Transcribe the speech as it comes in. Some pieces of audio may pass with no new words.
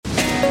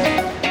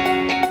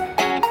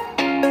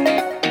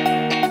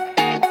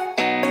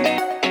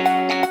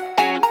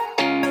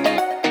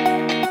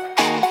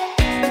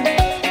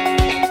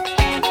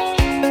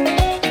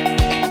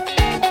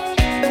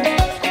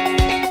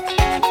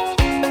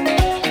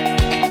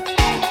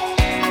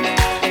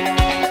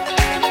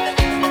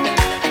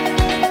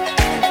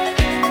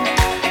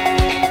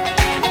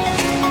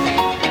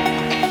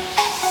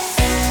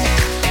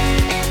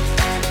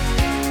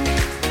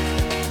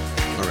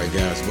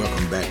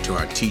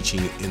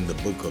continuing in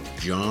the book of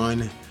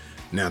John.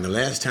 Now, the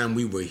last time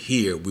we were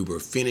here, we were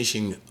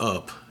finishing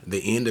up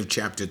the end of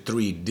chapter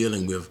 3,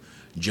 dealing with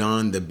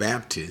John the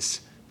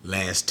Baptist's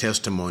last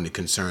testimony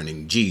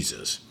concerning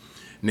Jesus.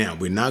 Now,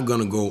 we're not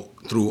going to go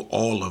through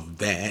all of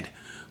that,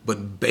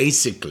 but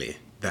basically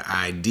the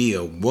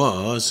idea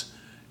was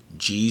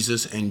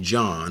Jesus and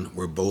John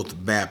were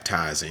both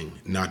baptizing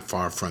not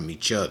far from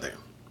each other.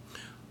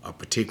 A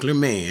particular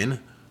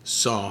man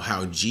saw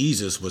how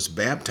Jesus was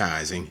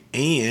baptizing,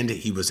 and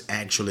he was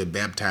actually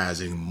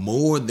baptizing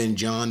more than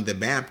John the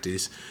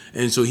Baptist,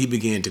 and so he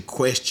began to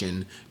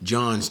question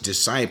John's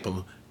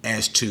disciple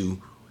as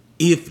to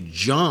if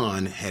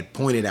John had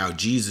pointed out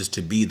Jesus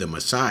to be the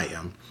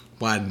Messiah,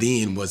 why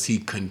then was he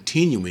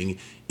continuing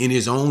in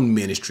his own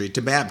ministry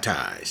to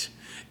baptize?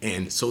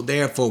 And so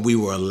therefore we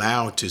were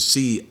allowed to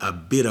see a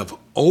bit of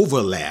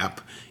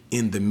overlap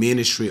in the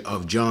ministry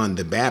of John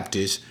the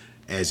Baptist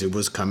as it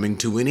was coming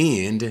to an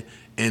end,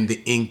 and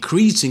the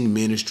increasing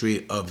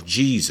ministry of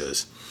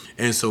Jesus.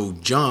 And so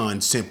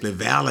John simply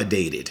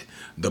validated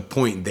the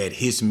point that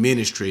his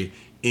ministry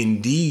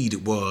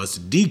indeed was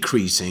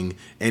decreasing,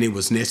 and it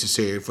was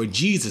necessary for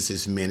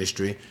Jesus'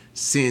 ministry,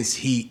 since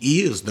he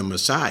is the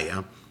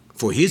Messiah,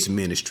 for his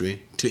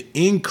ministry to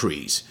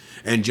increase.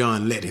 And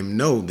John let him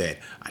know that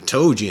I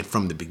told you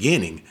from the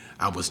beginning,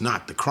 I was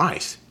not the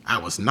Christ. I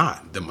was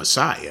not the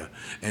Messiah.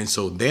 And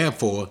so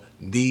therefore,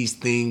 these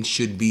things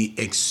should be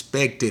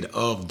expected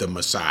of the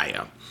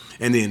Messiah.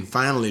 And then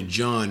finally,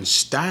 John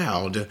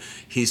styled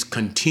his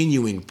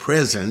continuing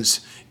presence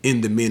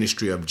in the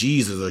ministry of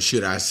Jesus, or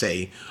should I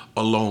say,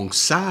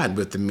 alongside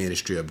with the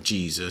ministry of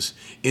Jesus,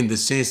 in the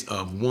sense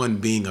of one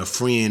being a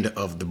friend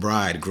of the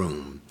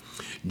bridegroom.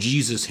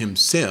 Jesus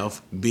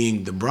himself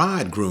being the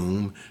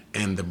bridegroom,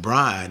 and the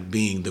bride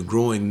being the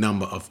growing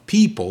number of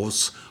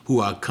peoples who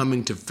are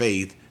coming to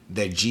faith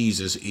that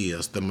Jesus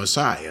is the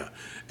Messiah.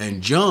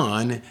 And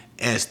John,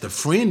 as the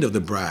friend of the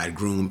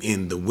bridegroom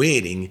in the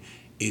wedding,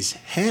 is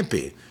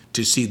happy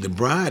to see the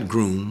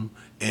bridegroom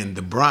and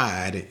the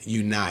bride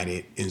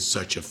united in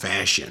such a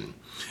fashion.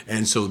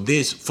 And so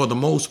this, for the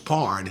most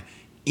part,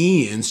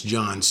 ends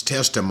John's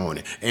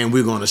testimony. And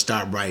we're going to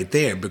stop right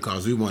there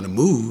because we want to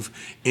move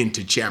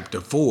into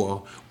chapter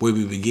 4, where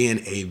we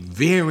begin a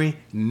very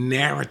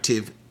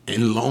narrative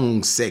and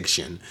long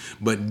section,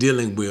 but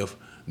dealing with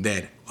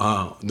that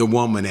the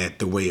woman at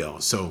the well.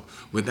 So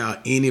without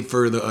any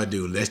further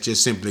ado, let's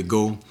just simply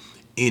go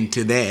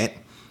into that.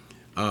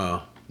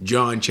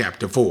 John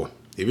chapter 4.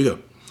 Here we go.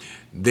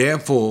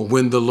 Therefore,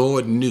 when the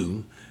Lord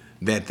knew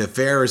that the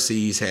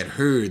Pharisees had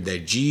heard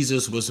that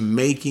Jesus was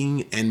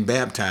making and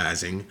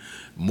baptizing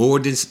more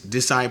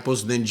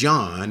disciples than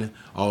John,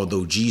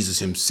 although Jesus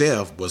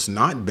himself was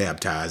not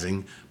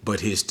baptizing, but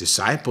his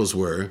disciples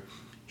were,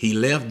 he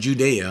left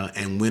Judea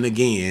and went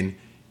again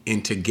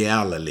into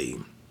Galilee.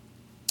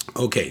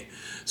 Okay,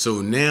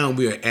 so now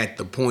we are at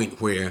the point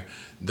where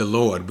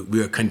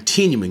we are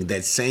continuing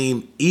that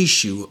same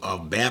issue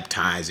of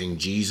baptizing,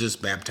 Jesus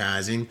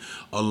baptizing,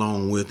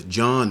 along with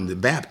John the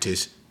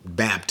Baptist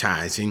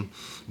baptizing.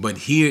 But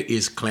here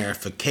is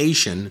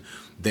clarification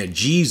that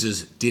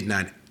Jesus did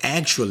not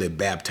actually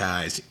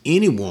baptize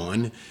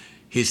anyone.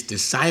 His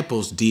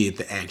disciples did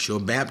the actual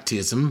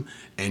baptism,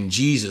 and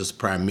Jesus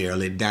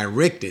primarily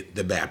directed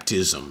the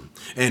baptism.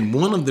 And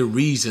one of the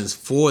reasons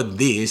for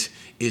this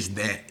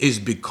is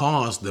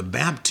because the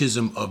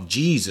baptism of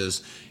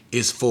Jesus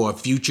is for a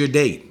future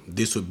date.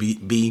 This would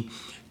be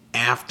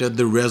after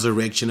the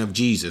resurrection of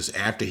Jesus,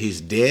 after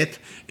his death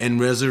and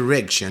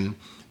resurrection.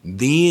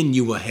 Then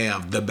you will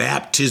have the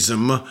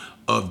baptism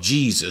of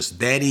Jesus.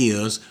 That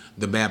is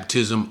the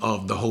baptism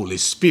of the Holy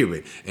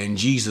Spirit. And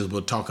Jesus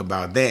will talk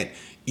about that.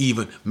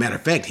 Even matter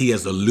of fact, he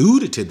has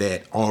alluded to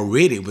that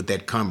already with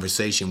that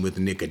conversation with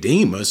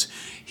Nicodemus.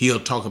 He'll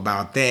talk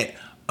about that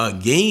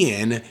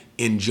again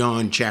in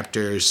John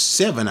chapter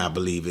 7, I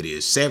believe it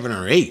is, 7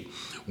 or 8.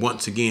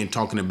 Once again,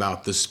 talking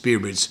about the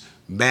Spirit's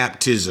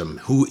baptism.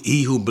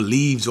 He who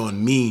believes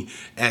on me,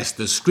 as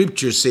the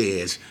scripture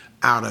says,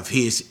 out of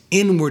his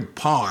inward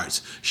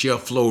parts shall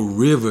flow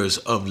rivers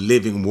of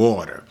living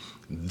water.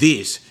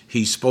 This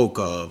he spoke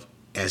of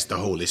as the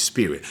Holy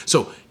Spirit.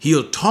 So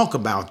he'll talk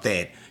about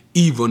that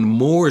even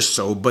more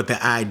so, but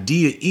the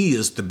idea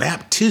is the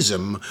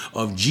baptism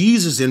of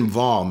Jesus'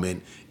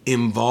 involvement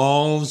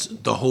involves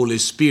the Holy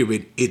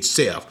Spirit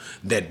itself,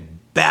 that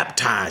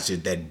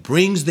baptizes, that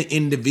brings the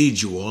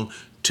individual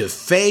to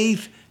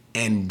faith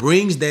and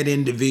brings that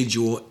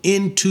individual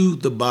into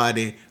the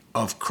body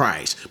of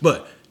Christ.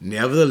 But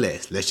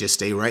nevertheless, let's just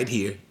stay right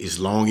here. It's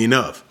long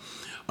enough.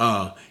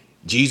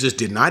 Jesus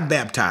did not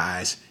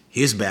baptize.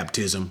 His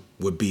baptism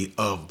would be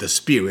of the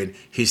Spirit.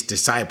 His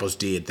disciples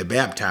did the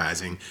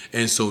baptizing.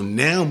 And so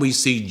now we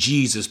see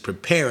Jesus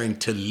preparing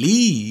to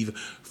leave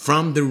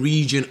from the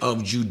region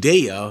of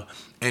Judea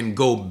and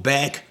go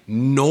back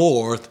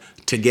north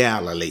to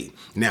Galilee.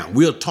 Now,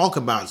 we'll talk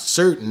about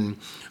certain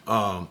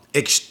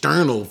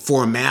external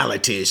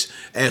formalities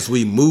as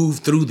we move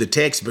through the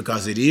text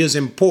because it is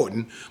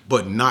important,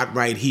 but not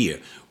right here.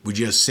 We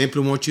just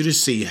simply want you to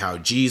see how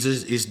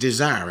Jesus is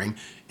desiring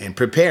and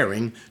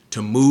preparing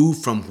to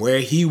move from where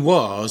he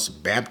was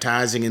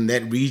baptizing in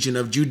that region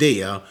of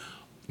Judea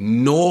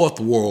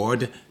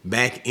northward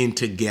back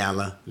into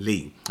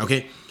Galilee.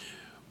 Okay.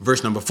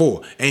 Verse number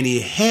 4, and he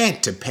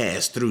had to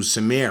pass through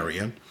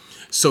Samaria.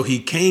 So he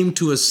came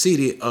to a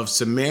city of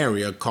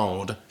Samaria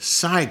called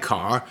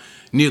Sychar,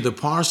 near the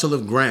parcel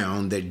of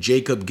ground that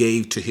Jacob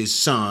gave to his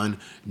son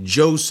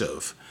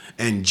Joseph.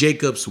 And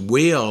Jacob's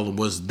well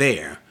was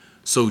there.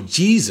 So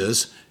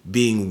Jesus,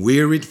 being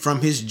wearied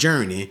from his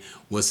journey,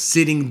 was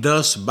sitting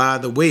thus by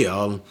the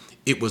well.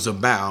 It was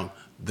about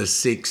the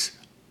 6th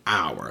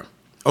hour.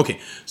 Okay,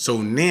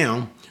 so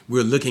now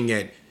we're looking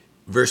at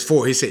verse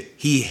 4. He said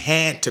he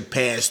had to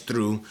pass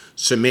through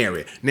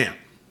Samaria. Now,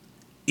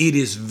 it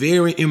is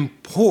very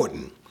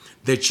important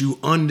that you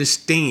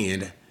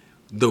understand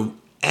the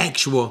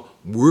actual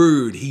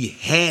word he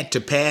had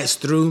to pass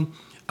through.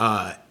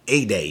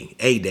 A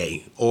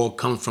day, all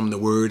comes from the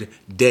word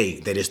day.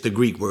 That is the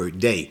Greek word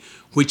day,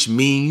 which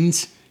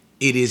means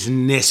it is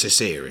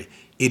necessary.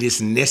 It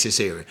is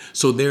necessary.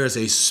 So there is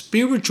a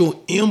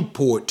spiritual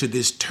import to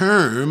this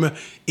term.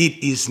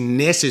 It is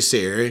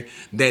necessary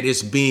that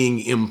is being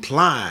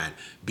implied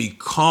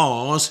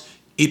because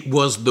it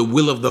was the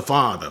will of the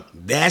Father.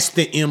 That's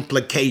the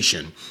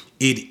implication.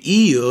 It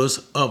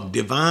is of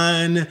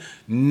divine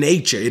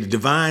nature,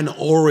 divine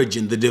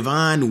origin, the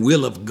divine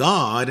will of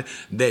God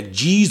that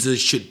Jesus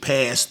should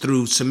pass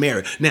through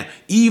Samaria. Now,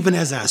 even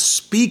as I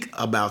speak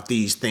about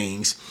these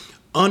things,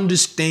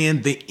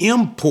 understand the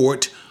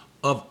import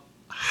of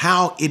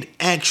how it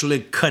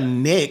actually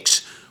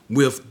connects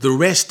with the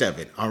rest of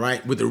it, all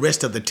right, with the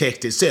rest of the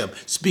text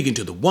itself. Speaking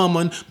to the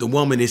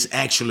woman is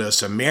actually a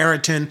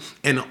Samaritan,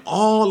 and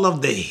all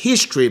of the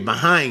history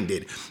behind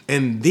it.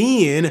 And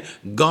then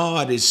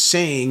God is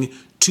saying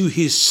to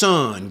his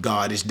son,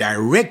 God is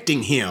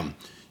directing him,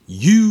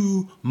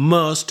 you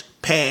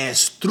must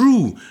pass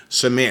through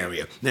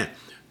Samaria. Now,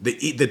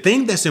 the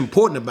thing that's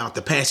important about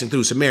the passing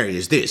through Samaria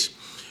is this.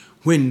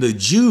 When the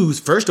Jews,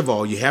 first of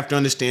all, you have to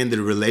understand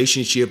the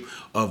relationship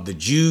of the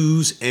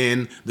Jews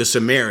and the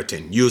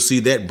Samaritan. You'll see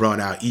that brought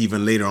out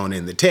even later on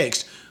in the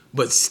text,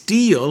 but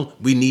still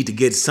we need to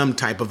get some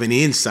type of an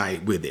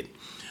insight with it.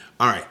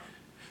 All right,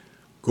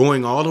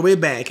 going all the way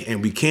back,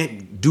 and we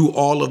can't do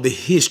all of the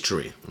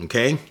history,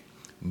 okay?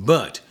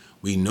 But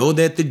we know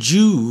that the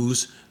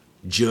Jews,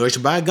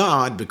 judged by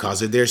God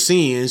because of their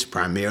sins,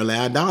 primarily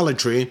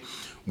idolatry,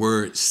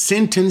 were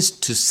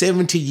sentenced to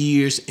 70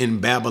 years in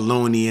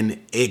Babylonian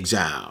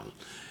exile.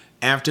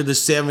 After the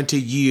 70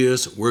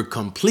 years were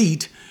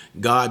complete,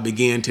 God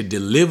began to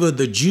deliver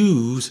the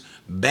Jews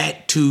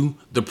back to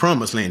the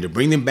promised land, to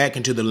bring them back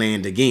into the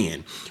land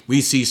again.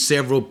 We see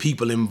several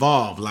people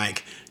involved,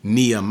 like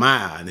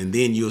Nehemiah, and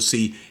then you'll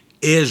see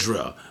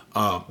Ezra,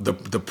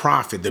 the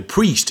prophet, the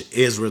priest,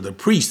 Ezra the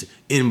priest,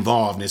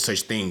 involved in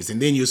such things. And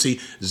then you'll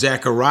see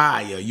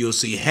Zechariah, you'll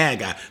see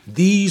Haggai.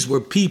 These were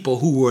people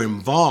who were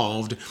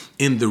involved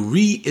in the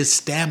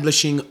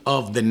reestablishing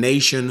of the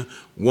nation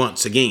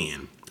once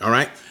again. All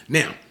right.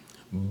 Now,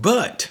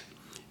 but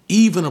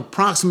even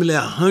approximately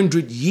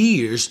 100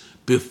 years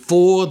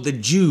before the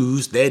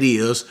Jews, that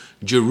is,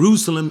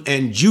 Jerusalem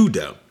and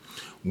Judah,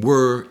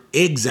 were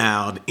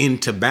exiled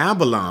into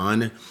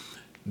Babylon,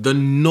 the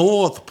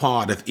north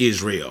part of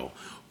Israel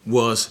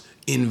was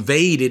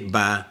invaded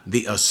by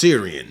the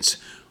Assyrians.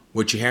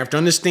 What you have to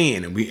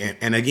understand,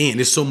 and again,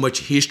 there's so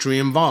much history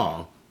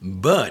involved,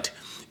 but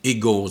it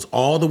goes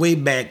all the way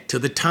back to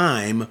the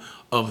time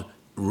of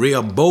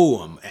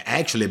Rehoboam,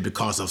 actually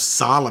because of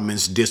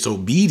Solomon's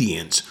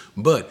disobedience,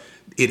 but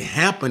it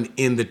happened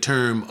in the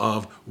term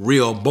of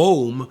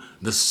Rehoboam,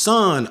 the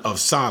son of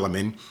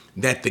Solomon,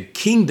 that the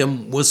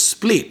kingdom was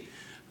split.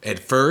 At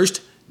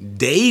first,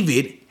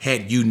 David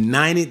had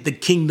united the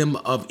kingdom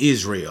of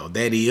Israel.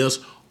 That is,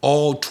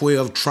 all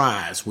 12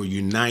 tribes were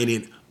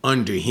united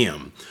under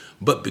him.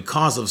 But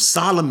because of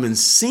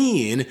Solomon's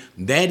sin,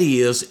 that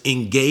is,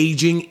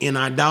 engaging in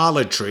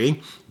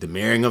idolatry, the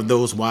marrying of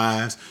those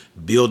wives,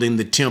 building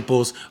the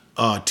temples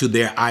to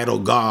their idol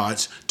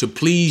gods to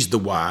please the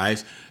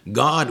wives,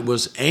 God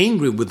was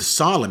angry with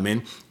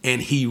Solomon,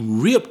 and he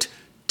ripped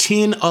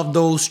 10 of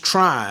those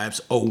tribes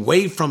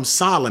away from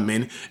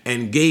Solomon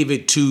and gave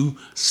it to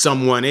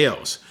someone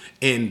else.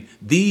 And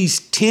these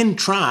 10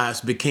 tribes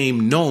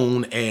became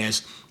known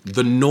as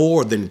the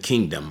Northern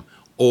Kingdom,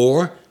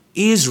 or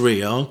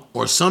Israel,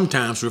 or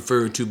sometimes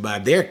referred to by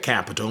their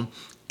capital,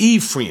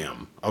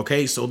 Ephraim.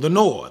 Okay, so the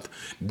north.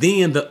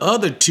 Then the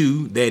other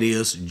two, that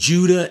is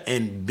Judah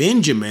and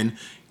Benjamin,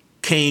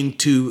 came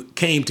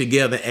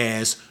together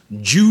as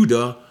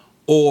Judah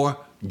or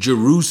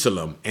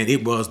Jerusalem. And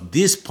it was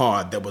this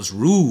part that was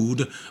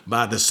ruled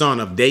by the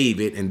son of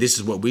David. And this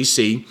is what we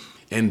see.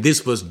 And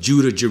this was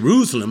Judah,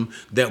 Jerusalem,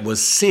 that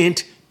was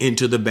sent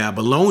into the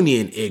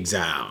Babylonian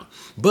exile.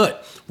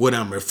 But what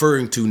I'm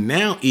referring to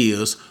now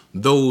is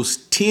those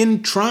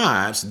 10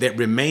 tribes that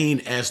remain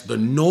as the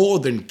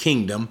northern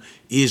kingdom,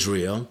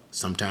 Israel,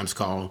 sometimes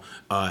called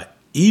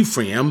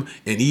Ephraim,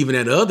 and even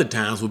at other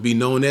times would be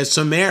known as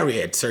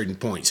Samaria at certain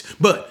points.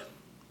 But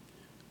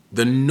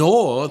the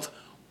north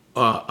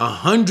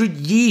 100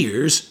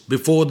 years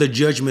before the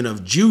judgment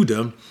of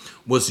Judah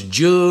was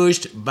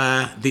judged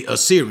by the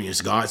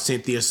Assyrians. God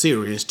sent the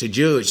Assyrians to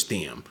judge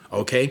them.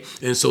 Okay.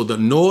 And so the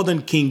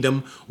northern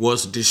kingdom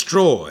was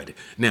destroyed.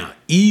 Now,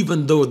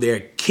 even though their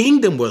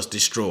kingdom was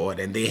destroyed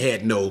and they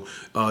had no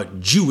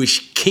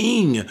Jewish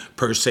king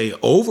per se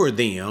over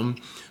them,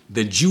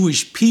 the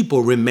Jewish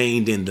people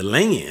remained in the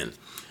land.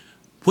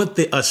 What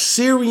the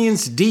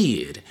Assyrians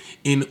did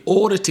in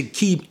order to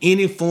keep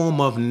any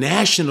form of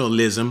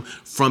nationalism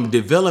from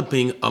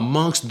developing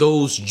amongst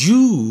those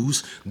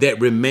Jews that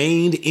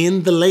remained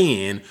in the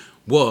land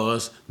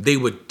was they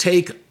would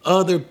take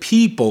other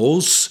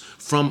peoples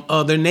from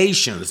other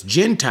nations,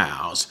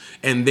 Gentiles,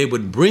 and they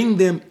would bring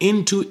them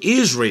into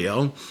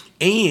Israel.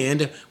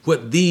 And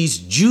what these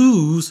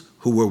Jews,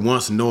 who were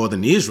once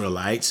northern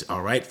Israelites,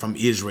 all right, from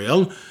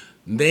Israel,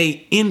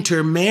 they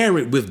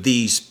intermarried with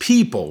these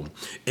people.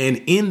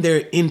 And in their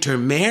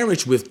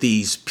intermarriage with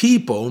these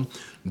people,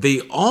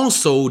 they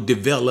also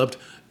developed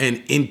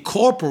and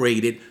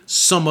incorporated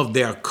some of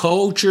their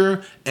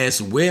culture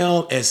as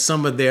well as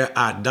some of their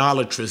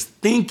idolatrous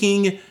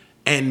thinking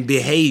and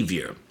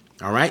behavior.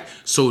 All right.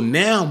 So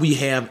now we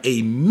have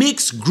a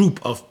mixed group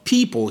of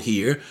people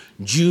here,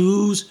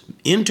 Jews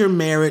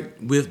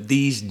intermarried with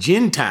these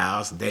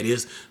Gentiles, that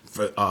is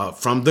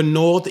from the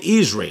north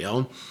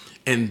Israel.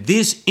 And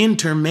this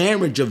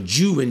intermarriage of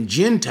Jew and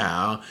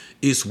Gentile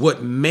is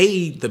what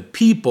made the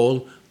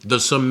people the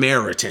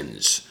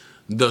Samaritans.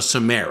 The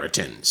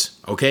Samaritans.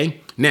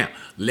 Okay. Now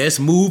let's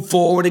move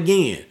forward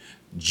again.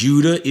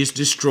 Judah is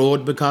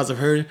destroyed because of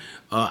her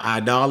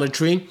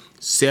idolatry.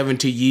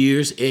 70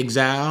 years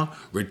exile,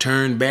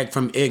 returned back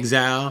from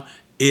exile.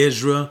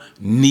 Ezra,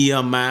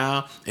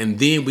 Nehemiah, and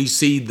then we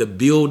see the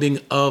building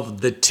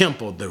of the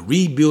temple, the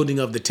rebuilding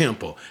of the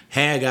temple.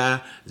 Haggai,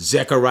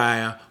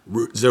 Zechariah,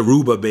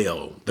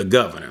 Zerubbabel, the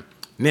governor.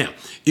 Now,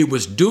 it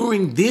was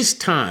during this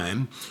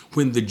time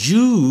when the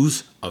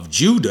Jews of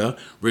Judah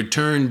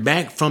returned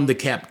back from the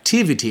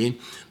captivity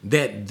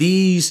that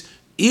these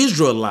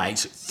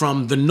Israelites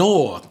from the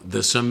north,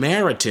 the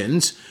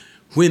Samaritans,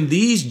 when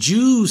these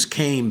Jews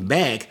came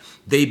back,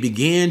 they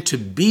began to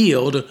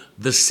build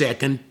the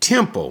second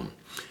temple.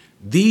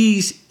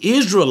 These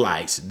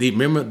Israelites,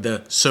 remember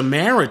the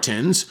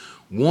Samaritans,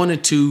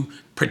 wanted to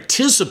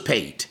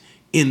participate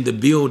in the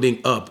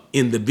building of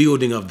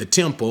the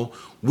temple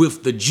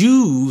with the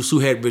Jews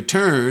who had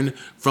returned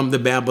from the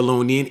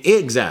Babylonian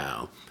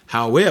exile.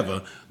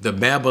 However, the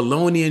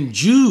Babylonian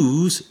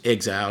Jews,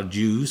 exiled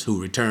Jews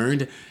who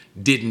returned,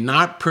 did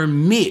not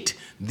permit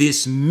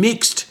this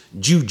mixed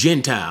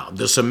Jew-Gentile,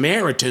 the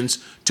Samaritans,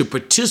 to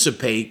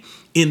participate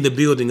in the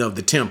building of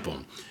the temple.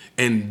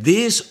 And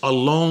this,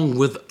 along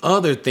with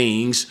other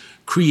things,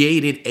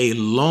 created a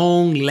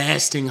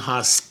long-lasting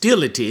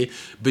hostility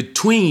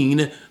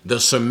between the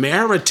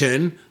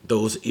Samaritan,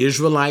 those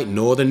Israelite,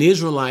 northern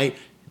Israelite,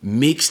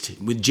 mixed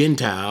with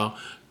Gentile,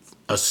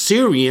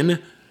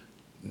 Assyrian.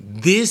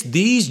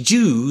 These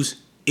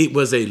Jews, it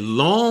was a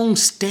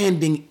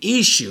long-standing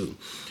issue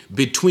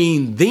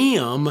between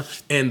them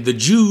and the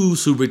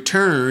Jews who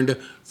returned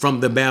from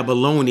the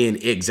Babylonian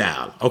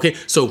exile. Okay,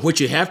 so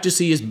what you have to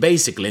see is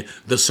basically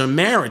the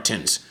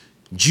Samaritans,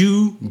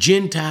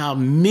 Jew-Gentile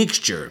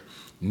mixture,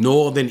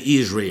 northern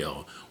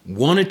Israel,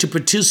 wanted to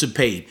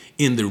participate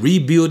in the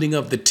rebuilding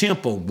of the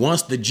temple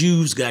once the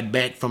Jews got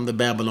back from the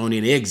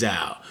Babylonian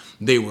exile.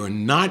 They were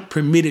not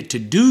permitted to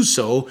do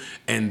so,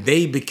 and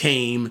they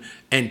became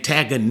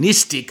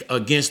antagonistic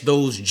against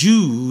those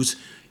Jews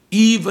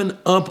even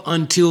up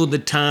until the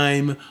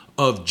time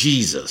of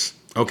Jesus.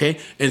 Okay,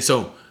 and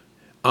so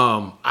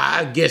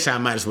I guess I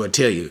might as well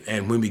tell you,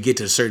 and when we get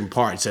to certain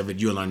parts of it,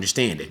 you'll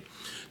understand it.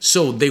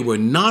 So they were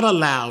not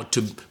allowed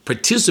to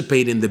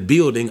participate in the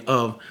building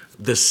of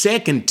the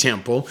second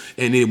temple,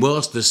 and it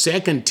was the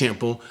second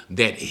temple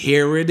that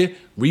Herod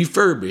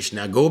refurbished.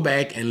 Now go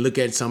back and look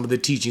at some of the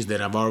teachings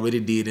that I've already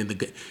did in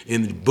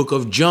the book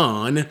of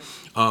John,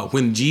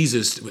 when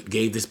Jesus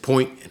gave this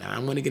point, and I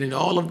don't want to get into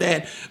all of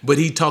that, but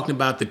he talked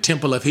about the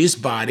temple of his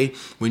body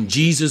when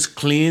Jesus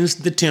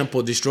cleansed the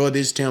temple, destroyed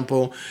this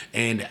temple,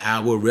 and I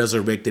will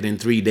resurrect it in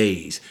 3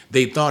 days.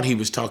 They thought he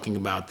was talking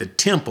about the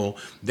temple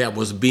that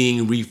was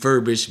being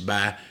refurbished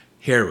by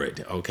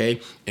Herod, okay?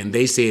 And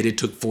they said it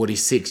took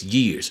 46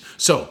 years.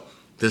 So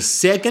the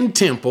second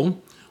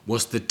temple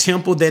was the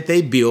temple that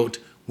they built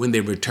when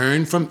they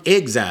returned from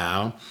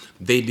exile.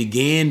 They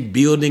began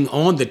building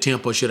on the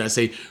temple, should I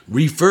say,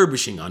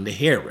 refurbishing under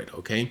Herod,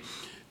 okay?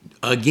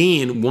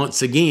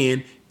 Once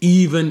again,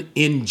 even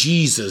in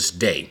Jesus'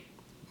 day.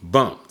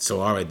 Bump. So,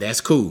 all right,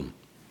 that's cool.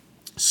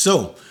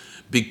 So,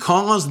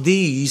 because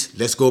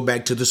let's go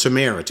back to the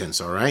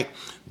Samaritans, all right?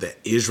 The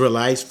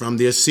Israelites from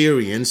the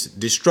Assyrians'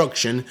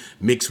 destruction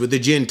mixed with the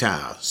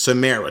Gentiles,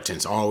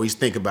 Samaritans. Always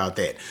think about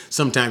that.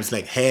 Sometimes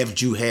like half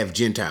Jew, half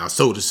Gentile,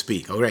 so to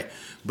speak, all right?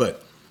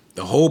 But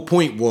the whole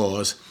point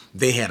was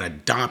they had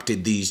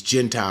adopted these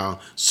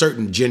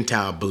certain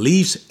Gentile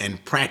beliefs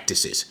and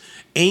practices,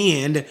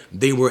 and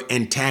they were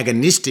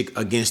antagonistic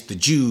against the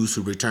Jews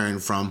who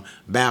returned from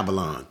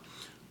Babylon.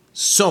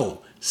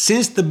 So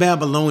Since the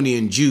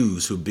Babylonian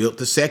Jews who built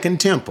the second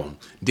temple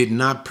did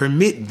not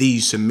permit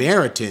these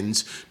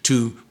Samaritans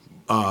to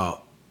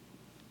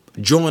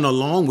join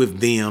along with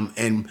them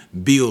and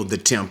build the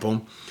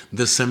temple,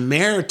 the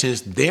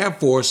Samaritans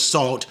therefore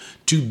sought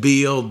to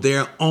build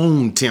their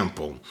own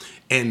temple.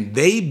 And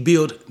they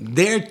built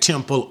their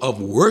temple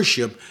of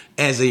worship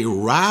as a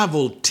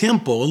rival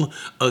temple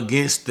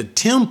against the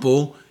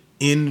temple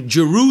in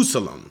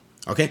Jerusalem.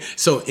 Okay,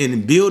 so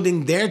in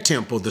building their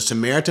temple, the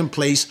Samaritan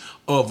place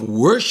of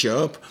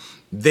worship,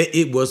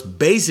 it was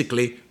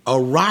basically a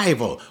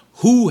rival.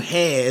 Who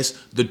has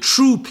the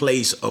true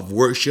place of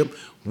worship?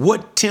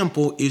 What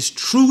temple is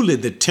truly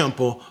the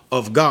temple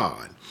of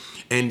God?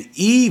 And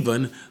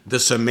even the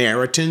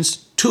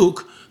Samaritans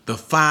took the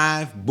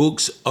 5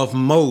 books of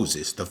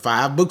Moses,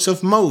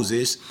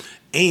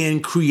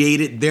 and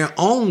created their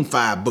own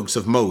 5 books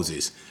of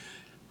Moses.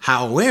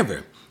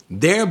 However,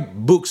 their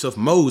books of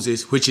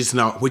Moses,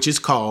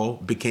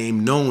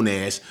 became known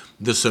as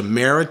the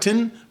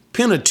Samaritan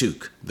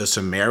Pentateuch. The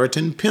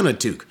Samaritan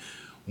Pentateuch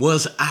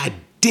was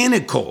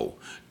identical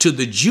to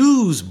the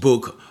Jews'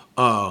 book,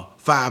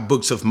 5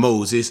 books of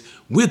Moses,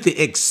 with the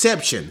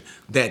exception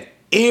that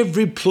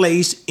every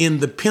place in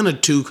the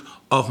Pentateuch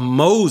of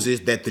Moses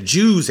that the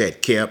Jews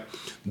had kept,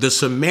 the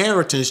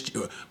Samaritans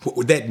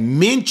that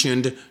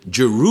mentioned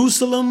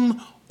Jerusalem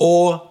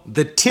or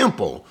the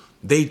temple,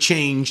 they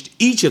changed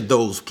each of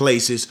those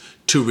places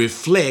to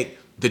reflect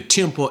the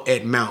temple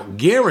at Mount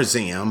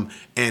Gerizim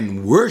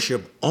and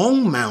worship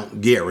on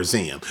Mount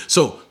Gerizim.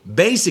 So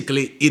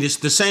basically, it is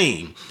the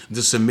same.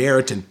 The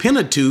Samaritan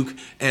Pentateuch,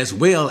 as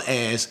well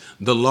as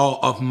the law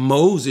of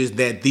Moses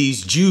that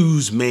these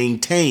Jews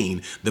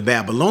maintain, the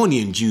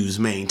Babylonian Jews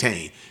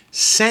maintain.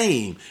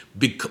 Same,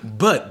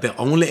 but the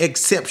only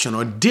exception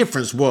or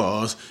difference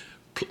was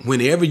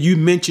whenever you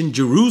mention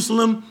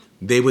Jerusalem,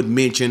 they would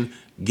mention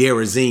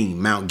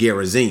Gerizim, Mount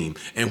Gerizim.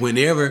 And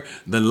whenever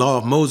the law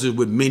of Moses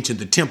would mention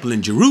the temple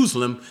in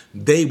Jerusalem,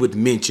 they would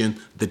mention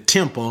the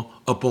temple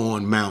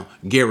upon Mount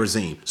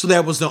Gerizim. So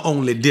that was the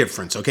only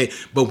difference, okay?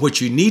 But what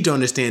you need to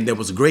understand, there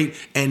was great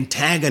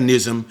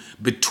antagonism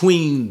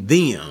between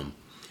them.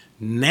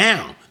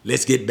 Now,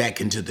 let's get back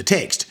into the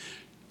text.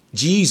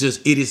 Jesus,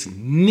 it is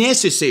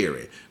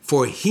necessary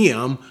for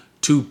him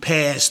to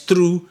pass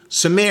through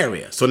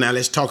Samaria. So now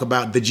let's talk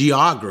about the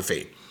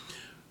geography.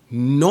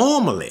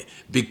 Normally,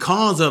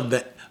 because of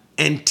the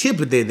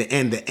antipathy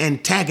and the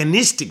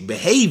antagonistic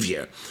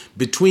behavior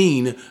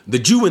between the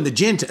Jew and the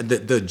Gentile,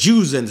 the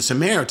Jews and the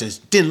Samaritans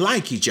didn't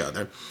like each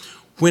other.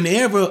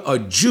 Whenever a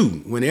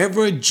Jew would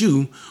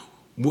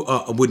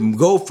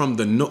go from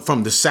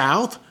the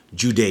south,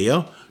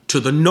 Judea, to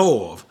the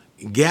north,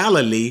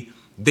 Galilee,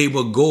 they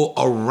will go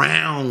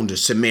around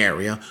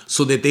Samaria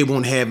so that they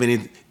won't have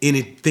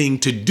anything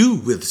to do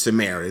with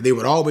Samaria. They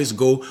would always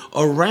go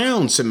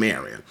around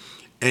Samaria.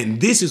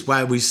 And this is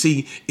why we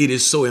see it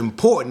is so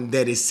important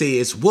that it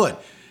says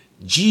what?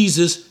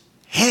 Jesus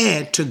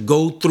had to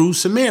go through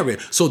Samaria.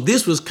 So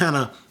this was kind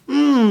of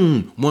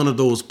one of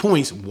those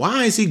points.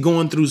 Why is he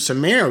going through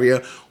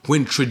Samaria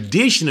when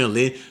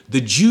traditionally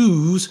the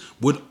Jews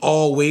would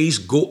always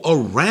go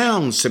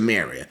around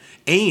Samaria?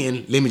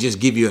 And let me just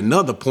give you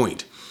another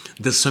point.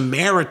 The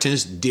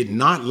Samaritans did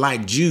not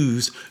like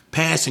Jews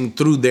passing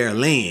through their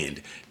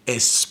land,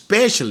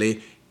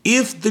 especially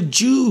if the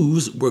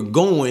Jews were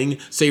going,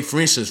 say,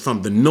 for instance,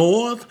 from the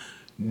north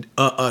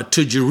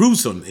to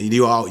Jerusalem. And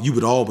you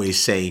would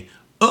always say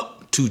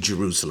up to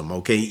Jerusalem,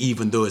 okay?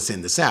 Even though it's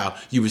in the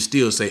south, you would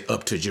still say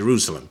up to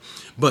Jerusalem.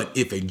 But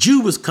if a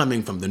Jew was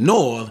coming from the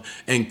north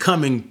and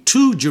coming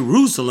to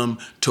Jerusalem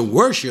to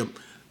worship,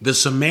 the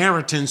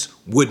Samaritans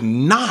would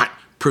not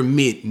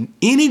permit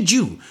any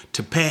Jew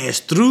to pass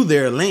through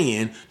their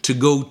land to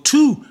go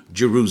to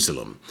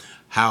Jerusalem.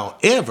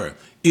 However,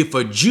 if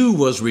a Jew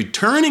was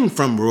returning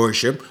from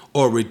worship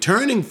or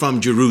returning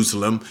from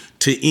Jerusalem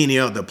to any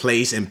other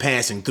place and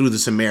passing through the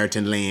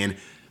Samaritan land,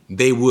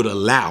 they would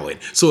allow it.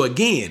 So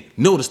again,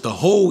 notice the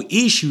whole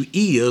issue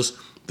is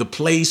the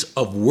place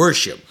of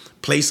worship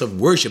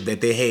that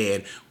they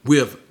had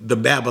with the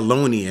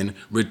Babylonian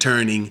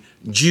returning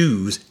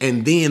Jews,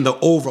 and then the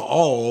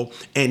overall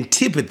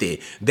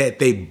antipathy that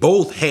they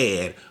both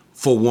had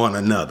for one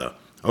another.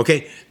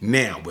 Okay,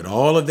 now with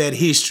all of that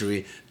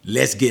history,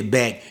 let's get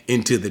back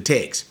into the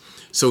text.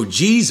 So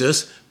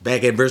Jesus,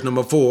 back at verse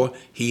number 4,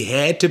 he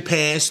had to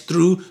pass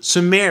through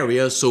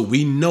Samaria, so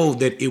we know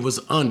that it was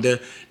under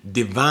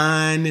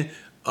divine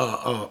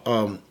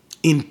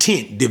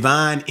intent,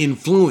 divine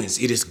influence.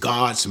 It is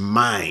God's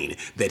mind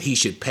that he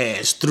should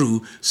pass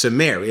through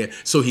Samaria.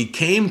 So he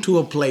came to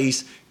a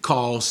place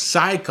called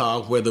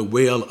Sychar, where the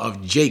well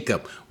of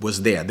Jacob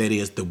was there. That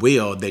is the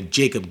well that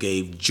Jacob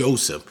gave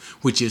Joseph,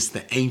 which is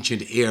the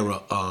ancient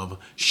era of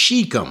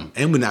Shechem.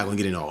 And we're not going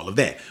to get into all of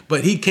that.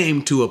 But he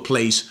came to a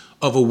place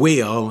of a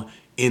well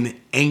in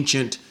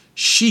ancient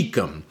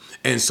Shechem.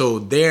 And so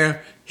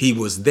there he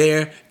was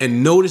there.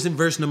 And notice in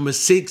verse number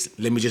 6,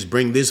 let me just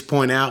bring this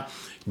point out.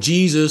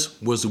 Jesus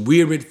was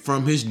wearied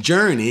from his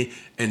journey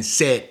and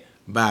sat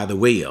by the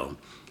well.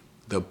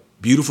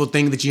 beautiful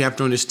thing that you have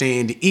to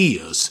understand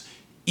is,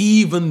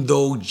 even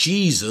though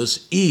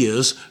Jesus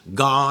is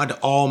God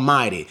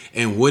Almighty.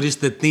 And what is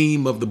the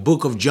theme of the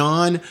book of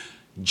John?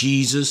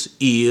 Jesus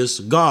is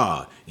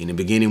God. In the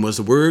beginning was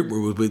the Word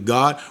was with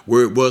God,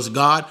 Word was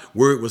God,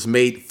 Word was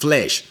made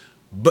flesh.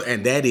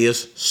 And that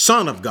is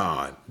Son of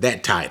God,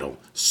 that title,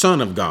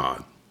 Son of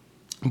God.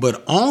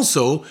 But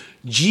also,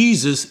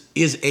 Jesus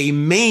is a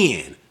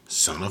man,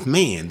 Son of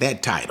Man,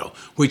 that title,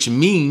 which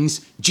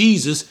means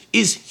Jesus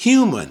is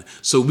human.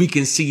 So we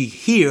can see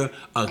here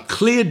a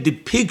clear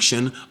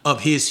depiction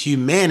of his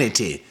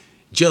humanity,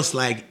 just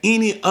like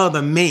any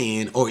other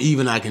man, or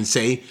even I can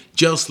say,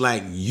 just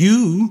like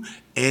you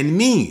and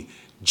me.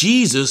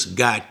 Jesus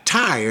got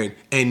tired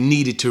and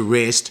needed to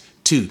rest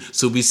too.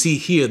 So we see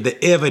here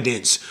the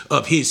evidence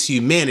of his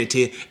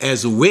humanity,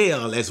 as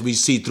well as we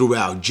see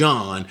throughout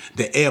John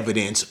the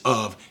evidence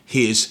of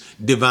his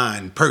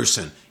divine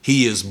person.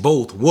 He is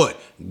both what?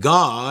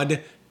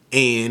 God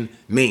and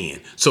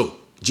man. So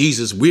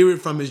Jesus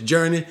wearied from his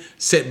journey,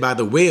 sat by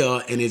the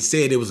well, and it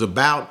said it was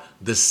about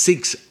the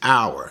 6th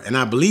hour. And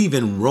I believe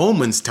in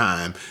Romans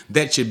time,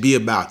 that should be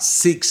about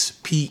 6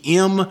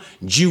 p.m.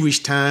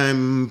 Jewish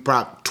time,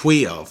 probably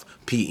 12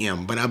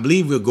 p.m. But I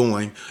believe we're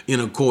going in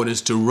accordance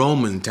to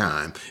Roman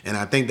time. And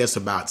I think that's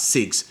about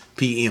 6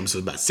 p.m. So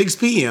about 6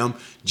 p.m.,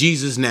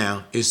 Jesus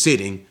now is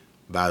sitting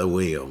by the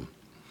well.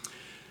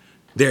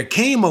 There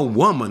came a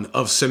woman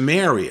of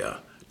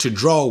Samaria to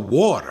draw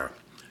water.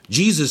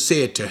 Jesus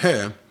said to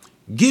her,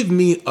 "Give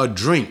me a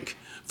drink,"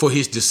 for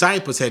his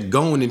disciples had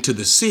gone into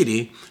the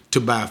city to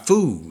buy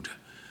food.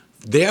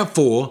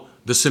 Therefore,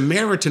 the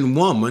Samaritan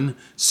woman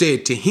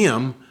said to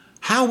him,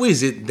 "How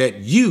is it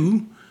that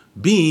you,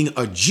 being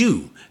a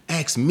Jew,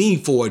 ask me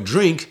for a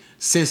drink,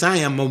 since I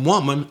am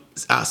a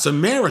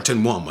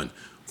Samaritan woman?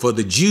 For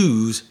the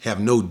Jews have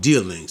no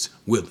dealings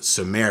with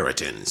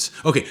Samaritans."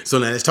 Okay, so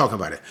now let's talk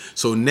about it.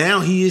 So now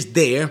he is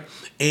there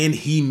and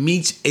he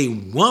meets a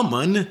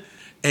woman,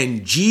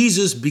 and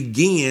Jesus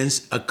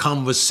begins a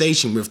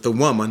conversation with the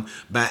woman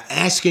by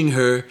asking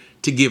her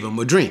to give him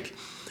a drink.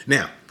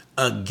 Now,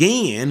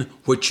 again,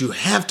 what you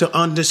have to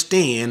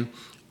understand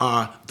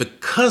are the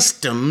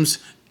customs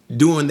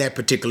during that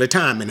particular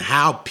time and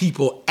how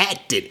people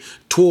acted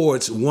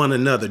towards one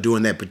another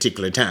during that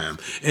particular time.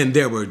 And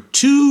there were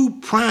two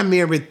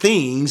primary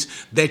things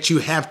that you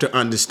have to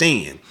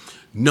understand.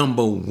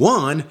 Number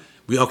one,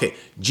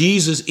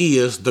 Jesus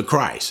is the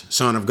Christ,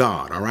 Son of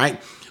God, all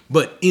right?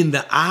 But in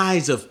the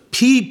eyes of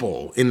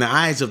people, in the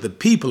eyes of the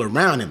people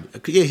around him,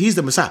 yeah, he's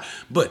the Messiah,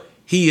 but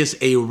he is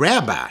a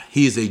rabbi.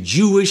 He is a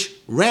Jewish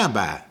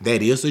rabbi,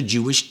 that is a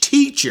Jewish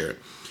teacher.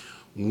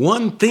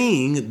 One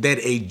thing that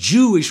a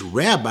Jewish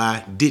rabbi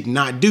did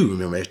not do,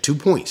 remember, there's 2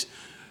 points.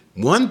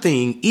 One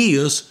thing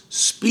is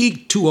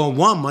speak to a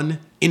woman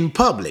in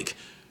public.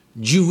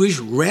 Jewish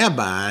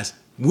rabbis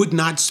would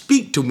not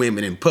speak to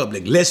women in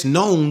public, less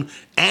known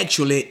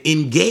actually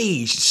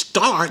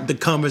start the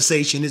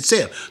conversation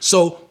itself.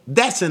 So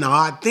that's an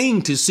odd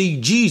thing to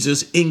see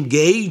Jesus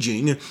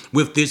engaging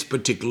with this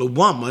particular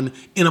woman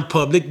in a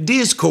public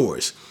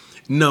discourse.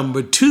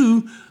 Number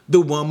two,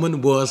 the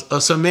woman was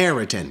a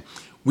Samaritan.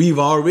 We've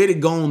already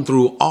gone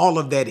through all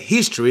of that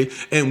history,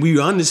 and we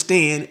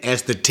understand,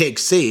 as the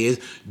text says,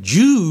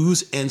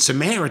 Jews and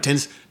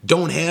Samaritans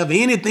don't have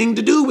anything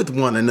to do with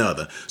one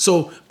another.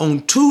 So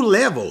on two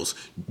levels,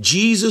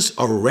 Jesus,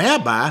 a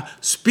rabbi,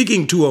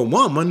 speaking to a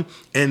woman,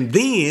 and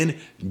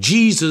then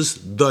Jesus,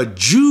 the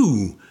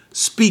Jew,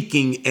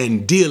 speaking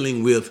and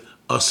dealing with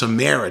a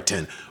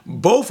Samaritan.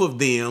 Both of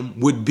them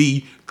would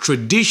be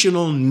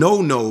traditional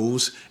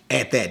no-nos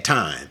at that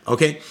time,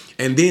 okay?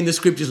 And then the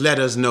scriptures let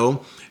us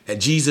know that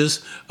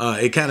Jesus,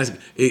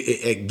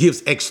 it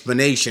gives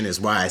explanation as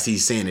why as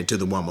he's saying it to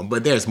the woman.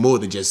 But there's more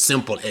than just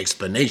simple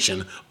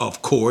explanation,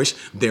 of course.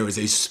 There is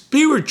a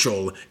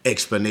spiritual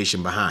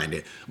explanation behind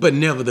it. But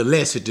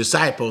nevertheless, his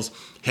disciples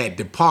had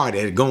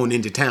departed, had gone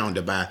into town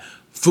to buy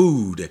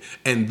food.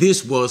 And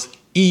this was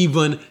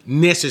even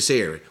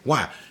necessary.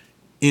 Why?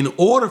 In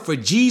order for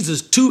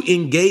Jesus to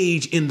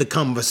engage in the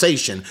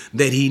conversation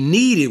that he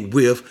needed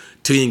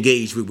to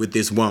engage with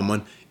this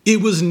woman, it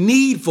was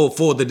needful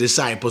for the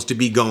disciples to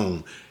be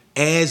gone,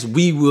 as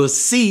we will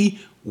see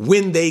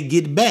when they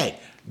get back.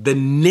 The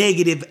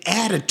negative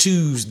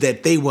attitudes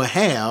that they will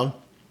have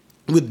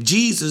with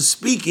Jesus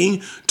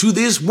speaking to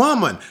this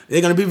woman.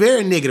 They're going to be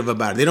very negative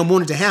about it. They don't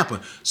want it to happen.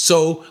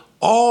 So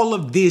all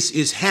of this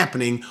is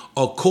happening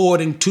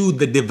according to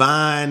the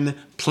divine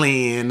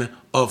plan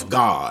of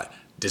God.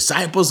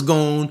 Disciples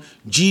gone,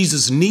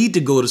 Jesus need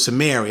to go to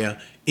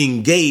Samaria,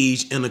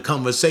 engage in a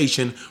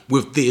conversation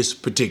with this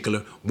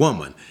particular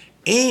woman.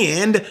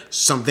 And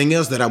something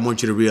else that I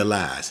want you to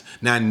realize.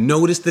 Now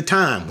notice the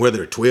time,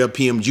 whether 12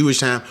 p.m. Jewish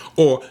time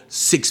or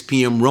 6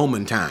 p.m.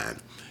 Roman time.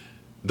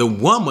 The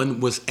woman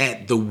was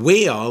at the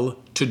well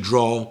to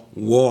draw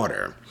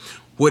water.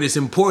 What is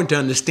important to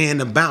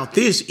understand about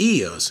this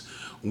is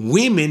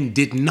women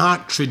did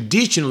not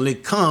traditionally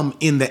come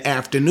in the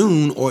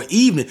afternoon or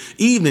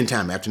evening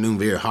time, afternoon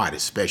very hot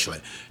especially,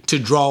 to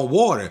draw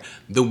water.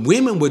 The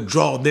women would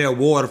draw their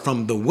water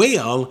from the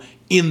well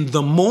in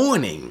the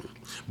morning.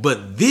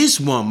 But this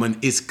woman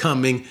is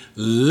coming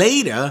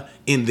later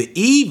in the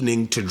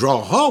evening to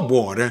draw her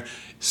water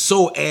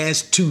so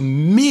as to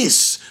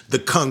miss the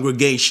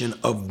congregation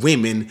of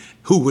women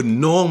who would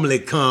normally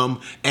come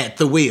at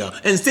the well.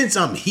 And since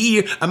I'm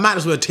here, I might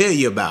as well tell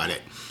you about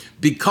it,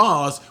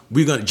 because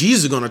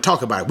Jesus is going to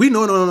talk about it. We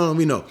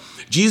know.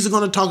 Jesus is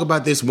going to talk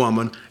about this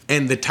woman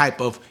and the type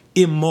of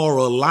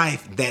immoral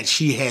life that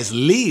she has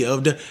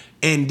lived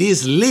and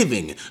is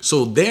living.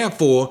 So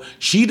therefore,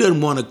 she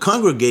doesn't want to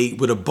congregate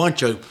with a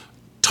bunch of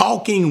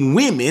talking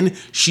women.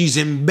 She's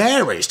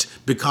embarrassed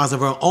because of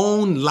her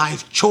own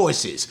life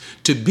choices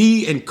to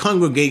be and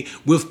congregate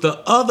with the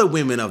other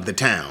women of the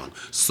town.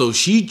 So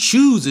she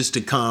chooses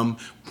to come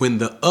when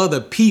the other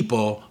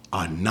people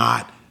are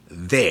not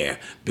there,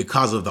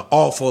 because of the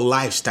awful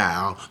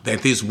lifestyle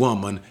that this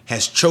woman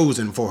has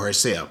chosen for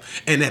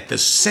herself. And at the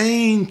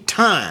same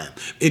time,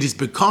 it is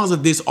because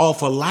of this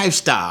awful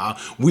lifestyle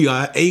we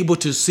are able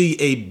to see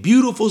a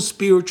beautiful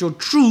spiritual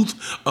truth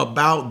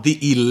about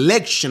the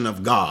election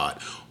of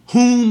God,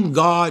 whom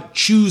God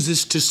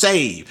chooses to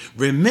save.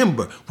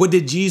 Remember, what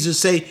did Jesus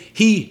say?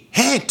 He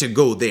had to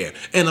go there.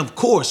 And of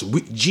course,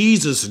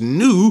 Jesus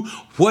knew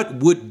what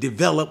would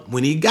develop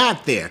when he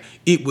got there.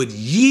 It would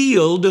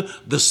yield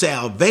the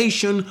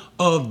salvation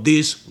of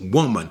this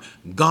woman.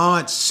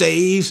 God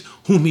saves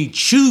whom he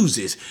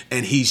chooses,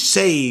 and he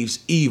saves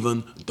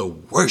even the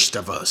worst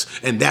of us.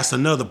 And that's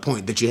another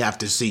point that you have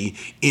to see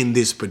in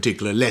this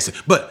particular lesson.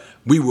 But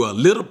we were a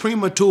little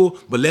premature,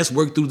 but let's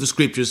work through the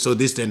scriptures so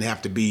this doesn't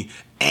have to be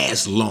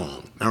as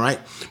long. All right.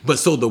 But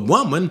so the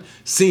woman,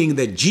 seeing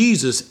that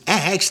Jesus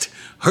asked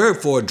her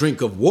for a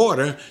drink of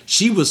water,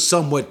 she was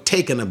somewhat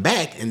taken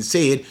aback and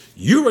said,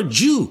 "You're a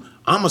Jew.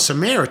 I'm a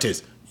Samaritan.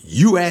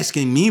 You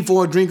asking me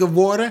for a drink of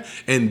water?"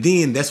 And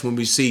then that's when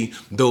we see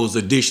those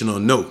additional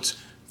notes.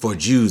 For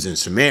Jews and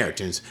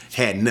Samaritans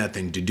had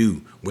nothing to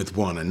do with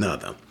one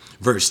another.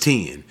 Verse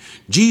 10,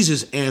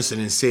 Jesus answered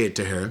and said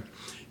to her,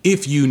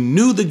 "If you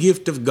knew the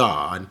gift of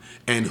God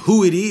and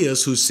who it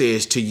is who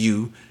says to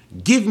you,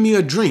 'Give me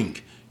a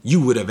drink,' you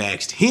would have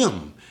asked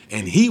him,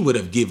 and he would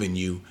have given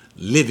you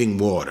living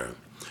water."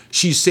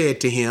 She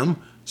said to him,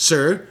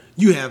 "Sir,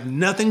 you have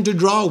nothing to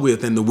draw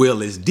with, and the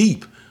well is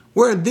deep.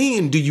 Where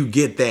then do you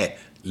get that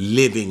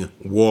living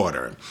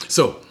water?"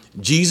 So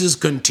Jesus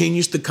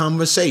continues the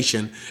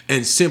conversation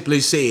and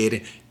simply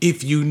said,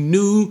 "If you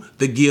knew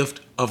the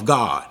gift of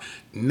God."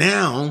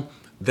 Now,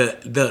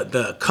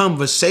 the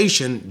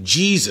conversation,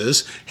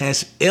 Jesus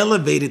has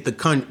elevated the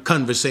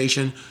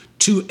conversation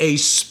to a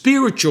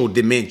spiritual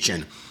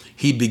dimension.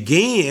 He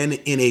began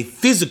in a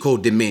physical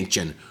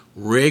dimension,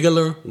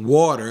 regular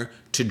water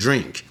to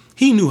drink.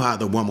 He knew how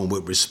the woman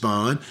would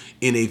respond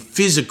with a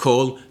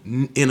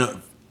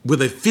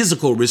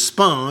physical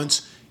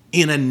response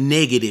in a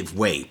negative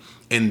way.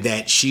 And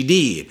that she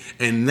did.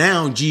 And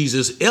now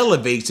Jesus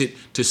elevates it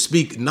to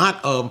speak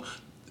not of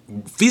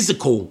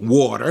physical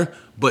water,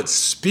 but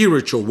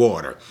spiritual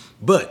water.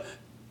 But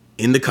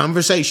in the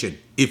conversation,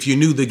 if you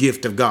knew the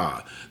gift of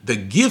God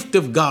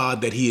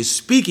that he is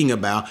speaking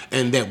about,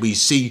 and that we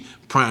see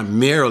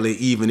primarily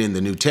even in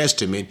the New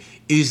Testament,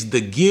 is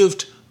the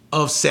gift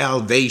of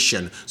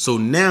salvation. So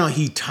now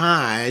he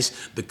ties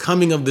the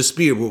coming of the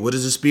Spirit. What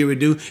does the Spirit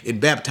do? It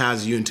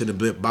baptizes you into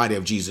the body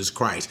of Jesus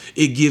Christ.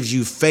 It gives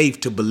you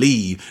faith to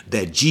believe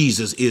that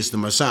Jesus is the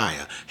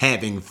Messiah.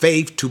 Having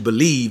faith to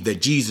believe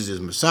that Jesus is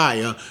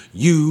Messiah,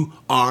 you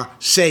are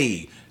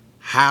saved.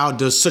 How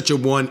does such a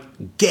one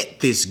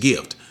get this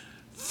gift?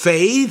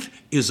 Faith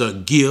is a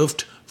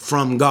gift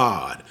from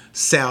God.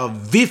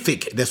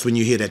 Salvific, that's when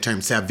you hear that term,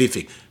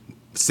 salvific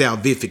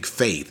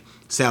faith.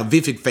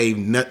 Salvific faith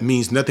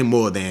means nothing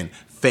more than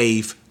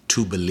faith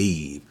to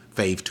believe.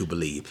 Faith to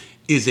believe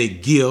is a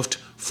gift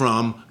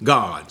from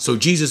God. So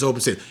Jesus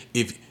opened said,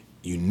 if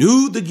you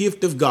knew the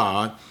gift of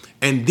God,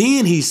 and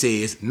then he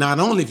says, not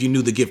only if you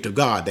knew the gift of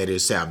God, that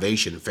is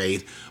salvation,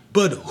 faith,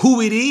 but who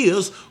it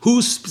is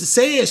who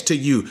says to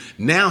you.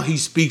 Now he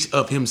speaks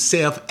of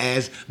himself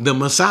as the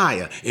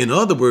Messiah. In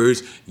other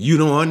words, you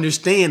don't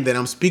understand that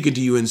I'm speaking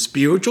to you in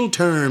spiritual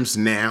terms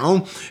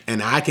now,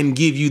 and I can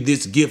give you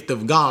this gift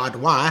of God.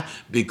 Why?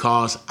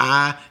 Because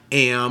I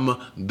am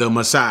the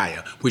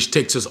Messiah, which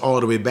takes us all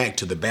the way back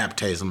to the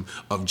baptism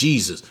of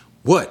Jesus.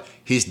 What?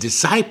 His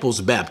disciples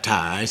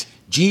baptized.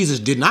 Jesus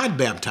did not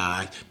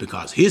baptize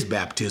because his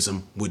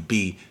baptism would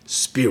be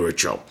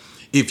spiritual.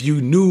 If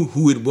you knew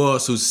who it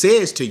was who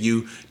says to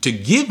you to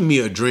give me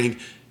a drink,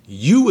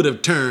 you would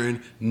have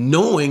turned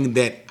knowing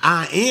that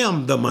I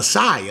am the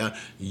Messiah.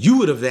 You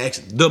would have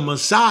asked the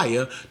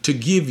Messiah to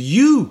give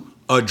you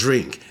a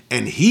drink,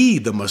 and he,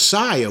 the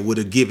Messiah, would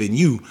have given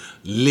you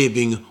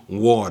living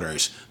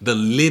waters, the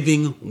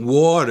living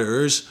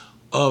waters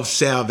of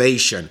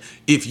salvation.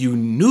 If you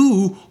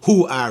knew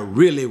who I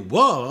really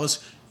was,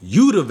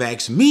 you'd have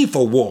asked me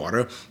for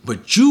water,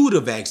 but you'd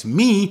have asked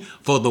me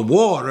for the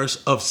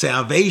waters of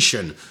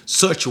salvation,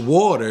 such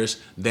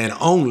waters that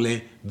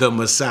only the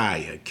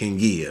Messiah can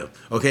give.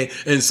 Okay.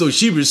 And so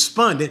she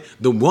responded,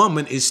 the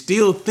woman is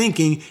still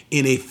thinking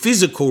in a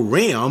physical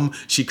realm.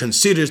 She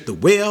considers the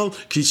well,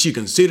 she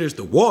considers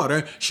the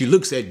water. She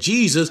looks at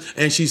Jesus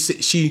and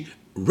she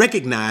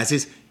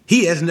recognizes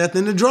he has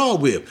nothing to draw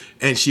with.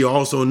 And she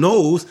also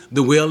knows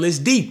the well is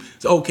deep.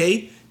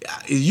 Okay.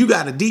 You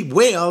got a deep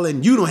well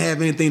and you don't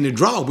have anything to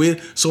draw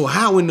with. So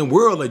how in the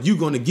world are you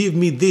going to give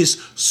me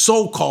this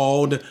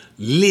so-called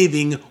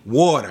living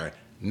water?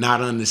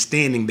 Not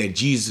understanding that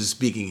Jesus is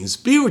speaking in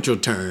spiritual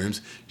terms,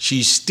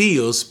 she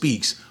still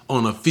speaks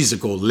on a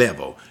physical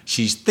level.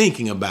 She's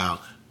thinking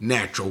about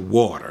natural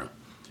water.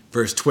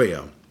 Verse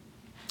 12,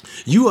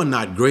 you are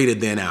not greater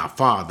than our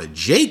father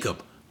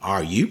Jacob,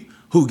 are you,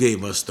 who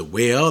gave us the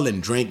well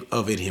and drank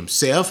of it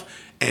himself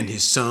and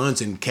his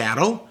sons and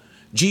cattle?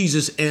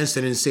 Jesus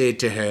answered and said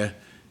to her,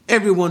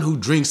 everyone who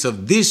drinks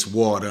of this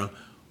water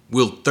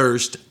will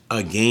thirst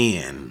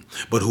again.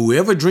 But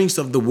whoever drinks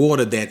of the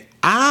water that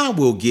I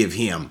will give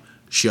him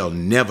shall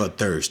never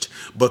thirst.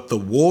 But the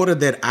water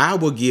that I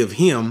will give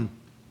him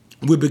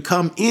will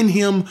become in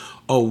him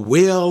a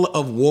well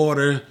of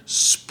water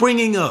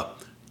springing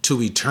up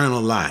to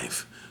eternal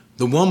life.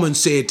 The woman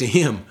said to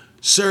him,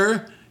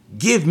 Sir,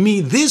 give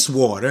me this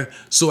water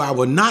so I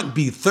will not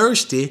be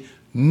thirsty,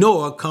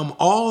 nor come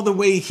all the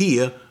way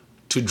here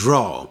to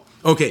draw.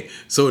 Okay,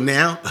 so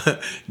now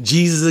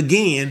Jesus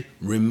again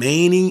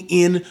remaining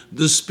in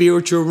the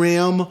spiritual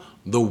realm,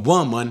 the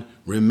woman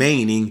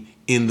remaining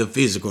in the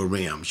physical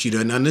realm. She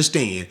doesn't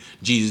understand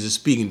Jesus is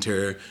speaking to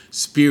her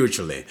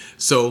spiritually.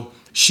 So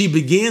she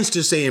begins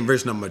to say in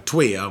verse number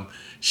 12,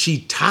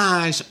 she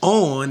ties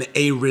on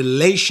a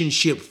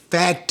relationship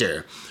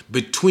factor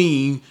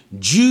between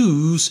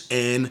Jews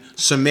and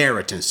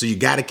Samaritans. So you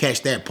got to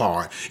catch that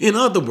part. In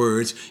other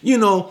words,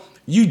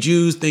 you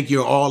Jews think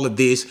you're all of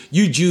this.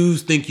 You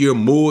Jews think you're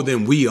more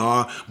than we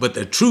are. But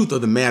the truth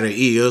of the matter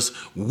is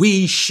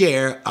we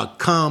share a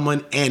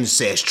common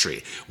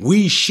ancestry.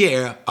 We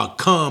share a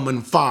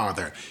common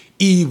father,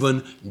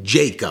 even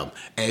Jacob.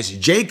 As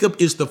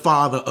Jacob is the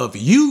father of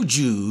you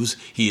Jews,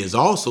 he is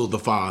also the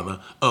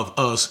father of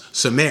us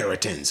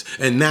Samaritans.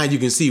 And now you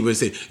can see where it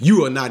says,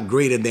 you are not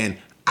greater than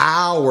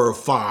our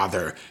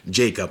father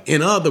Jacob.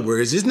 In other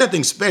words, there's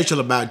nothing special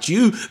about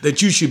you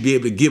that you should be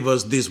able to give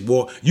us this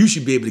water. You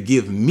should be able to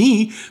give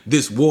me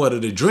this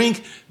water to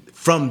drink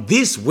from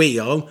this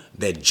well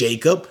that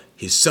Jacob,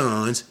 his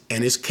sons,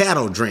 and his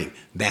cattle drink.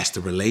 That's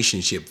the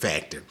relationship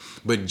factor.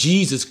 But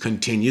Jesus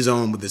continues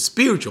on with the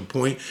spiritual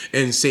point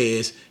and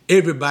says,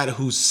 everybody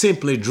who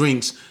simply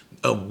drinks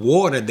of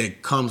water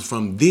that comes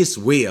from this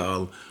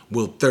well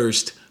will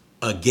thirst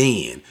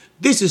again.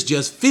 This is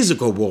just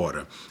physical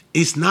water.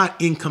 It's not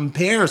in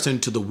comparison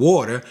to the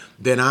water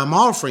that I'm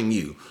offering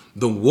you.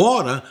 The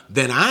water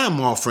that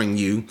I'm offering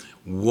you,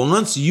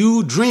 once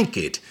you drink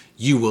it,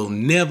 you will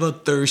never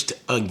thirst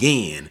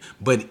again,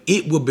 but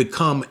it will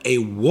become a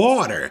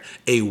water,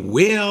 a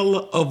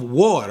well of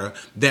water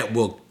that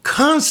will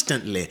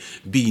constantly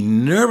be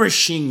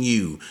nourishing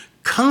you,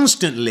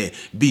 constantly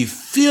be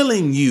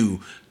filling you,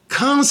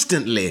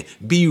 constantly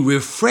be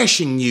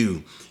refreshing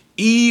you,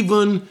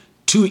 even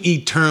to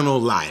eternal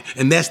life.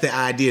 And that's the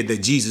idea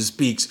that Jesus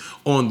speaks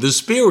on the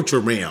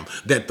spiritual realm,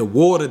 that the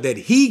water that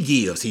he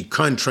gives, he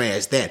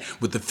contrasts that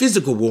with the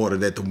physical water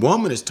that the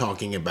woman is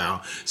talking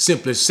about,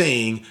 simply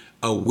saying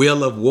a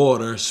well of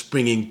water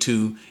springing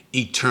to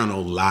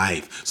eternal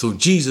life. So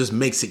Jesus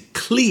makes it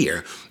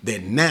clear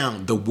that now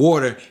the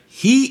water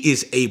he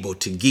is able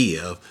to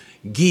give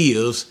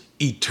gives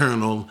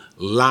eternal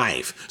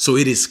life. So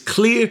it is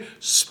clear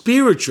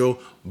spiritual,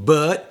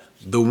 but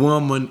the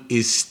woman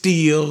is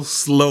still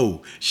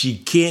slow. She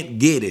can't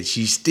get it.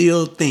 She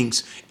still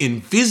thinks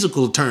in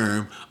physical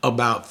terms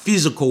about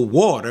physical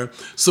water.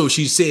 So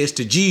she says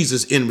to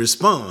Jesus in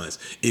response,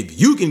 if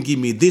you can give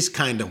me this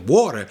kind of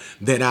water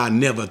that I'll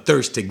never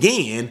thirst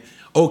again,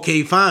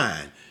 okay,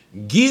 fine.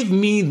 Give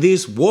me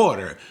this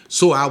water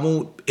so I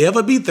won't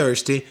ever be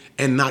thirsty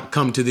and not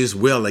come to this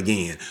well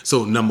again.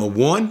 So number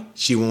one,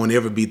 she won't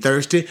ever be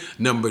thirsty.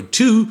 Number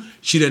two,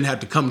 she doesn't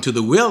have to come to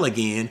the well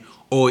again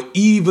or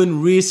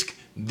even risk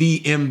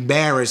the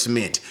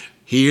embarrassment.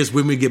 Here's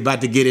when we get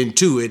about to get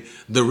into it,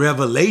 the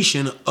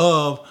revelation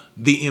of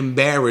the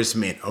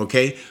embarrassment,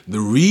 okay? The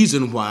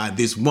reason why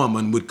this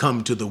woman would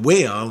come to the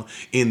well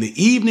in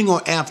the evening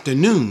or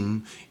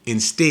afternoon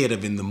instead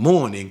of in the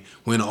morning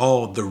when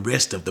all the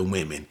rest of the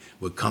women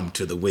would come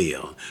to the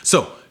well.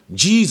 So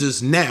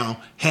Jesus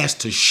now has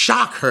to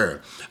shock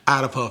her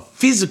out of her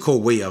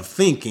physical way of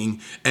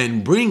thinking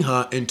and bring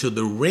her into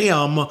the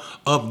realm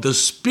of the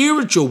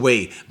spiritual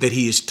way that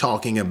he is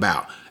talking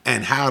about.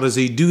 And how does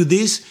he do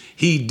this?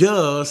 He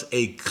does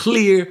a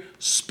clear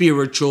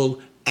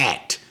spiritual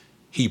act.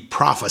 He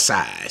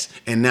prophesies.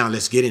 And now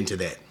let's get into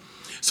that.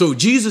 So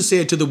Jesus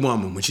said to the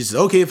woman, when she says,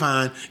 okay,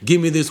 fine, give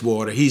me this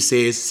water. He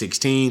says,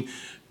 16,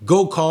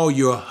 go call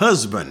your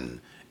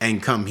husband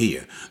and come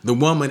here. The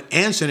woman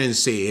answered and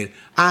said,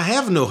 I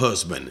have no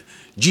husband.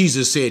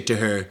 Jesus said to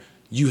her,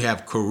 you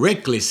have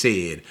correctly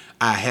said,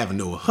 I have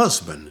no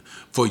husband,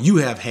 for you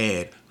have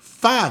had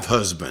 5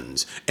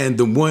 husbands, and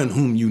the one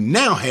whom you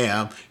now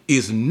have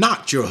is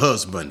not your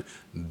husband.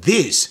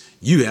 This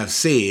you have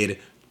said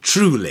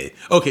truly.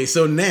 Okay,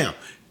 so now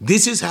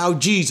this is how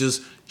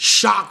Jesus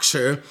shocks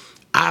her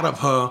out of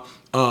her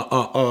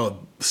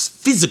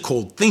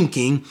physical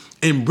thinking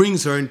and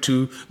brings her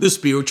into the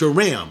spiritual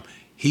realm.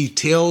 He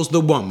tells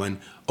the woman,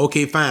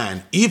 okay,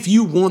 fine. If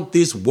you want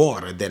this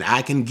water that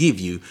I can give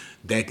you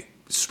that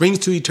springs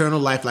to eternal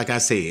life, like I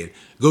said,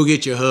 go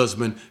get your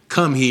husband,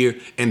 come here,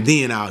 and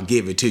then I'll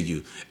give it to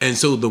you. And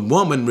so the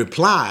woman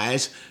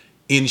replies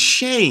in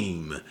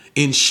shame,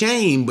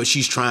 but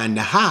she's trying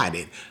to hide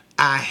it.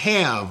 I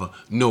have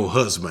no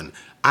husband.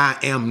 I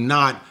am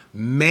not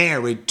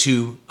married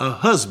to a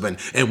husband.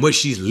 And what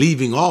she's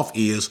leaving off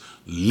is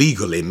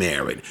legally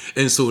married.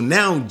 And so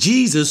now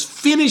Jesus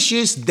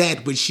finishes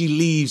that which she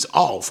leaves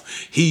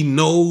off. He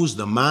knows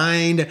the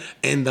mind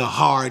and the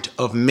heart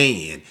of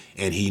man.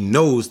 And he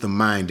knows the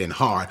mind and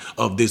heart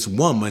of this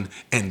woman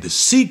and the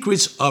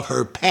secrets of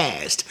her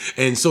past.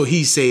 And so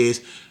he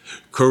says,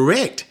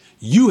 correct,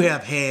 you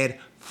have had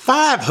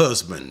 5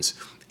 husbands.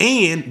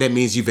 And that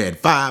means you've had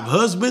 5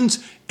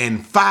 husbands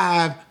and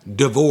 5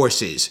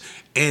 divorces.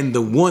 And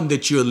the one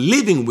that you're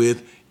living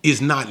with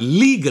is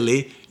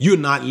you're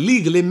not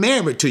legally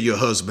married to your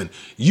husband.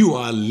 You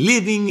are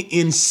living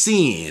in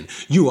sin.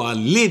 You are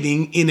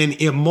living in an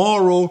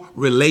immoral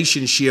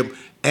relationship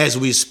as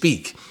we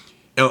speak.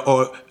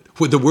 Or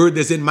with the word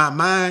that's in my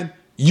mind,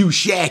 you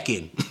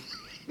shacking.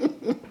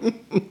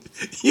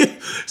 Yeah.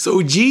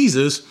 So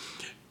Jesus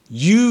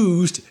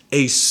used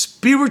a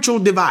spiritual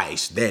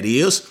device. That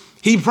is,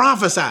 he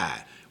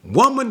prophesied,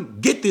 woman,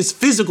 get this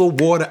physical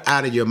water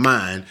out of your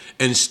mind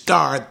and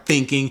start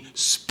thinking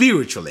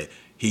spiritually.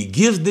 He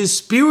gives this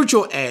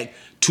spiritual act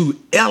to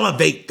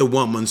elevate the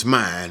woman's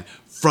mind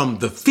from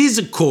the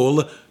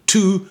physical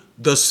to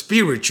the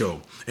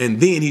spiritual.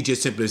 And then he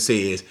just simply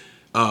says,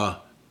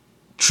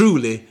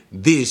 truly,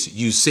 this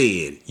you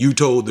said. You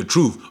told the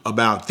truth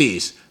about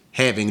this,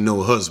 having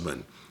no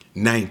husband.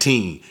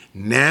 19.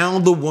 Now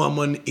the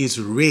woman is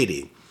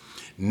ready.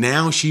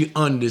 Now she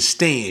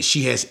understands.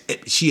 She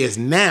has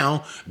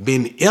now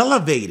been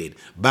elevated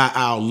by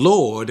our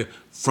Lord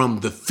from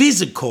the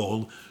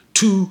physical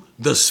to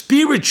the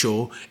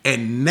spiritual.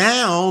 And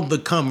now the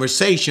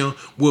conversation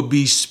will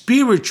be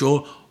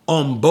spiritual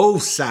on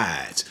both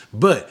sides.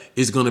 But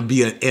it's going to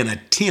be an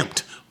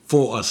attempt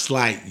for a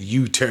slight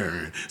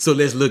U-turn. So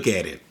let's look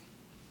at it.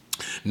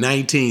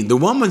 19. The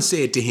woman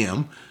said to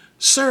him,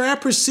 Sir, I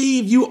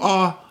perceive you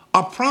are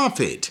a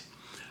prophet.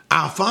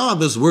 Our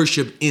fathers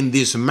worship in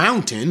this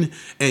mountain,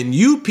 and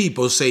you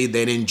people say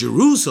that in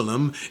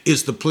Jerusalem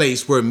is the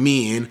place where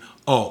men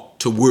ought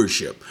to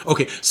worship.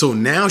 Okay, so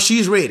now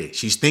she's ready.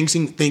 She's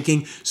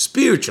thinking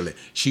spiritually.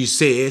 She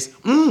says,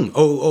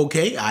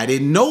 okay, I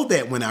didn't know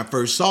that when I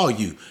first saw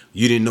you.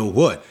 You didn't know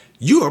what?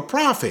 You're a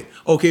prophet.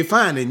 Okay,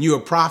 fine. And you're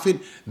a prophet.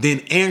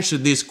 Then answer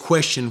this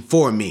question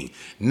for me.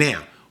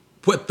 Now,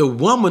 what the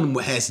woman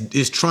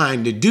is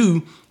trying to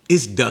do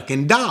is duck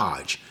and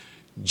dodge.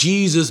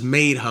 Jesus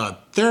made her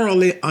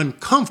thoroughly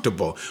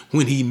uncomfortable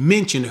when he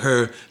mentioned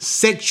her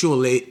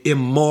sexually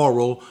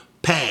immoral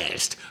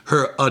past,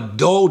 her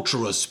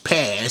adulterous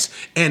past,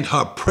 and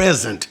her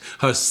present,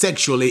 her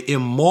sexually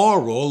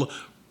immoral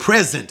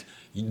present.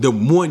 The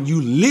one you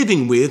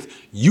living with,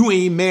 you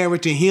ain't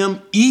married to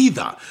him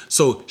either.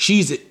 So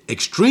she's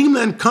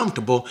extremely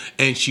uncomfortable,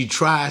 and she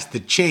tries to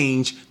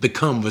change the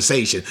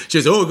conversation.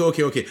 She says,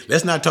 okay,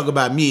 let's not talk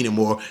about me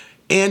anymore.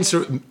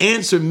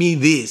 Answer me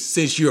this,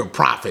 since you're a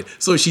prophet.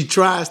 So she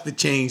tries to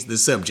change the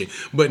subject.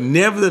 But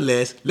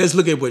nevertheless, let's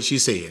look at what she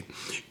said.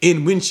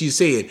 And when she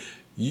said,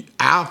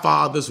 our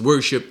fathers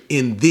worship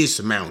in this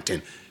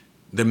mountain.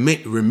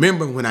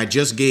 Remember when I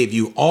just gave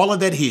you all of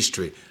that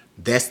history?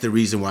 That's the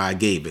reason why I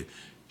gave it.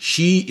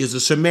 She is a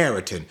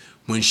Samaritan.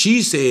 When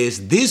she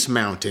says this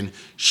mountain,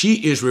 she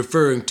is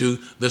referring to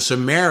the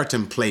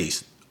Samaritan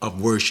place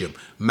of worship,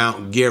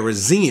 Mount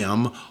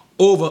Gerizim,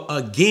 over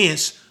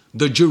against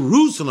the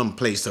Jerusalem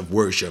place of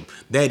worship.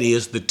 That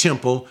is the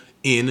temple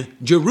in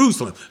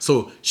Jerusalem.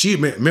 So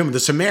remember the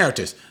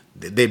Samaritans.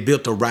 They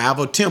built a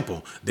rival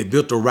temple. They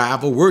built a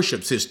rival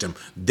worship system.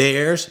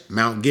 There's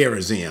Mount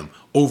Gerizim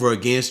over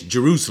against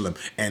Jerusalem.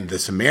 And the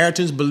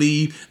Samaritans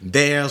believe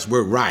theirs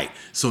were right.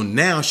 So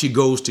now she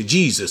goes to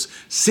Jesus.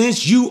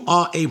 Since you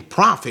are a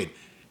prophet,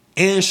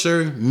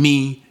 answer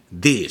me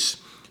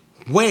this.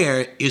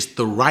 Where is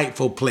the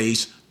rightful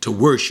place to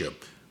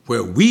worship?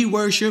 Where we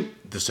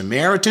worship, the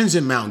Samaritans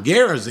in Mount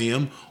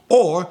Gerizim,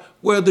 or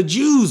where the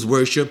Jews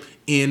worship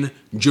in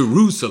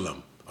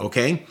Jerusalem?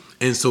 Okay?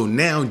 And so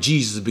now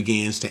Jesus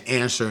begins to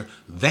answer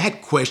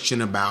that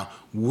question about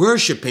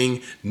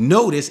worshiping.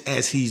 Notice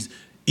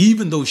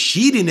even though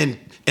she didn't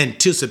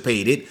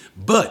anticipate it,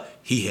 but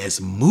he has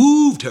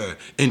moved her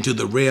into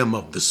the realm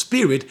of the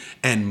spirit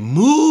and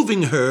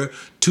moving her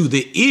to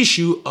the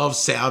issue of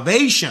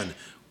salvation,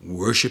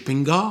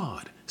 worshiping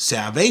God.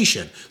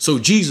 salvation. So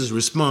Jesus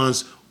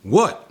responds,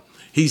 what?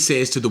 He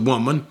says to the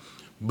woman,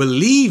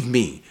 believe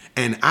me,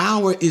 an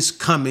hour is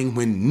coming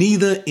when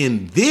neither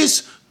in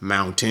this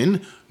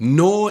mountain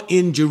nor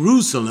in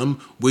Jerusalem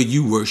will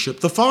you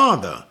worship the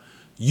Father.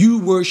 You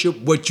worship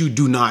what you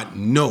do not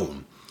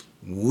know.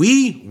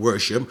 We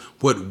worship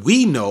what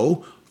we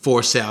know,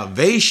 for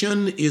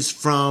salvation is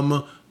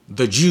from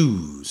the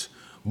Jews.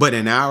 But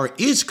an hour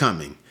is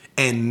coming,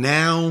 and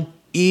now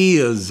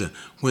is,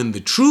 when the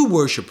true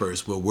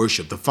worshipers will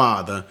worship the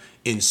Father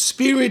in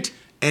spirit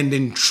and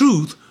in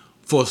truth,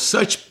 for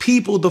such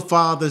people the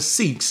Father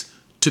seeks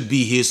to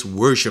be his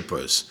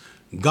worshipers.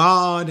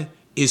 God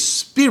is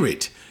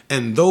spirit,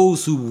 and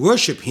those who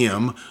worship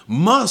him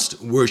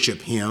must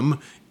worship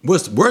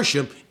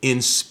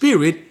in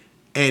spirit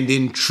and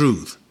in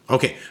truth.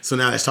 Okay, so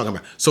now let's talk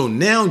about, so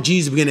now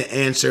Jesus began to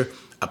answer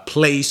a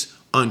place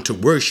unto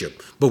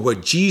worship. But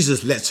what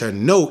Jesus lets her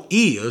know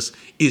is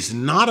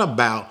not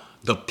about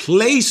the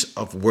place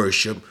of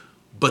worship,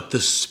 but the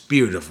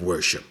spirit of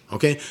worship.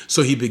 Okay,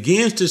 so he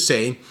begins to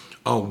say,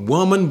 a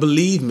woman,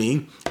 believe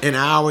me, an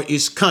hour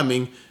is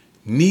coming,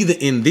 neither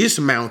in this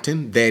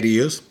mountain, that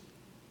is,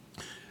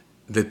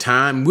 the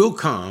time will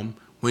come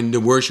when the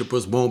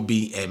worshipers won't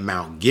be at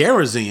Mount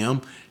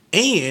Gerizim,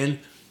 and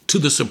to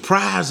the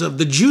surprise of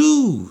the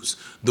Jews,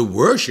 the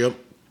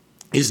worship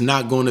is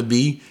not going to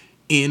be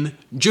in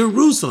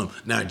Jerusalem.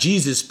 Now,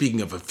 Jesus is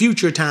speaking of a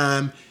future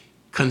time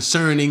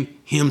concerning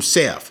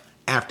himself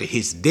after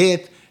his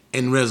death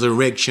and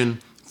resurrection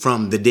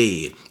from the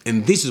dead.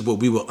 And this is what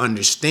we will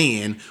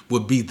understand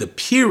will be the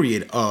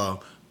period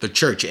of the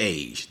church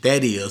age.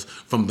 That is,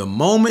 from the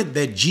moment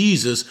that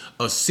Jesus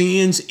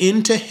ascends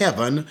into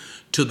heaven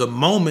to the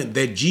moment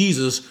that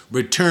Jesus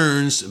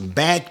returns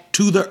back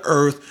to the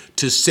earth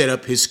to set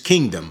up his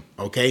kingdom.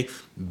 Okay,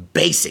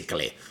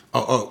 basically.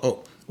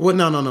 Well,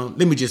 no.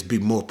 Let me just be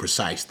more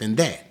precise than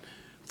that.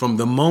 From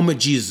the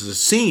moment Jesus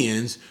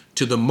ascends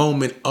to the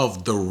moment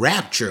of the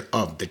rapture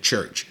of the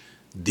church.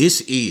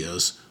 This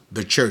is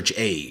the church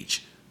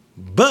age.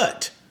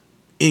 But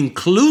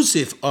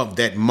inclusive of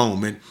that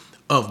moment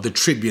of the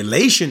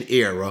tribulation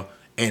era,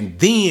 and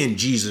then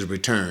Jesus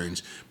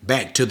returns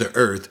back to the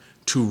earth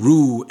to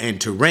rule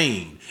and to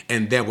reign.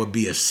 And there will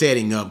be a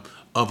setting up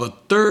of a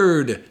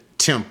third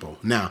temple.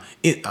 Now,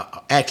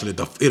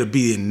 it'll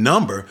be in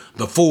number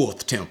the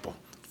fourth temple,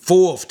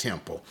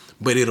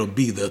 but it'll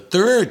be the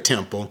third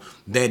temple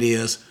that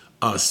is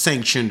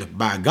sanctioned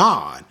by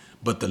God.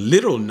 But the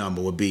literal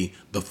number will be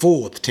the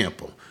fourth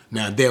temple.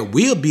 Now, there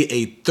will be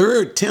a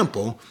third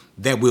temple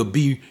that will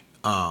be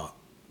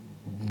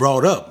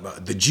brought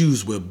up, the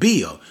Jews will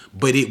build,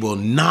 but it will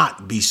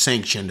not be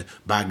sanctioned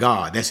by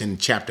God. That's in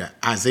chapter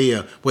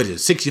Isaiah,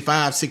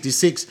 65,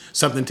 66,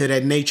 something to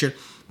that nature.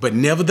 But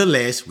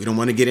nevertheless, we don't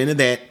want to get into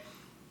that.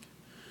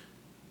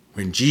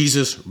 When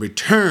Jesus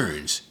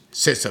returns,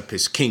 sets up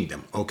his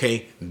kingdom,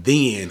 okay,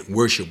 then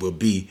worship will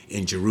be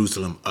in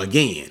Jerusalem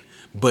again.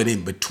 But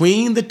in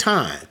between the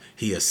time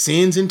he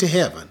ascends into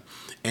heaven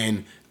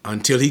and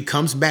until he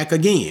comes back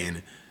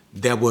again,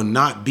 there will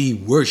not be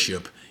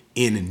worship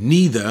in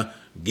neither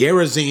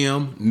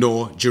Gerizim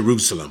nor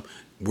Jerusalem.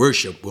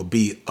 Worship will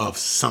be of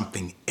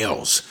something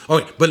else.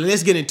 Okay, but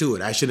let's get into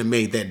it. I should have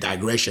made that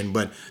digression,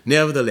 but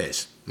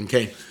nevertheless,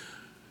 okay,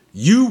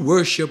 you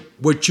worship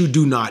what you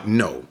do not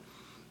know.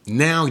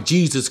 Now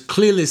Jesus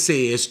clearly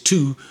says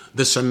to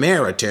the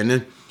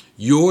Samaritan,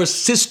 your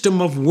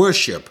system of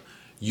worship,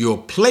 your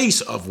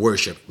place of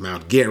worship,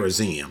 Mount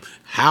Gerizim,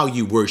 how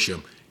you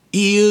worship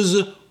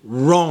is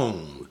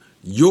wrong.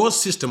 Your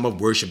system of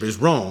worship is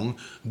wrong.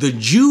 The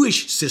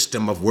Jewish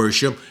system of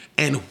worship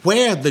and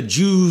where the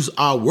Jews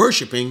are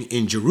worshiping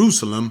in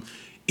Jerusalem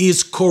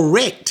is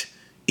correct.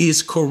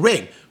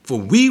 For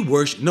we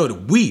worship,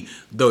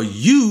 the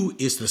you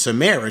is the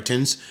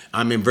Samaritans.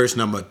 I'm in verse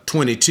number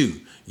 22.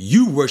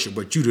 You worship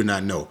what you do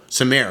not know,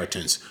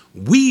 Samaritans.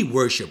 We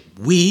worship,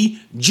 we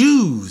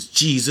Jews.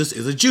 Jesus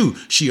is a Jew.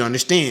 She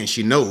understands,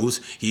 she knows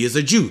he is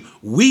a Jew.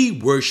 We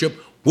worship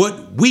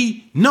what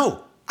we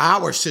know.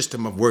 Our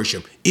system of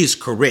worship is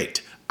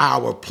correct.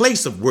 Our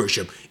place of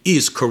worship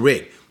is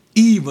correct.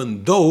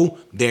 Even though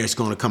there's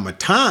going to come a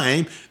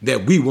time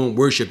that we won't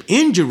worship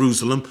in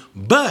Jerusalem,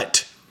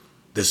 but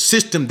the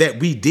system that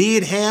we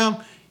did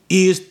have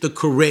is the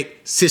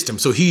correct system.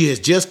 So he has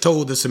just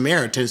told the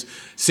Samaritans,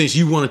 since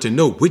you wanted to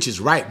know which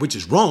is right, which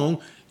is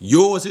wrong,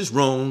 yours is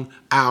wrong,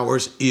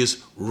 ours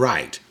is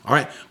right. All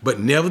right. But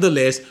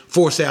nevertheless,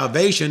 for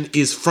salvation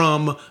is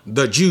from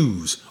the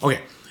Jews. Okay.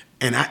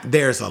 And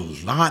there's a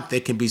lot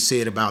that can be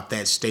said about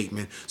that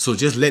statement. So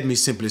just let me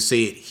simply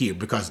say it here,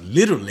 because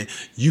literally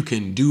you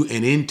can do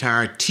an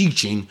entire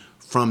teaching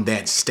from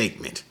that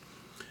statement.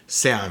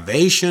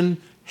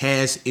 Salvation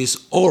has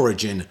its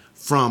origin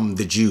from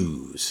the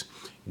Jews.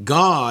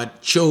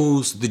 God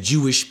chose the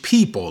Jewish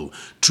people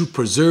to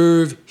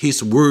preserve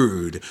his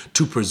word,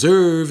 to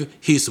preserve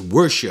his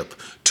worship,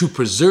 to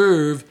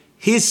preserve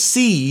his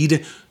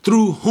seed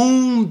through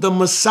whom the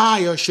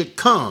Messiah should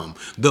come.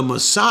 The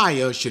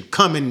Messiah should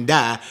come and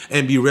die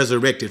and be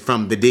resurrected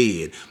from the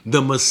dead.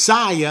 The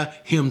Messiah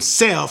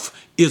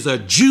himself is a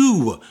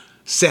Jew.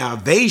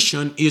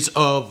 Salvation is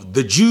of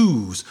the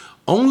Jews.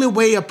 Only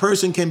way a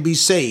person can be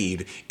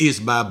saved is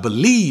by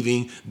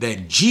believing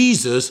that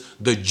Jesus,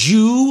 the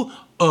Jew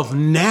of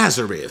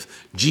Nazareth,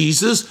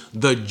 Jesus,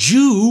 the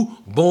Jew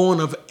born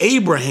of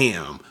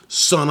Abraham,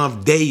 son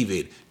of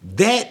David,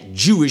 that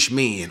Jewish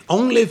man,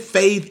 only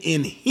faith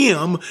in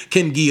him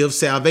can give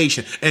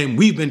salvation. And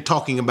we've been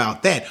talking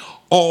about that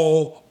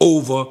all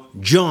over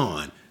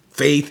John.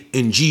 Faith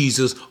in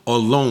Jesus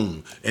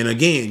alone. And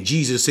again,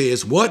 Jesus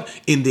says what?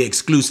 In the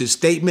exclusive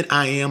statement,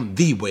 I am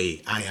the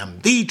way, I am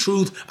the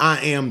truth, I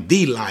am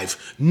the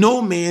life.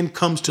 No man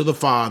comes to the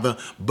Father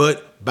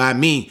but by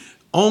me.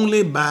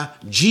 Only by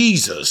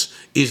Jesus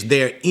is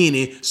there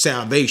any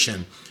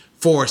salvation.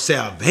 For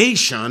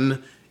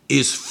salvation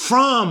is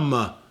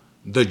from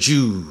the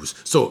Jews.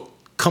 So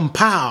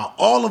compile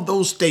all of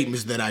those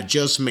statements that I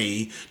just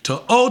made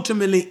to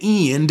ultimately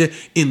end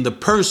in the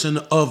person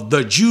of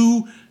the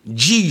Jew,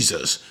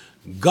 Jesus.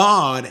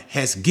 God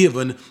has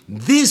given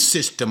this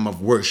system of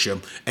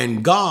worship,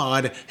 and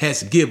God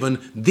has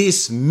given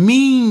this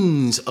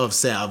means of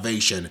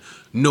salvation.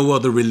 No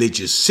other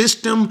religious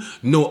system,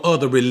 no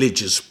other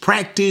religious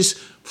practice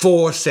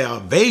for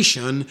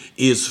salvation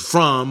is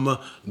from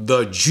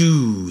the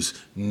Jews.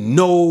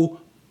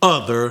 No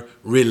other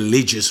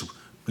religious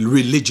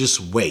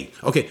way.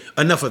 Okay,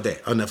 enough of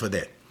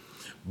that.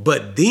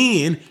 But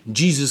then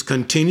Jesus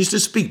continues to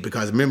speak,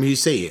 because remember he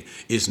said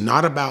it's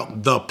not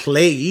about the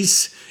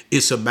place,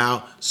 it's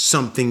about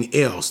something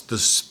else, the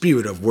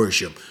spirit of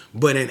worship.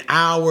 But an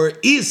hour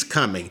is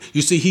coming.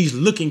 You see, he's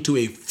looking to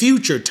a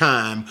future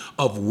time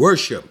of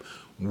worship.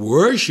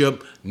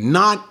 Worship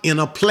not in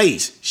a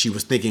place. She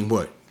was thinking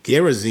what?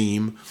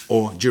 Gerizim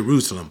or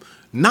Jerusalem.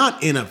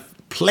 Not in a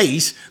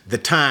place, the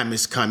time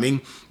is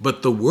coming,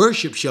 but the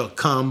worship shall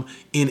come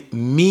in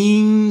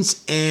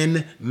means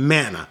and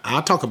manner.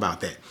 I'll talk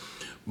about that.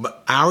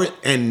 But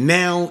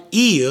now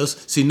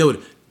is, see,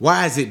 note,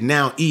 why is it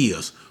now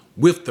is?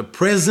 With the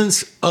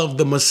presence of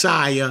the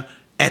Messiah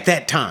at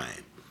that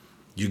time.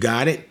 You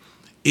got it?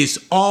 It's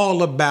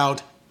all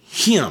about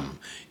him.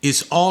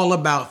 It's all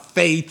about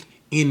faith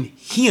in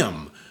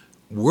him.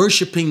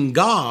 Worshiping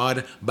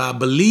God by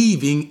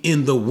believing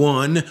in the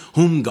one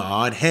whom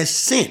God has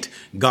sent.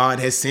 God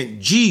has sent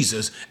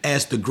Jesus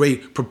as the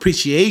great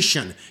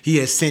propitiation. He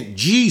has sent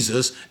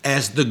Jesus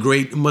as the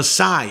great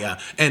Messiah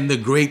and the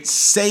great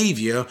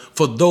Savior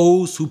for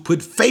those who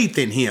put faith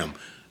in him.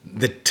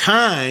 The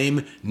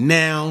time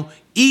now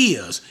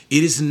is.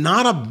 It is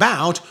not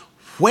about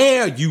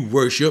where you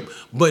worship,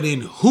 but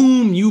in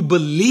whom you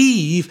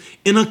believe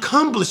in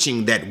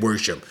accomplishing that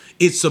worship.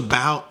 It's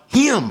about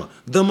him,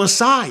 the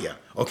Messiah.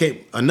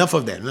 Okay, enough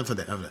of that.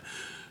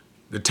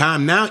 The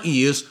time now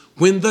is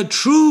when the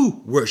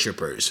true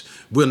worshipers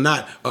will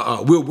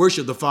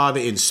worship the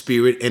Father in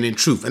spirit and in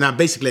truth. And I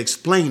basically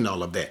explained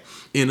all of that.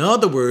 In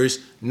other words,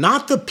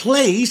 not the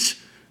place,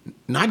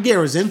 not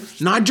Gerizim,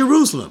 not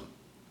Jerusalem,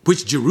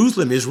 which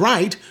Jerusalem is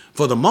right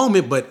for the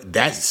moment, but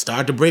that's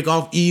started to break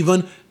off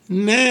even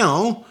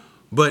now.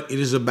 But it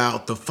is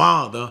about the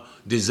Father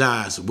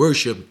desires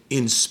worship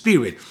in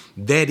spirit.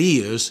 That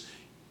is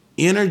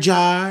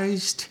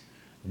energized,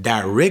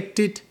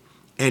 directed,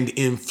 and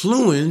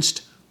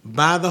influenced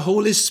by the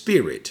Holy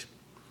Spirit.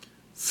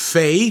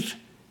 Faith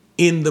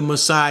in the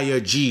Messiah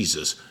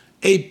Jesus,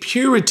 a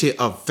purity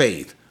of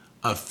faith,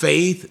 a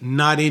faith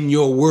not in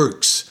your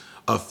works,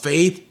 a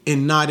faith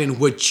in not in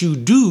what you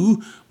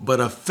do,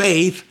 but a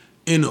faith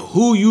in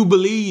who you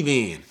believe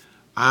in.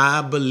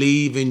 I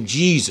believe in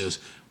Jesus,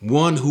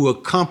 one who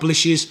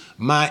accomplishes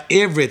my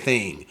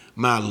everything,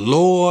 my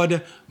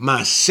Lord,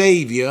 my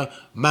Savior,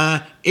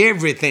 my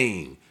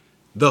everything.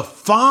 The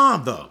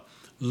Father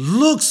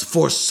looks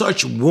for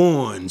such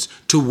ones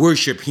to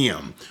worship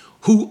him,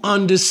 who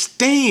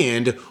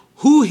understand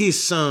who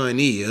his Son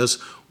is,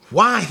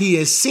 why he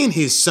has sent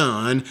his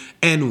Son,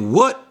 and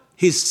what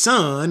his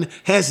Son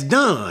has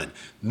done.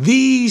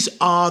 These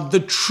are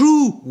the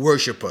true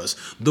worshipers,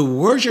 the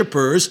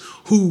worshipers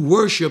who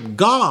worship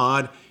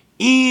God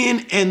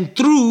in and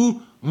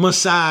through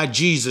Messiah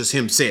Jesus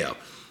himself.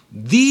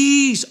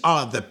 These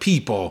are the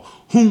people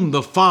whom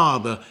the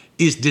Father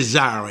is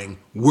desiring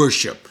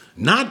worship.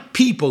 Not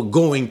people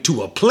going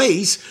to a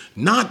place,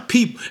 not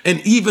people,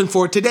 and even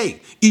for today,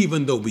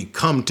 even though we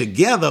come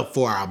together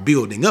for our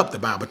building up, the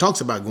Bible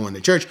talks about going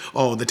to church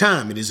all the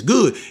time. It is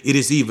good. It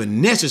is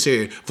even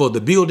necessary for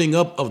the building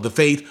up of the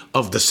faith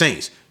of the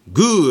saints.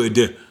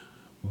 Good.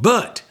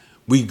 But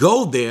we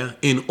go there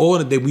in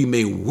order that we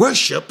may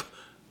worship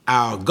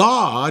our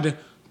God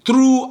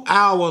through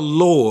our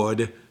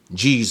Lord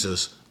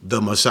Jesus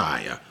the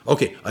Messiah.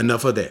 Okay,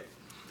 enough of that.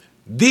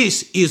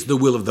 This is the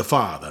will of the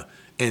Father.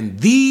 And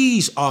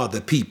these are the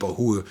people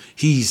who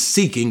he's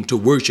seeking to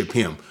worship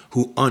him,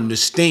 who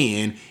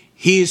understand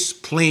his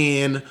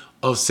plan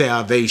of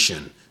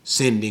salvation,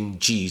 sending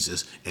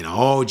Jesus and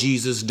all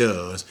Jesus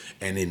does.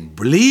 And in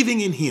believing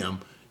in him,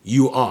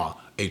 you are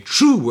a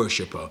true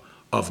worshiper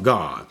of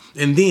God.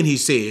 And then he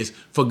says,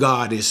 for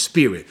God is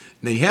spirit.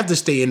 Now you have to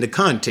stay in the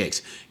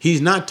context. He's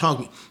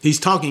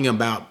talking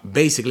about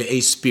basically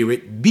a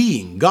spirit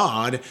being.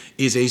 God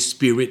is a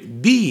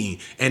spirit being.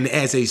 And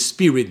as a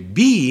spirit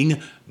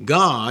being,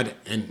 God,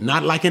 and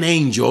not like an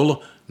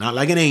angel,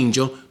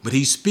 but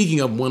he's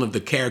speaking of one of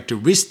the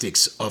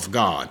characteristics of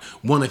God,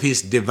 one of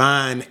his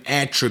divine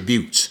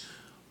attributes,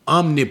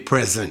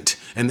 omnipresent.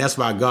 And that's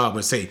why God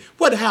would say,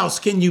 what house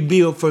can you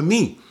build for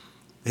me?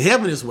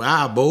 Heaven is where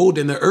I abode,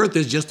 and the earth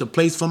is just a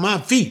place for my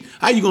feet.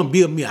 How you going to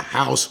build me a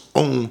house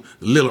on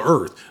the little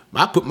earth?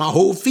 I put my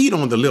whole feet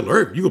on the little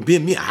earth. You going to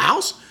build me a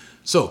house?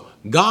 So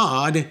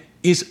God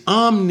is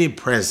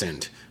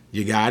omnipresent.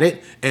 You got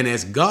it? And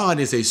as God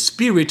is a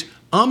spirit,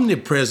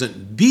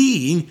 omnipresent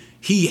being,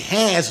 he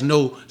has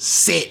no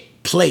set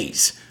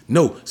place.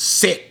 No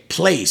set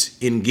place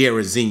in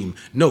Gerizim.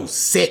 No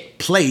set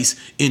place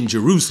in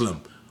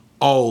Jerusalem.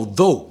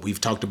 Although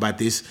we've talked about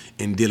this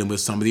in dealing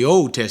with some of the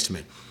Old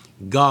Testament.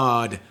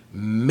 God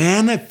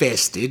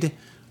manifested,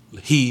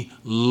 he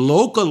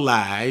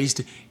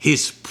localized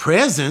his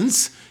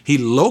presence. He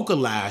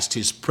localized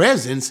his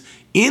presence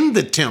in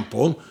the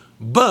temple,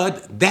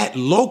 but that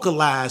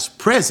localized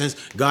presence,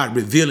 God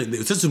revealing,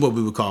 this is what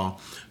we would call,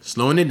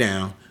 slowing it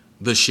down,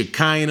 the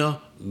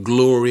Shekinah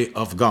glory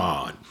of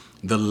God.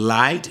 The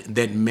light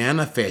that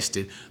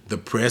manifested the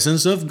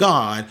presence of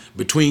God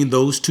between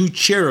those two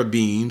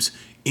cherubims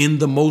in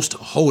the most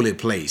holy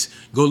place.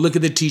 Go look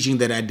at the teaching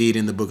that I did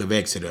in the book of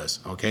Exodus,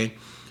 okay?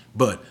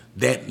 But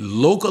that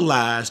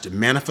localized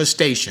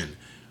manifestation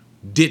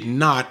did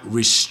not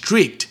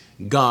restrict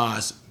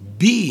God's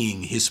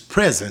being, his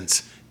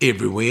presence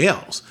everywhere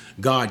else.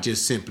 God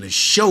just simply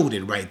showed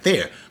it right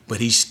there, but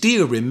he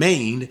still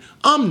remained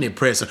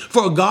omnipresent.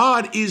 For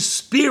God is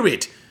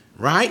spirit,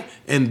 right?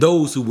 And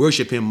those who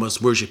worship him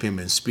must worship him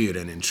in spirit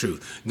and in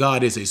truth.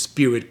 God is a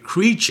spirit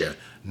creature,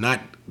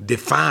 not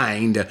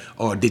defined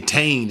or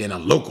detained in a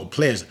local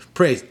place.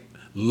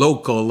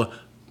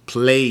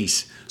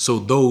 So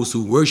those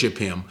who worship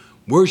him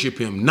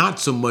not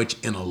so much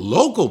in a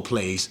local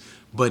place,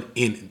 but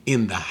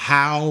in the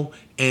how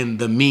and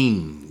the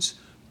means,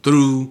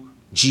 through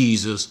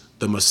Jesus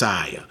the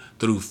Messiah,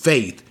 through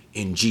faith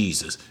in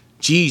Jesus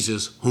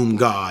whom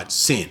God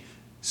sent,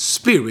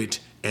 spirit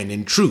and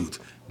in truth.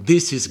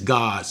 This is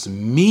God's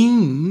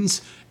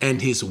means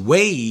and his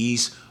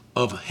ways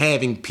of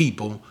having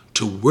people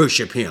to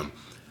worship him.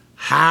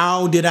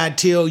 How did I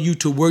tell you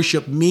to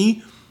worship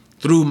me?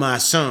 Through my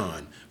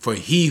Son. For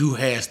he who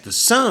has the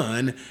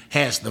Son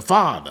has the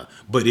Father.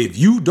 But if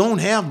you don't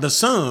have the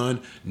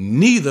Son,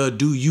 neither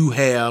do you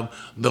have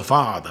the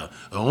Father.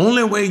 The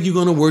only way you're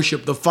going to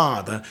worship the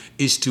Father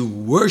is to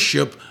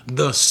worship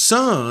the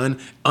Son,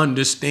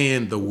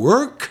 understand the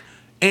work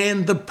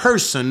and the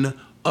person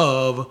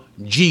of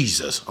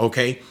Jesus,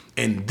 okay?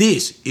 And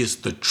this is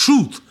the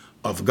truth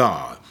of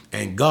God.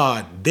 And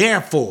God,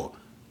 therefore,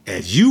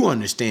 as you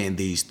understand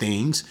these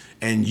things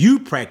and you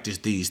practice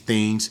these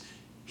things,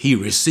 he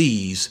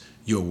receives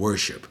your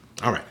worship.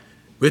 All right,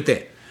 with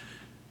that,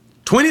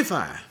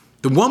 25,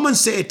 the woman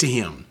said to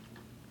him,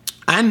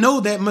 I know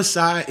that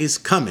Messiah is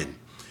coming,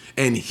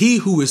 and he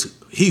who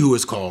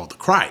is called the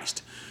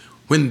Christ.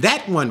 When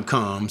that one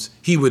comes,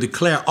 he will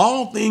declare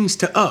all things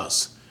to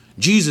us.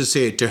 Jesus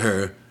said to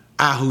her,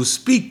 I who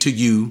speak to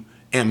you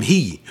am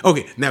he.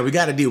 Okay, now we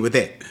got to deal with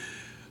that.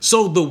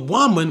 So the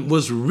woman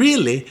was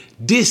really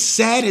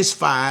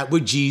dissatisfied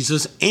with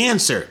Jesus'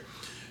 answer.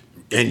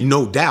 And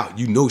no doubt,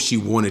 she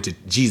wanted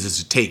Jesus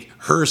to take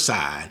her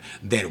side,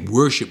 that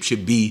worship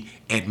should be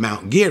at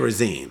Mount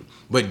Gerizim.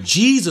 But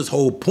Jesus'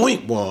 whole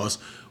point was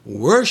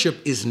worship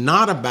is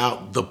not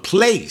about the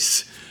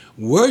place.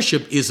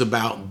 Worship is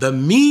about the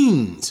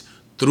means.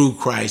 Through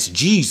Christ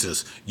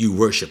Jesus, you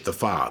worship the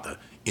Father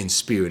in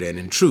spirit and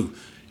in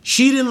truth.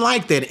 She didn't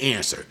like that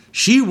answer.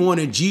 She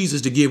wanted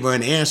Jesus to give her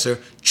an answer,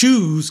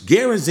 choose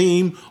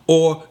Gerizim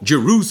or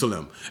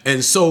Jerusalem.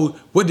 And so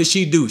what did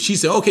she do? She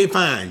said, okay,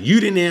 fine. You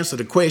didn't answer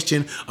the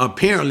question.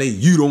 Apparently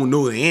you don't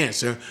know the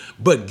answer.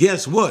 But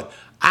guess what?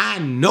 I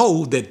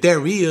know that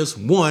there is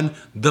one,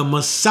 the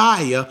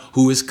Messiah,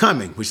 who is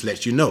coming, which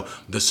lets you know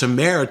the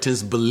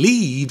Samaritans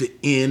believed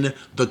in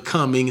the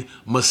coming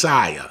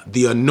Messiah,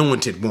 the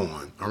anointed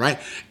one. All right.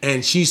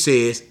 And she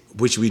says,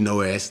 which we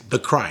know as the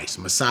Christ,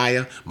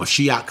 Messiah,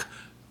 Mashiach,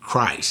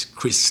 Christ,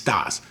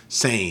 Christos,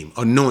 same,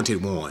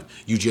 anointed one.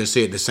 You just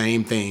said the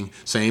same thing,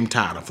 same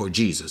title for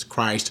Jesus,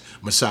 Christ,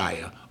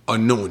 Messiah,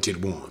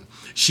 anointed one.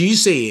 She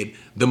said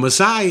the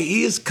Messiah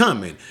is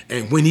coming,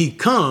 and when he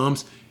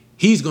comes,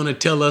 he's going to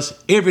tell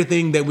us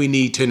everything that we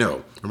need to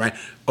know, right?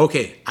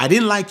 Okay, I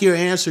didn't like your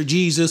answer,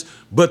 Jesus,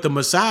 but the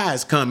Messiah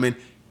is coming.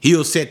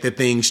 He'll set the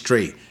thing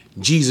straight.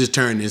 Jesus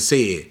turned and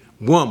said,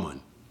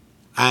 woman,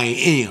 I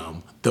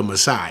am the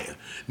Messiah.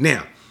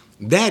 Now,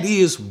 that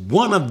is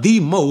one of the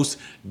most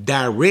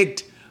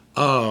direct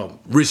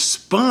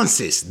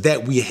responses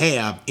that we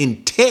have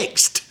in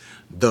text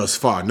thus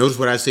far. Notice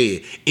what I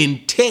said.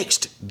 In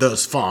text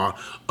thus far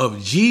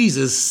of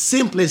Jesus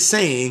simply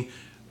saying,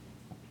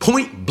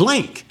 point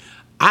blank,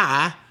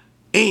 I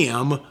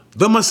am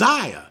the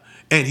Messiah.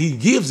 And he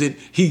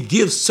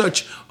gives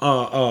such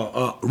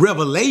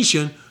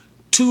revelation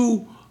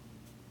to,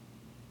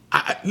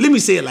 let me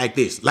say it like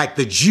this, like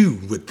the Jew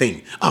would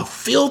think, a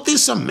filthy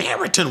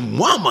Samaritan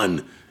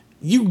woman.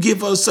 You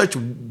give us such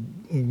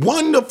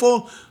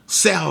wonderful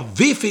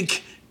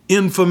salvific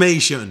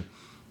information.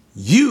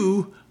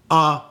 You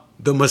are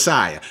the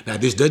Messiah. Now,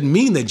 this doesn't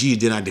mean that Jesus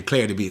did not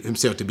declare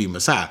himself to be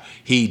Messiah.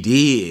 He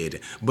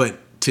did. But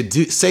to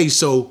say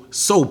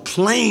so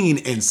plain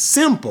and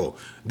simple,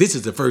 this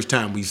is the first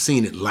time we've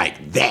seen it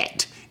like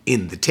that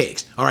in the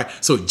text. All right.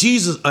 So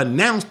Jesus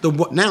announced to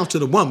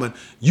the woman,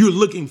 you're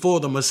looking for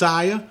the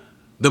Messiah.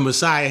 The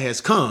Messiah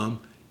has come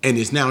and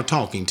is now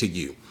talking to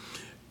you.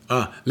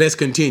 Let's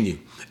continue.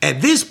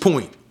 At this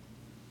point,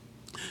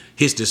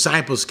 his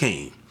disciples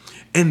came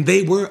and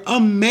they were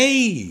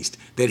amazed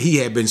that he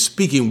had been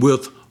speaking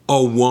with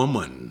a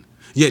woman.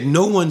 Yet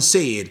no one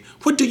said,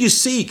 what do you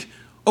seek?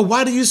 Or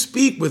why do you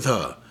speak with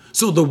her?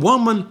 So the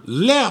woman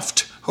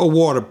left her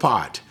water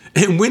pot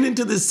and went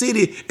into the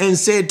city and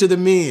said to the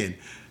men,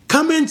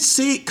 come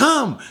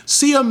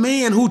see a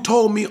man who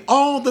told me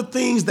all the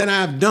things that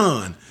I've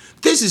done.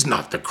 This is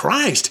not the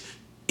Christ,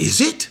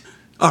 is it?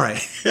 All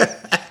right.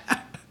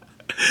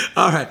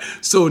 All right.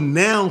 So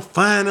now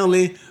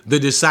finally the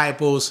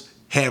disciples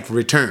have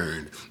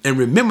returned. And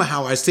remember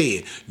how I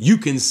said, you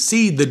can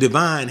see the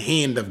divine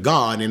hand of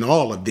God in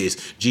all of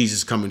this.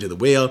 Jesus coming to the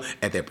well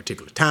at that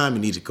particular time. He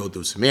needs to go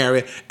through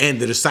Samaria and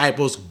the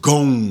disciples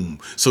gone.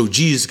 So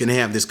Jesus can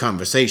have this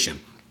conversation.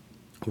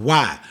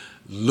 Why?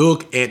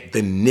 Look at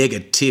the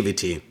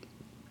negativity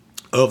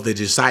of the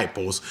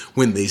disciples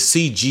when they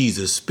see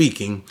Jesus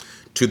speaking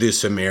to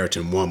this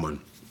Samaritan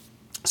woman.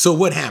 So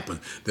what happened?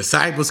 The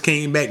disciples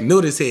came back.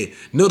 Notice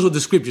what the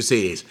scripture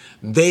says.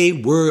 They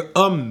were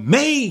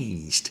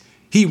amazed.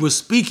 He was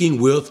speaking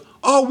with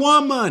a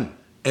woman.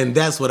 And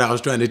that's what I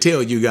was trying to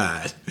tell you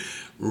guys.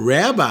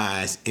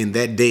 Rabbis in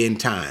that day and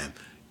time,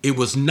 it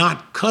was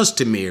not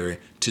customary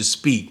to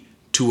speak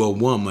to a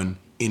woman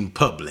in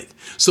public.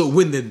 So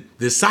when the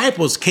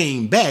disciples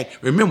came back,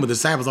 remember the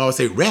disciples always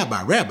say,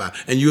 Rabbi, Rabbi,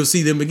 and you'll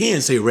see them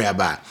again say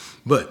Rabbi.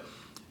 But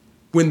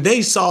when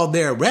they saw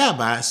their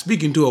rabbi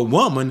speaking to a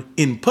woman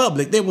in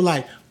public, they were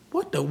like,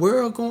 what the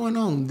world going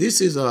on?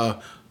 This is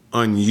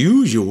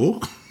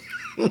unusual.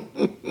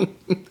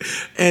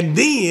 And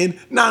then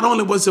not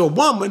only was it a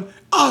woman,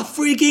 a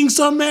freaking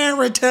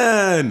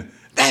Samaritan.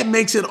 That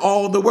makes it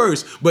all the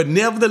worse. But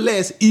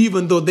nevertheless,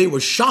 even though they were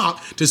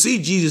shocked to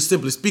see Jesus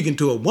simply speaking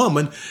to a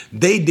woman,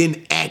 they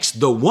didn't ask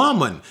the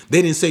woman.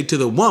 They didn't say to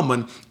the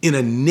woman in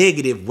a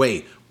negative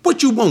way,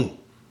 what you want?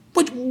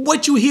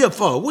 What you here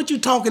for? What you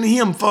talking to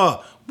him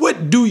for?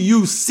 What do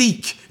you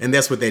seek? And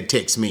that's what that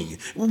text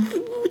means.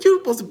 What you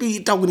supposed to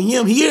be talking to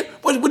him here?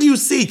 What do you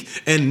seek?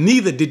 And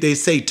neither did they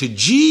say to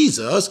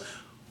Jesus,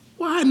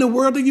 why in the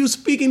world are you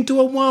speaking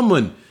to a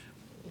woman?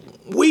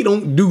 We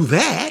don't do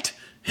that.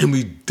 And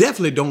we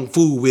definitely don't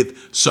fool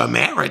with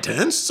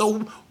Samaritans.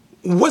 So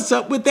what's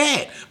up with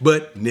that?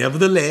 But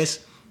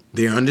nevertheless,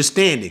 they're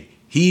understanding.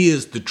 He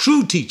is the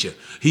true teacher.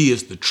 He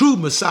is the true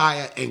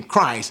Messiah and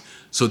Christ.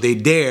 So they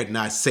dared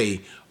not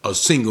say a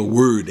single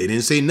word. They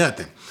didn't say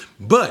nothing.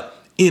 But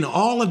in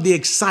all of the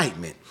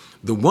excitement,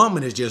 the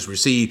woman has just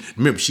received,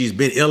 remember, she's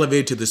been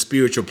elevated to the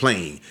spiritual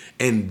plane.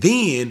 And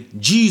then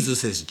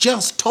Jesus has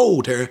just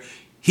told her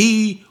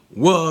he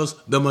was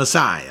the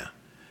Messiah.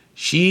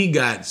 She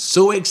got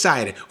so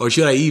excited, or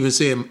should I even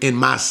say in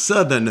my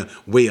southern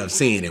way of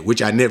saying it,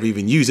 which I never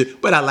even use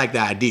it, but I like the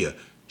idea.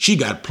 She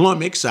got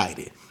plumb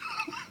excited.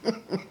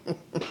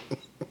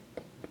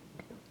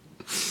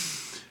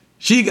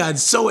 She got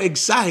so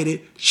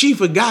excited, she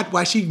forgot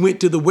why she went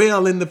to the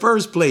well in the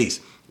first place,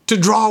 to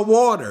draw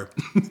water.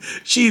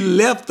 She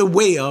left the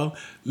well,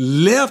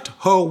 left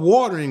her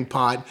watering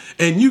pot,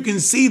 and you can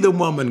see the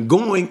woman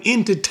going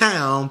into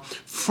town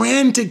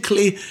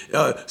frantically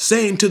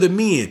saying to the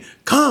men,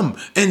 come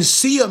and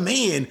see a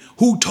man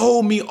who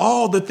told me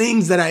all the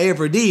things that I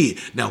ever did.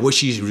 Now, what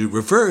she's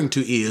referring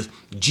to is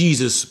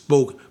Jesus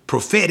spoke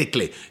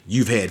prophetically.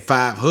 You've had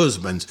 5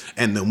 husbands,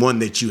 and the one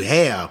that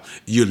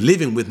you're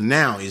living with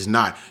now is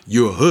not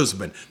your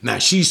husband. Now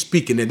she's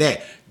speaking to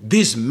that.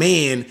 This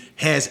man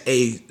has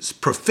a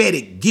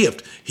prophetic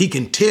gift. He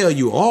can tell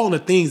you all the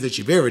things that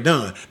you've ever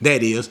done.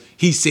 That is,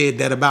 he said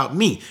that about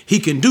me. He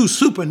can do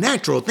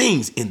supernatural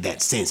things in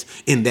that sense,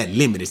 in that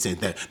limited sense.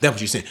 That's what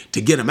you're saying,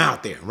 to get them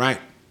out there, right?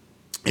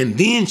 And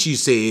then she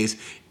says,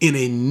 in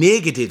a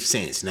negative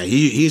sense. Now,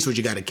 here's what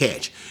you got to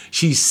catch.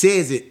 She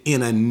says it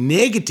in a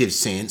negative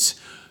sense,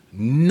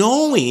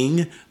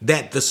 knowing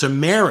that the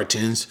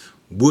Samaritans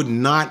would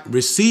not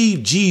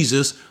receive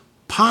Jesus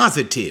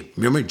positive.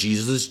 Remember,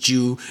 Jesus is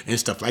Jew and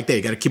stuff like that.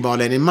 You got to keep all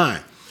that in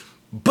mind.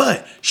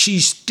 But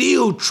she's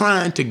still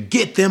trying to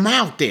get them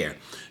out there.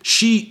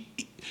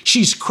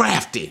 She's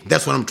crafty.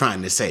 That's what I'm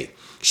trying to say.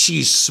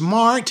 She's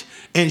smart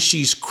and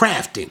she's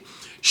crafty.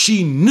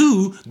 She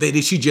knew that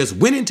if she just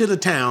went into the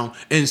town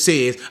and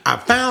says, I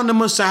found the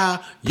Messiah,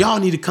 y'all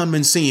need to come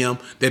and see him,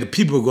 that the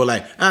people would go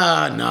like,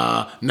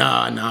 nah,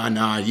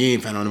 you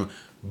ain't found him.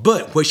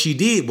 But what she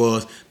did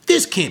was,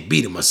 this can't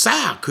be the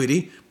Messiah, could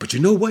he? But you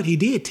know what? He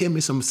did tell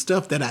me some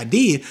stuff that I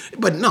did.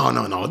 But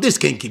no, this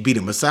can't be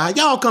the Messiah.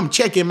 Y'all come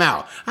check him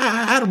out.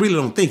 I really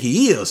don't think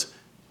he is.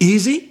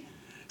 Is he?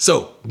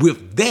 So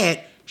with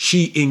that,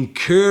 she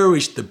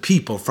encouraged the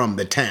people from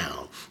the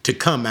town to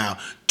come out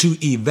to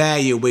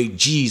evaluate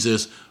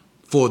Jesus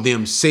for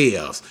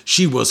themselves.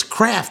 She was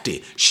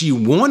crafty. She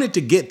wanted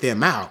to get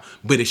them out,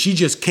 but if she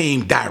just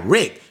came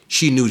direct,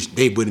 she knew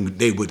they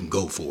wouldn't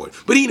go for it.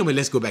 But anyway,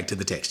 let's go back to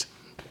the text.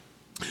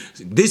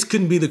 This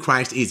couldn't be the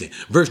Christ, is it?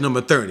 Verse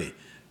number 30.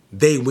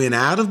 They went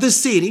out of the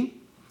city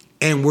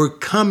and were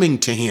coming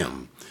to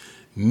him.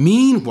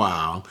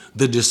 Meanwhile,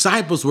 the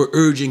disciples were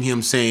urging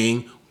him,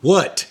 saying,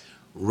 "What,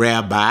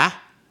 Rabbi?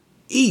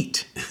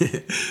 Eat."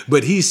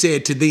 But he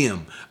said to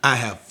them, "I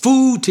have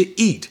food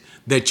to eat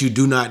that you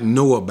do not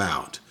know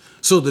about."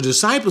 So the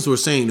disciples were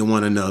saying to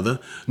one another,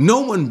 "No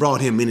one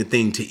brought him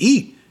anything to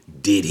eat,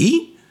 did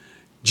he?"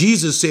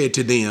 Jesus said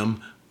to them,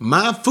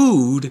 "My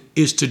food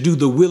is to do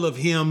the will of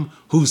him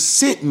who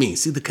sent me."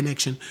 See the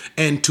connection?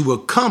 "And to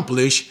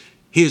accomplish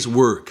his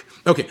work."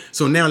 Okay,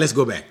 so now let's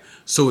go back.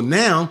 So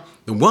now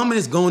the woman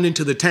is going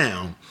into the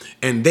town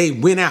and they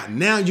went out.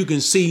 Now you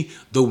can see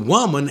the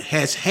woman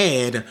has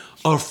had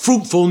a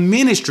fruitful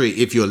ministry,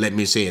 if you'll let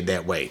me say it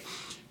that way.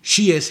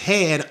 She has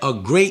had a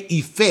great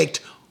effect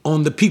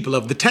on the people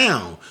of the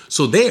town.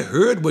 So they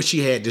heard what she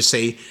had to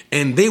say,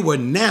 and they were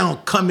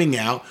now coming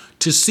out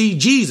to see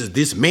Jesus,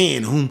 this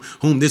man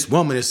whom this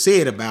woman has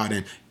said about.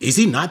 And is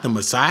he not the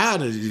Messiah?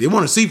 They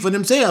want to see for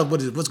themselves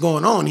what's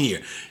going on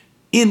here.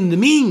 In the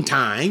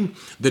meantime,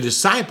 the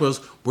disciples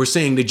were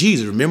saying to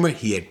Jesus, remember,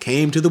 he had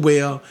came to the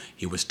well.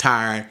 He was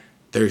tired,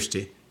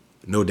 thirsty,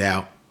 no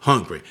doubt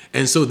hungry.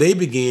 And so they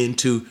began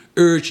to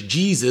urge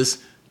Jesus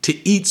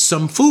to eat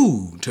some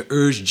food,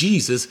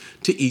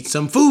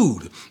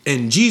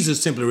 And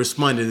Jesus simply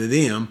responded to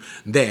them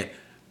that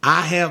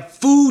I have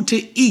food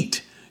to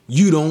eat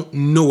you don't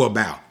know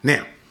about.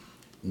 Now,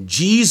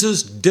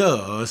 Jesus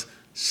does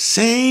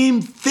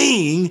same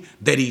thing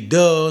that he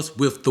does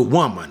with the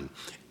woman.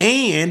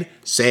 And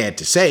sad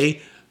to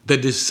say, the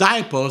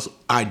disciples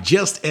are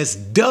just as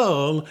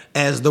dull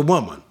as the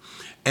woman.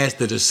 As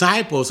the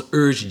disciples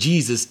urged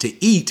Jesus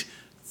to eat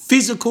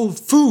physical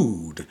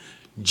food,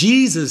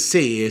 Jesus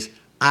says,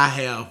 I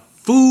have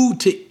food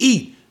to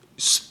eat,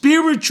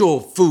 spiritual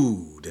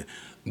food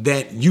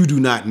that you do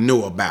not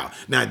know about.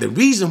 Now, the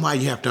reason why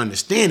you have to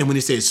understand it when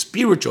it says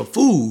spiritual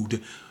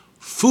food,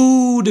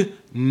 food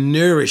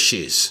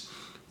nourishes,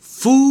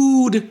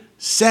 food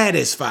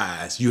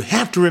satisfies. You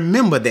have to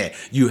remember that.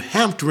 You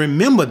have to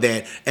remember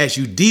that as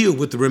you deal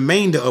with the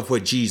remainder of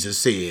what Jesus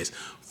says.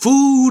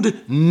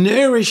 Food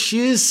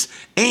nourishes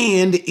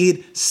and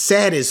it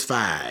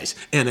satisfies.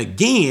 And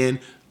again,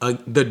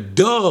 the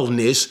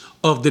dullness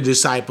of the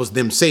disciples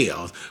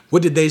themselves.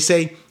 What did they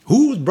say?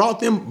 Who brought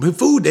them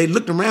food? They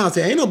looked around and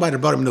said, ain't nobody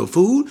brought him no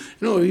food.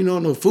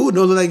 No food.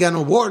 No, they got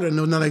no water,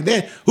 no, nothing like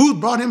that. Who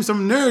brought him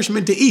some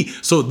nourishment to eat?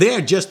 So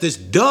they're just as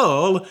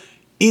dull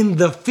in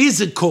the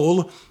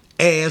physical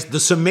as the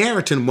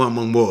Samaritan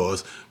woman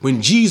was.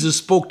 When Jesus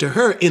spoke to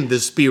her in the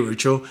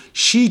spiritual,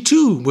 she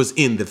too was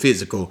in the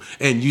physical.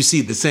 And you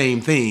see the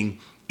same thing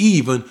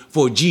even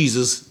for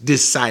Jesus'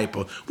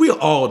 disciple. We're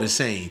all the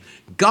same.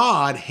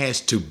 God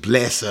has to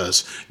bless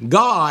us.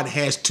 God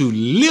has to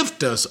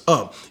lift us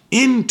up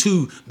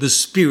into the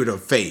spirit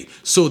of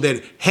faith so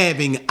that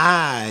having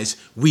eyes,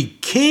 we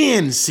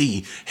can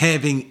see,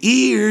 having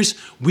ears,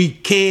 we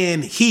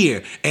can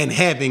hear, and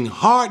having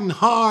hardened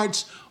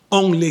hearts,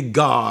 only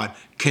God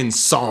can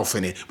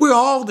soften it. We're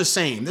all the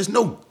same. There's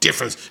no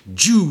difference.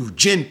 Jew,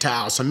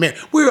 Gentile,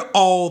 Samaritan. We're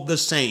all the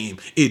same.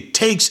 It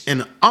takes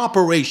an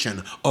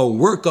operation, a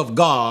work of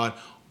God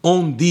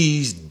on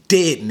these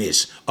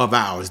deadness of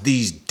ours,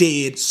 these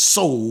dead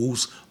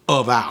souls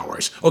of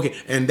ours. Okay,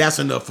 and that's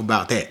enough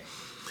about that.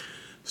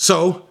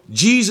 So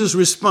Jesus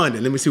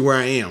responded. Let me see where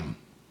I am.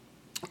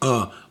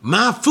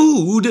 My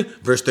food,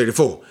 verse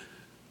 34,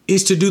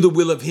 is to do the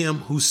will of him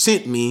who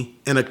sent me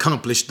and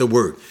accomplish the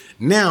work.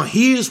 Now,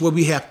 here's where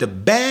we have to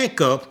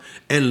back up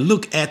and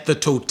look at the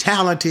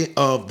totality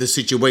of the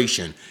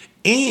situation.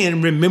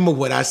 And remember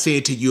what I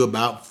said to you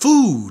about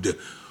food.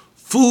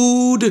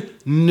 Food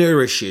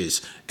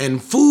nourishes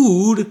and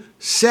food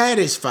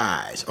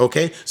satisfies.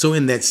 Okay, so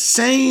in that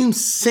same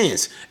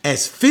sense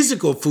as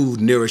physical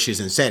food nourishes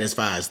and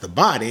satisfies the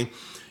body,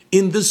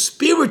 in the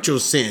spiritual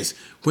sense,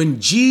 when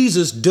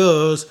Jesus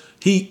does,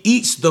 he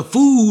eats the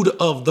food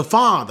of the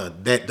Father.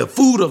 That the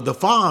food of the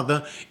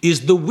Father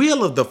is the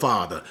will of the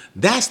Father.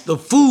 That's the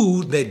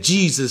food that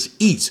Jesus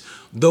eats,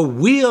 the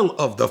will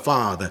of the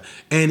Father.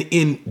 And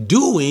in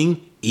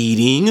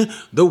eating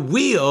the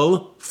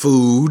will,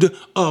 food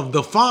of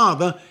the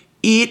Father,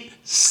 it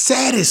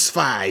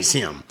satisfies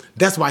him.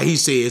 That's why he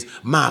says,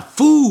 my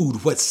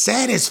food, what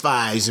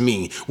satisfies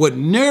me, what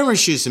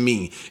nourishes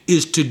me,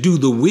 is to do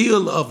the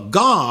will of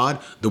God,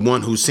 the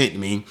one who sent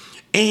me,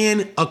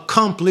 and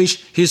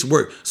accomplish his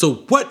work. So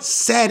what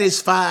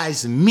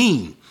satisfies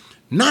me?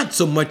 not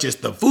so much as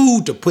the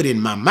food to put in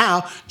my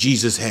mouth.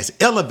 Jesus has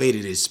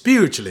elevated it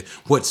spiritually.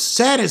 What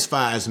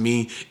satisfies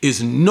me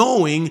is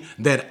knowing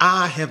that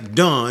I have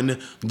done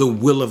the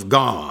will of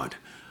God.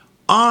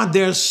 Are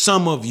there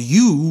some of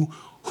you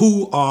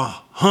who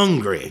are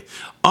hungry?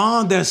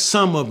 Are there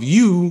some of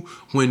you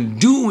when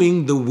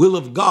doing the will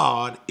of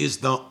God is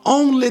the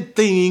only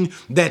thing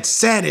that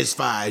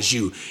satisfies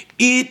you?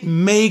 It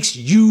makes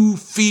you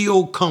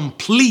feel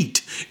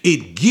complete.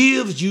 It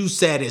gives you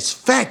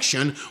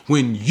satisfaction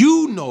when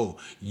you know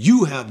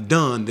you have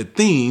done the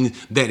thing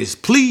that is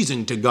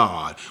pleasing to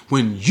God,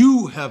 when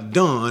you have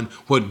done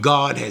what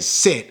God has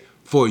set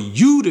for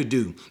you to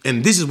do.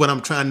 And this is what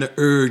I'm trying to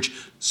urge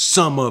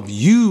some of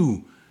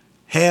you.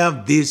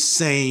 Have this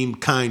same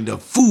kind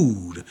of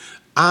food.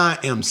 I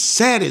am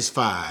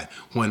satisfied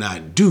when I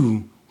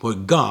do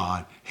what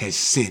God has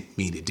sent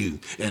me to do.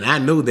 And I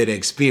know that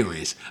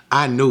experience.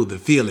 I know the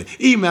feeling.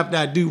 Even after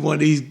I do one of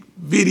these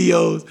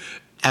videos,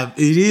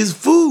 it is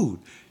food.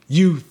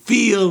 You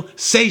feel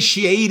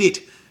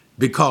satiated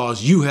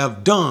because you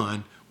have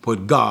done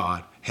what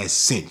God has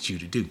sent you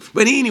to do.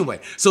 But anyway,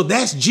 so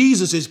that's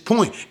Jesus's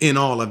point in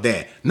all of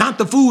that. Not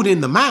the food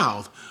in the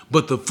mouth,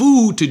 but the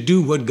food to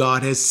do what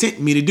God has sent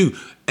me to do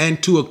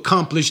and to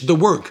accomplish the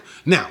work.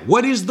 Now,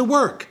 what is the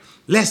work?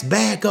 Let's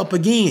back up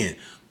again.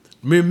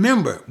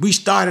 Remember, we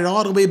started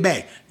all the way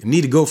back. You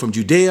need to go from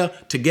Judea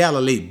to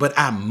Galilee, but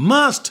I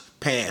must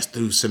pass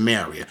through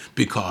Samaria,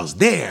 because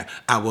there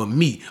I will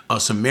meet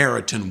a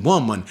Samaritan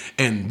woman,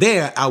 and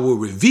there I will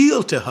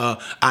reveal to her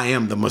I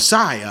am the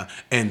Messiah,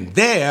 and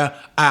there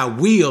I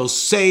will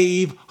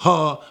save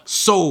her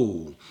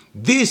soul.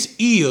 This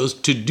is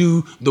to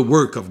do the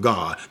work of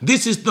God.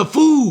 This is the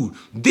food.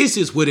 This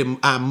is what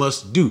I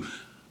must do.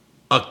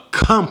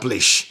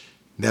 Accomplish.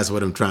 That's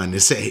what I'm trying to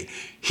say.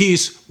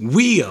 His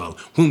will.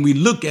 When we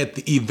look at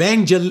the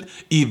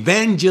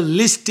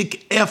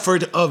evangelistic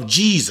effort of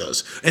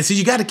Jesus. And so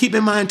you got to keep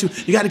in mind too.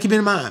 You got to keep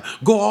in mind.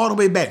 Go all the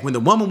way back. When the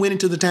woman went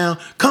into the town,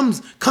 come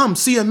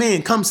see a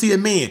man, come see a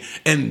man.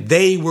 And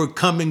they were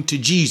coming to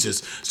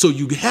Jesus. So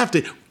you have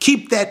to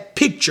keep that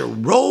picture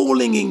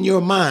rolling in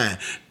your mind.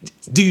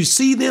 Do you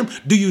see them?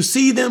 Do you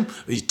see them?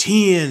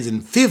 Tens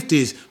and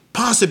 50s,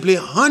 possibly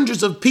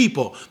hundreds of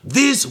people.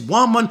 This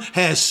woman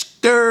has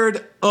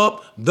stirred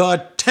up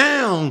the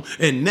town.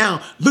 And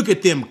now look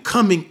at them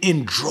coming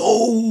in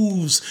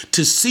droves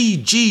to see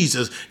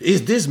Jesus.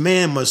 Is this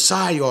man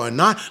Messiah or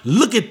not?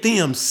 Look at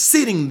them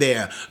sitting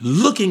there,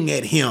 looking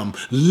at him,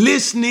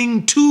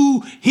 listening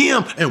to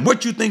him. And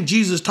what you think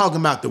Jesus is talking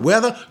about? The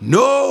weather?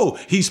 No,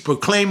 he's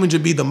proclaiming to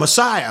be the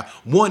Messiah,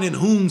 one in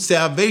whom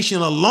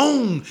salvation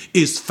alone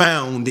is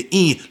found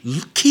in.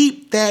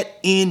 Keep that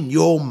in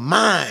your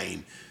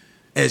mind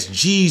as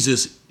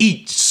Jesus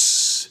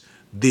eats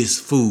this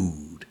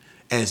food,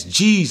 as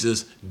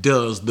Jesus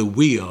does the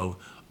will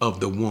of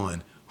the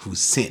one who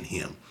sent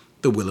him,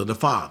 the will of the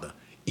Father.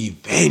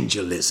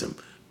 Evangelism,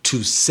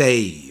 to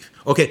save.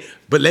 Okay,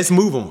 but let's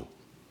move on.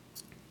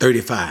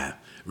 35.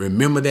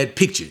 Remember that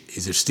picture.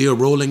 Is it still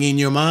rolling in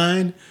your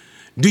mind?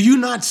 Do you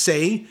not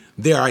say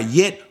there are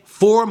yet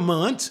 4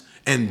 months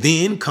and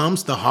then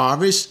comes the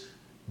harvest?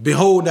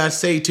 Behold, I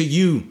say to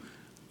you,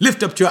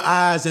 lift up your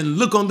eyes and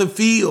look on the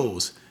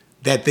fields,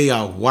 that they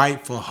are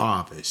white for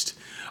harvest.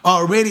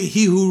 Already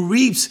he who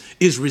reaps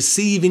is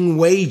receiving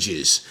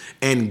wages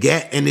and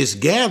is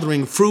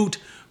gathering fruit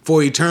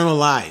for eternal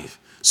life,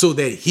 so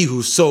that he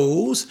who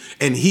sows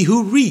and he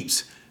who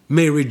reaps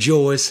may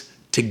rejoice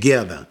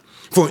together.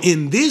 For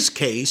in this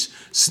case,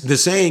 the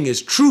saying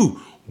is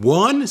true,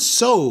 one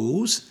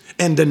sows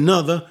and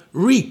another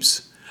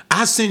reaps.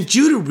 I sent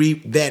you to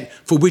reap that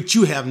for which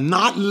you have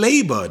not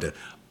labored.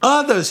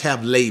 Others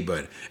have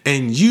labored,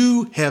 and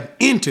you have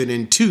entered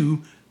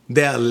into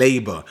their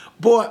labor.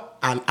 Boy,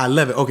 I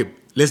love it. Okay,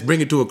 let's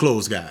bring it to a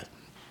close, guys.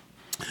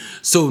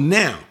 So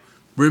now,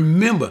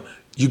 remember,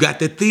 you got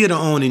the theater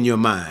on in your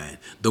mind.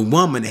 The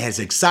woman has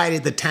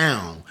excited the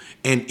town,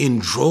 and in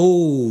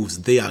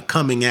droves they are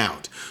coming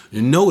out.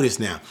 Notice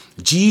now,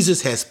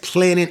 Jesus has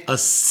planted a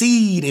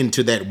seed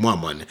into that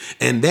woman,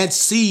 and that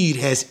seed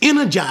has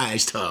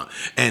energized her,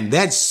 and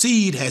that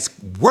seed has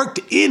worked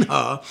in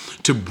her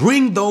to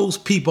bring those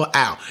people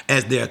out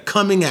as they're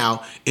coming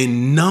out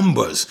in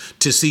numbers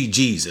to see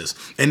Jesus.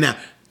 And now,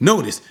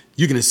 notice,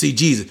 you're going to see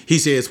Jesus. He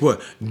says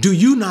what? Do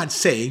you not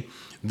say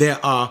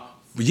there are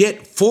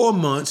yet 4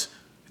 months,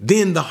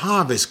 then the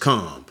harvest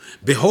come?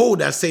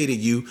 Behold, I say to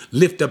you,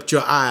 lift up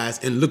your eyes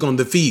and look on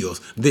the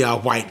fields. They are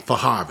white for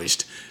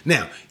harvest.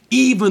 Now,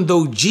 even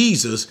though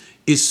Jesus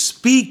is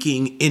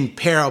speaking in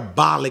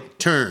parabolic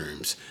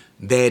terms,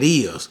 that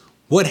is,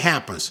 what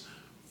happens?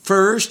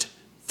 First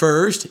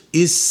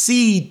is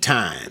seed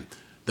time.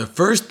 The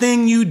first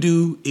thing you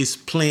do is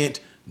plant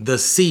the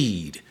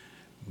seed.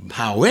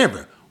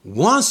 However,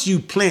 once you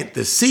plant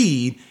the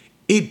seed,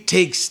 it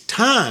takes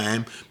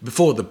time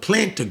before the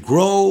plant to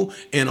grow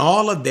and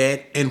all of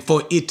that, and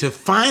for it to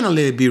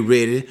finally be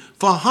ready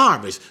for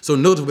harvest. So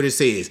notice what it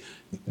says.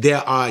 There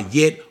are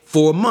yet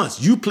 4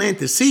 months. You plant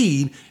the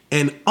seed,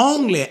 and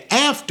only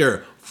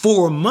after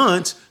 4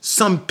 months,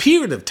 some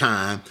period of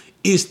time,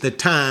 it's the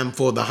time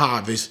for the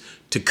harvest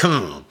to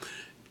come.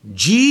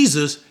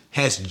 Jesus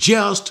has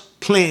just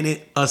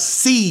planted a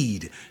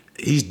seed.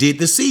 He did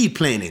the seed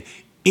planting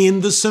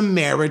in the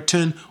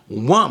Samaritan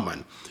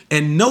woman.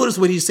 And notice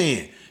what he's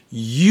saying.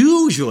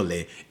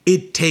 Usually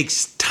it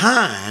takes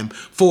time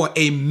for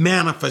a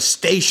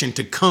manifestation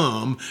to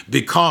come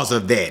because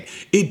of that.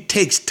 It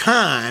takes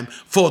time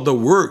for the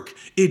work.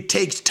 It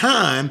takes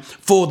time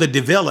for the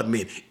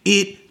development.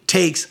 It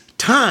takes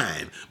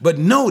time. But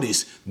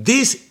notice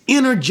this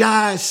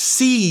energized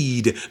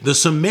seed, the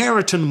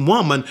Samaritan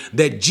woman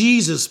that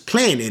Jesus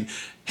planted,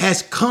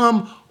 has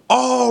come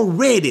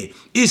already.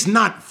 It's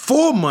not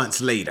 4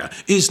 months later.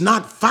 It's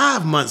not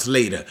 5 months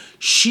later.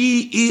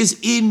 She is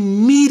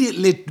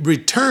immediately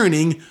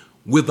returning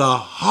with a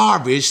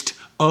harvest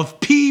of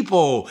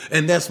people.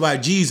 And that's why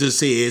Jesus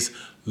says,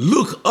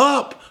 look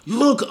up,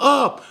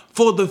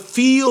 for the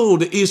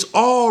field is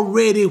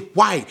already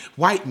white.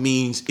 White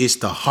means it's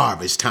the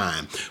harvest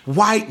time.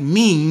 White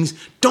means,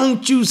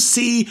 don't you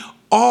see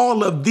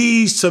all of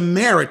these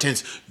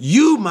Samaritans?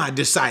 You, my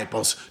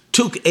disciples,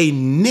 took a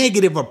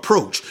negative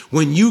approach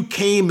when you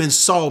came and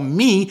saw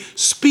me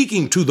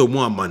speaking to the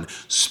woman,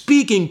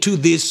 speaking to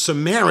this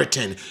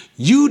Samaritan.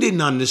 You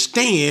didn't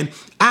understand.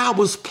 I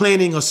was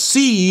planting a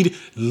seed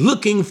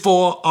looking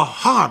for a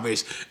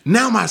harvest.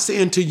 Now I'm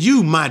saying to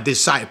you, my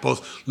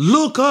disciples,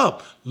 look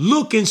up.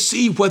 Look and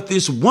see what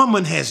this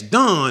woman has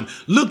done.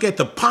 Look at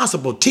the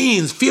possible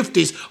tens,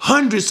 50s,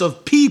 hundreds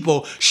of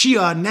people she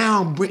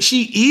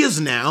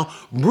is now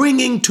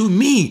bringing to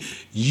me.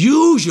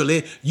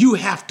 Usually you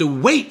have to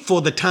wait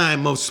for the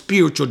time of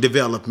spiritual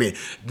development,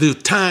 the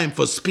time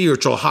for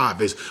spiritual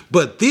harvest.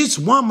 But this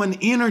woman,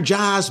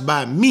 energized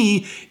by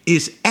me,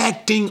 is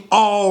acting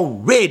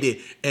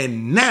already.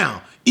 And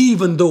now,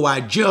 even though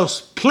I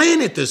just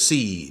planted the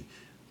seed,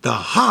 the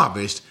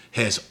harvest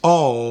has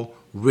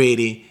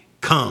already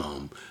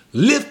come.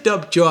 Lift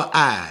up your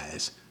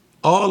eyes.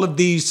 All of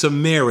these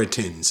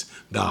Samaritans,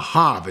 the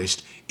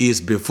harvest is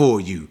before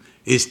you.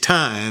 It's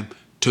time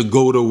to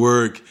go to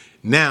work.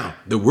 Now,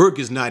 the work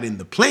is not in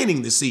the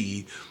planting the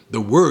seed. The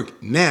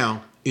work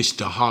now is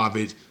to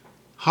harvest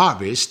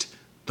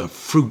the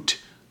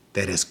fruit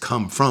that has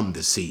come from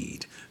the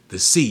seed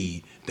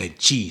that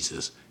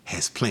Jesus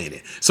has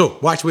planted. So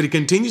watch what it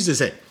continues to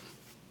say.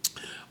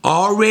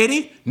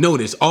 Already,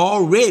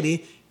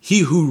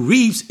 he who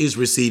reaps is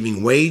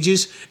receiving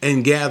wages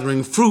and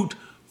gathering fruit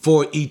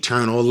for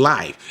eternal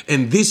life.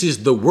 And this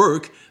is the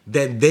work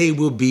that they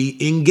will be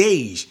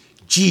engaged.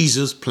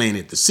 Jesus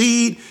planted the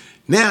seed.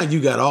 Now you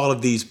got all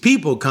of these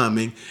people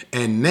coming,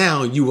 and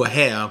now you will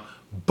have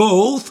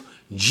both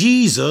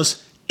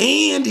Jesus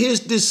and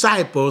his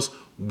disciples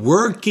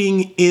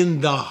working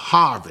in the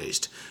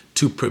harvest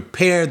to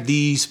prepare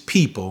these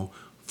people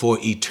for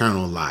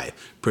eternal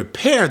life.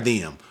 Prepare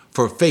them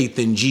for faith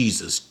in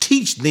Jesus.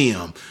 Teach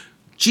them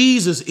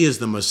Jesus is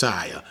the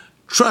Messiah.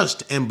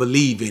 Trust and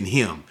believe in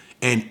him.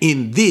 And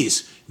in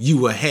this, you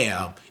will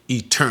have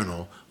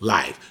eternal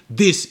life.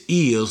 This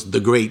is the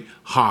great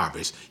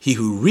harvest. He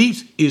who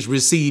reaps is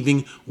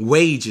receiving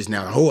wages.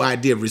 Now, the whole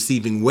idea of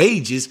receiving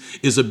wages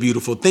is a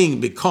beautiful thing,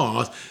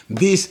 because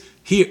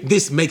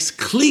this makes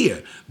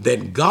clear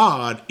that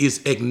God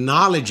is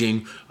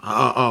acknowledging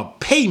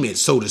payment,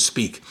 so to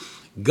speak.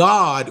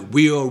 God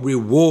will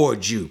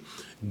reward you.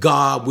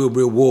 God will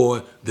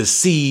reward the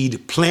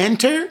seed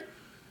planter.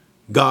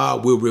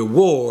 God will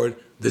reward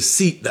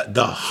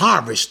the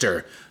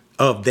harvester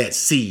of that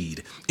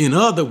seed. In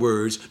other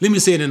words, let me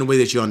say it in a way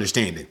that you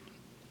understand it.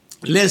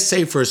 Let's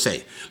say for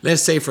say,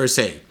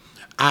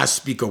 I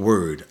speak a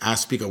word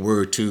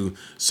to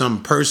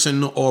some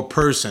person or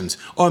persons,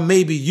 or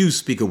maybe you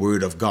speak a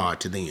word of God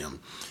to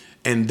them,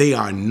 and they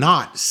are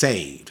not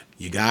saved.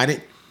 You got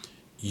it?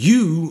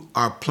 You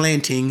are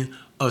planting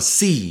a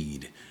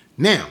seed.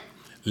 Now,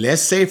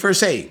 let's say for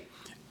say,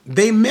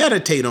 they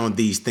meditate on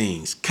these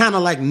things, kind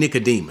of like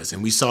Nicodemus.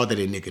 And we saw that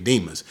in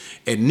Nicodemus.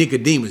 At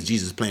Nicodemus,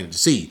 Jesus planted the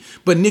seed.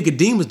 But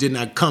Nicodemus did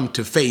not come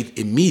to faith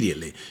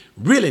immediately.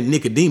 Really,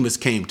 Nicodemus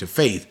came to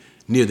faith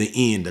near the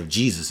end of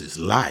Jesus'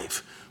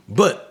 life.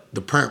 But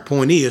the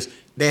point is,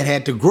 that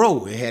had to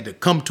grow. It had to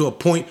come to a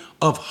point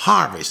of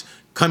harvest.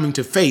 Coming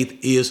to faith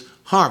is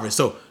harvest.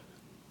 So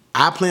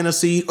I plant a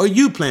seed or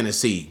you plant a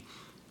seed.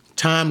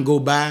 Time go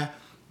by.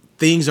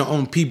 Things are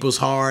on people's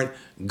heart.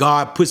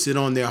 God puts it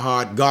on their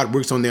heart. God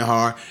works on their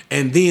heart.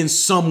 And then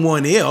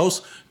someone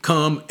else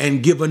come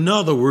and give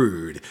another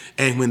word.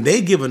 And when they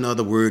give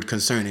another word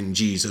concerning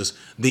Jesus,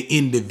 the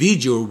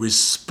individual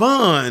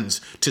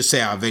responds to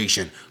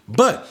salvation.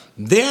 But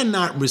they're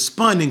not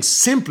responding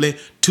simply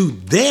to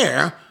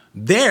their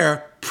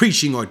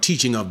preaching or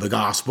teaching of the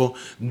gospel.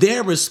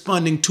 They're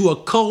responding to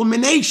a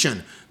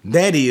culmination.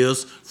 That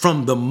is,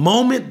 from the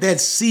moment that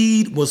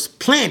seed was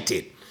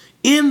planted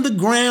in the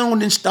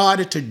ground and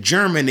started to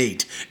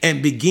germinate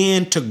and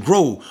began to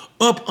grow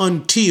up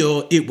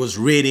until it was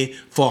ready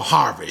for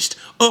harvest,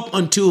 up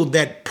until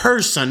that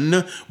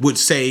person would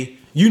say,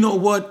 you know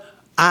what?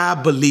 I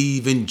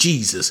believe in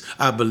Jesus.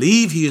 I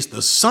believe he is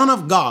the Son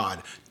of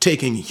God.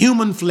 taking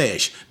human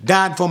flesh,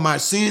 died for my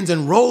sins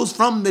and rose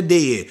from the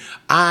dead,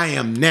 I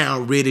am now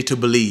ready to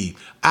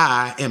believe.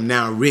 I am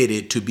now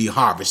ready to be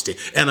harvested.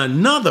 And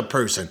another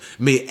person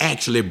may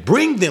actually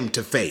bring them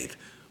to faith.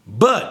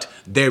 But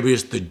there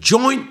is the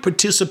joint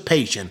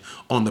participation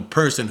on the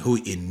person who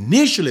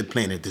initially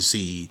planted the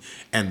seed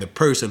and the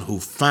person who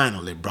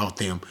finally brought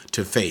them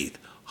to faith,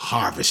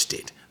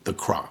 harvested the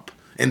crop.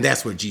 And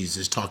that's what Jesus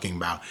is talking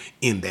about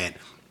in that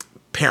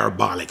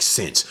parabolic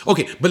sense.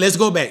 Okay, but let's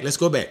go back.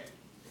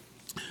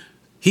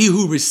 He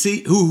who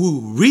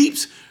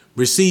reaps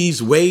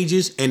receives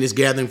wages and is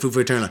gathering fruit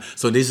for eternal life.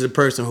 So this is the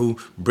person who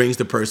brings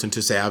the person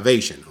to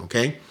salvation,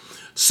 okay?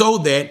 So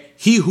that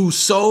he who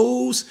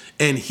sows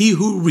and he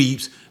who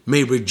reaps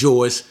may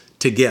rejoice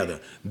together.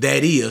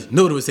 That is,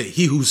 notice what it said,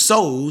 he who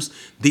sows,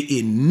 the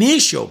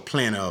initial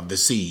planter of the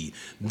seed,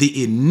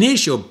 the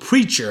initial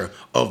preacher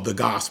of the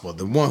gospel,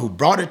 the one who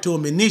brought it to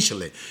him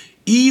initially,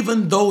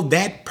 even though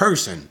that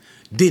person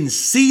didn't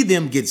see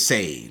them get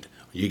saved.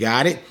 You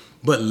got it?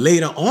 But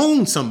later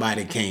on,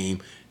 somebody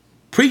came,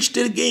 preached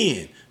it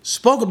again,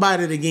 spoke about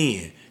it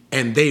again,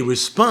 and they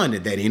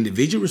responded. That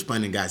individual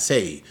responded and got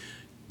saved.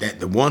 That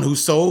the one who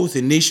sows,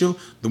 initial,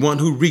 the one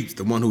who reaps,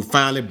 the one who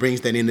finally brings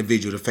that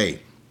individual to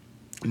faith.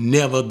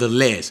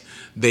 Nevertheless,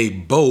 they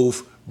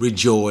both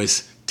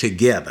rejoice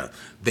together.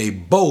 They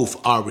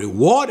both are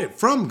rewarded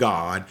from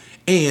God,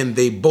 and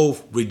they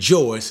both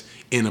rejoice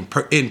in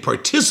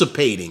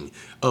participating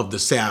of the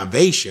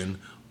salvation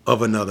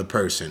of another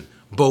person,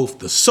 both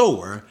the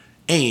sower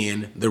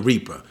and the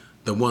reaper,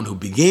 the one who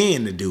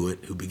began to do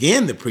it, who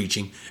began the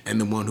preaching, and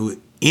the one who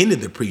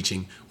ended the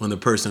preaching when the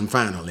person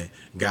finally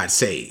got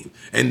saved.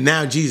 And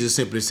now Jesus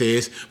simply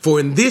says, for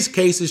in this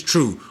case it's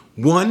true,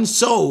 one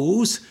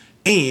sows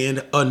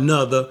and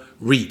another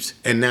reaps.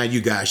 And now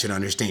you guys should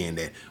understand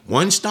that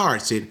one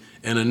starts it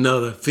and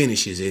another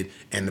finishes it,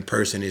 and the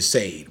person is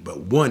saved.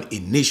 But one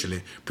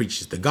initially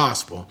preaches the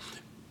gospel.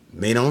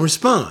 They don't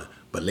respond,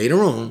 but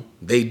later on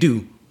they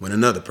do when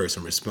another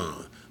person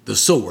responds. The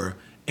sower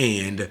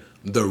and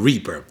the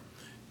reaper.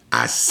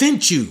 I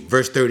sent you,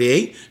 verse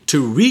 38,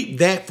 to reap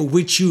that for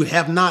which you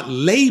have not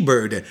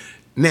labored.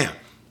 Now,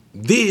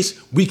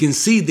 we can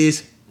see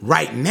this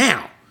right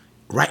now,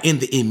 right in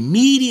the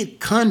immediate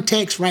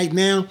context right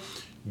now.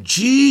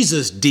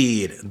 Jesus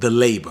did the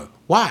labor.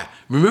 Why?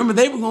 Remember,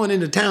 they were going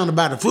into town to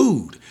buy the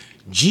food.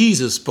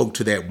 Jesus spoke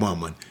to that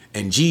woman,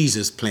 and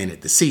Jesus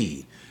planted the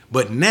seed.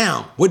 But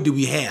now, what do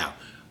we have?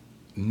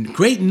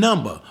 Great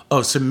number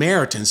of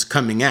Samaritans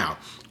coming out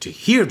to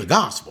hear the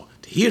gospel.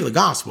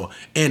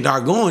 And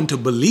are going to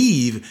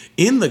believe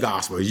in the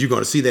gospel. You're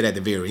going to see that at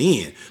the very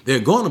end. They're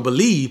going to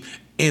believe,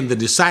 and the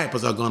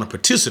disciples are going to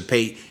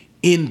participate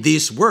in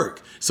this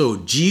work. So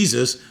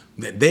Jesus,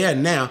 they are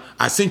now,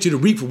 I sent you to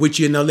reap for which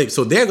you know live.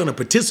 So they're going to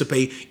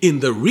participate in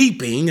the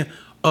reaping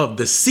of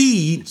the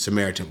seed,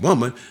 Samaritan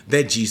woman,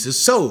 that Jesus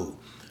sowed.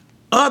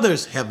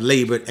 Others have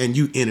labored, and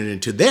you entered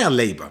into their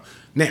labor.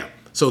 Now,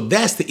 so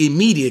that's the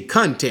immediate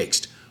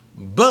context.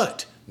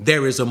 But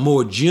there is a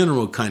more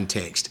general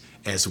context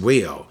as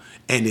well,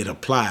 and it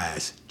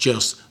applies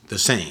just the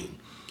same.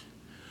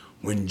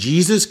 When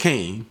Jesus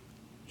came,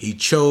 he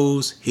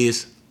chose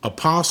his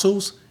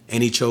apostles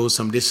and he chose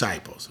some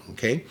disciples,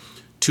 okay,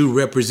 to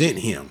represent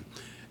him.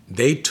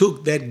 They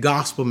took that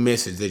gospel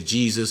message that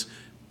Jesus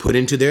put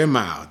into their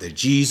mouth, that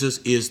Jesus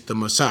is the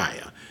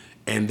Messiah,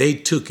 and they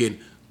took it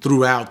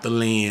throughout the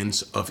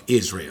lands of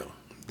Israel.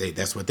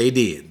 That's what they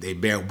did. They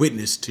bear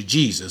witness to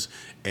Jesus,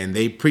 and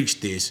they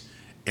preached this.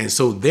 And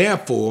so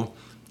therefore,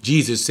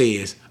 Jesus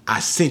says, I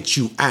sent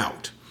you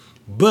out.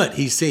 But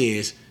he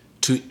says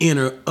to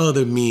enter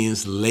other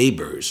men's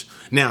labors.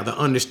 Now, the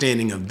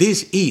understanding of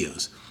this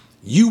is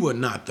you were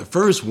not the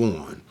first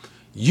one.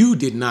 You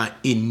did not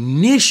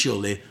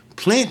initially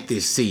plant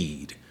this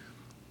seed.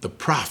 The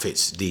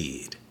prophets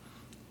did.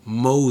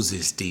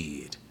 Moses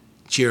did.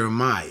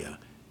 Jeremiah,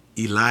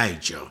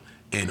 Elijah,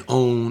 and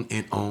on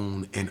and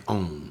on and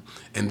on.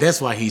 And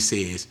that's why he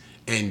says,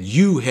 and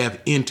you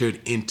have entered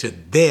into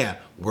their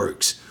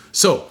works.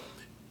 So,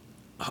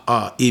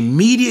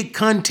 immediate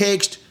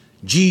context,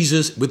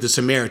 Jesus with the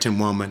Samaritan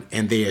woman,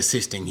 and they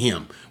assisting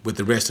him with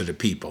the rest of the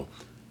people.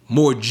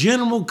 More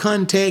general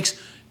context,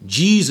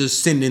 Jesus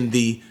sending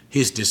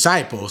his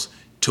disciples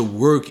to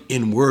work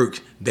in work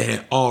that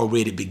had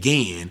already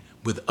began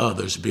with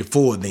others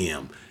before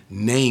them,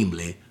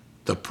 namely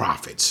the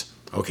prophets.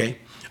 Okay?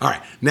 All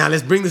right, now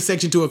let's bring the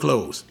section to a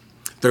close.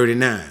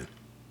 39.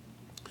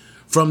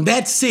 From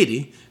that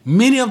city,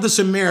 many of the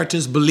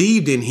Samaritans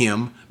believed in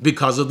him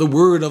because of the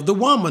word of the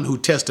woman who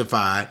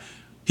testified,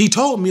 he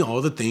told me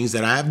all the things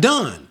that I have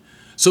done.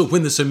 So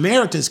when the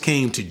Samaritans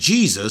came to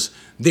Jesus,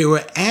 they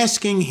were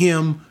asking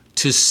him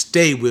to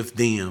stay with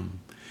them.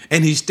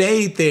 And he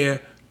stayed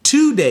there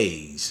 2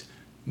 days.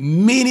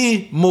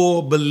 Many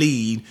more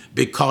believed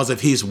because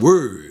of his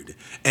word.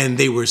 And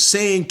they were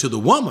saying to the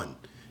woman,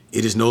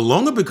 it is no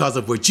longer because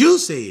of what you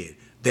said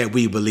that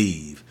we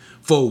believe,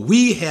 for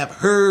we have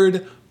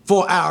heard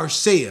for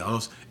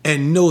ourselves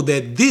and know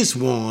that this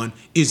one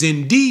is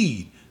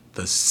indeed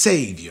the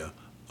Savior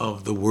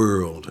of the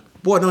world.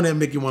 Boy, don't that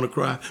make you want to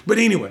cry? But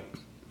anyway,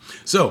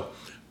 so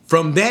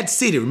from that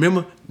city,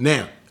 remember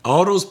now,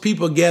 all those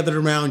people gathered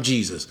around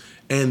Jesus,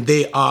 and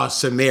they are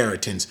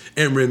Samaritans.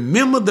 And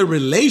remember the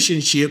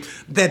relationship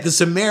that the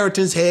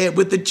Samaritans had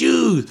with the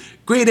Jews.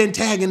 Great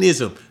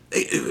antagonism.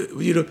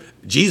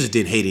 Jesus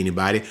didn't hate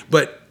anybody,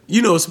 but,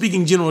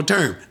 speaking general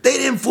term, they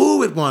didn't fool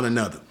with one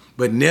another.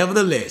 But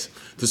nevertheless,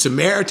 the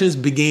Samaritans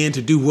began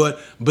to do what?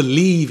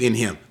 Believe in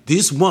him.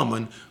 This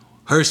woman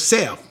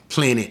herself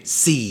planted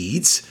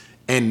seeds,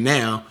 and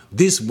now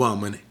this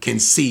woman can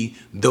see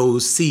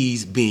those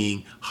seeds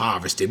being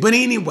harvested. But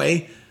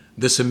anyway,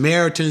 the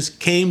Samaritans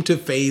came to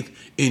faith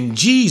in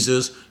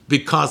Jesus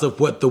because of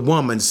what the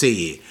woman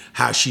said,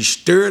 how she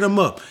stirred them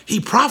up. He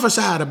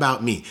prophesied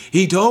about me.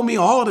 He told me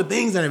all the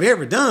things that I've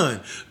ever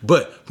done.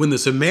 But when the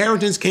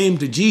Samaritans came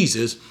to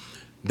Jesus,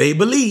 they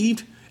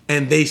believed,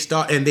 and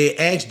they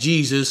asked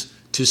Jesus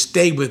to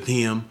stay with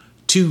him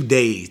 2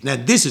 days. Now,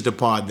 this is the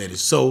part that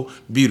is so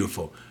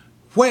beautiful.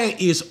 Where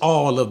is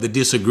all of the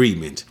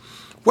disagreement?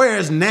 Where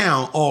is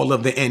now all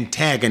of the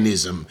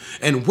antagonism?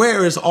 And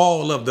where is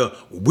all of the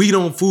we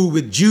don't fool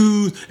with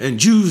Jews and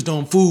Jews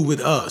don't fool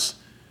with us?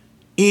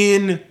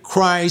 In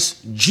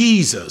Christ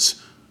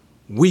Jesus,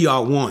 we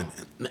are one.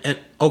 And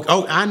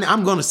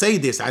I'm going to say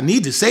this. I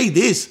need to say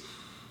this.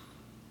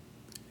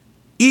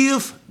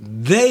 If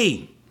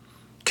they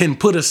can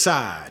put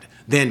aside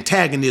the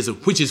antagonism,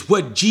 which is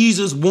what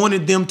Jesus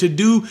wanted them to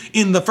do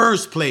in the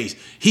first place,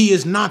 he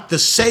is not the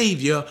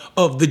savior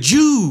of the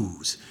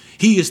Jews.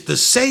 He is the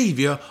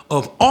savior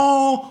of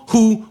all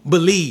who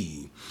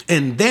believe.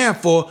 And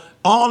therefore,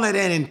 all of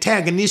that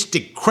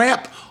antagonistic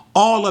crap,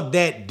 all of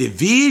that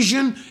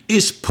division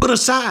is put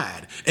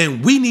aside.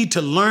 And we need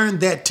to learn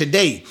that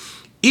today.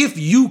 If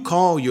you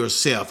call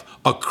yourself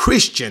a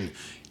Christian,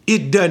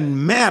 it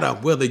doesn't matter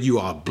whether you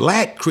are a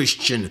black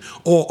Christian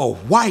or a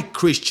white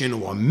Christian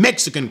or a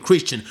Mexican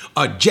Christian,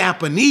 a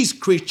Japanese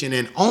Christian,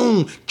 and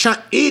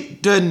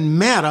it doesn't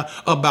matter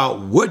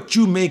about what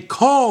you may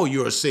call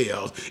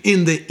yourselves.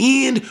 In the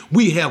end,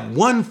 we have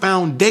one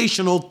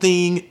foundational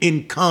thing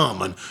in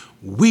common.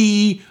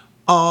 We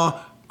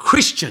are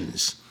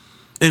Christians.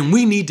 And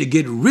we need to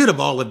get rid of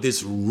all of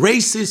this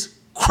racist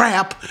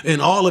crap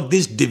and all of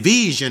this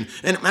division.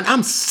 And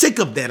I'm sick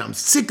of that. I'm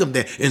sick of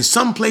that. In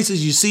some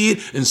places you see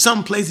it. In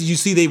some places you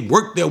see they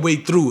work their way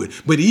through it.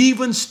 But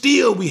even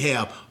still, we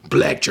have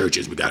black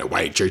churches. We got a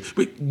white church.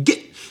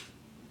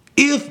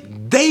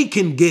 If they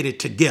can get it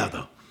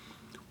together,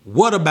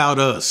 what about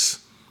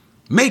us?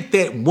 Make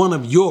that one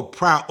of your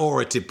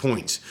priority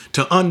points,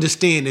 to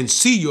understand and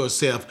see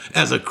yourself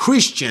as a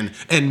Christian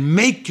and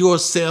make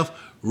yourself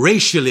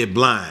racially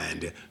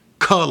blind,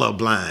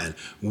 colorblind.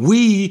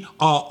 We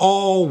are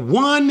all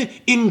one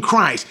in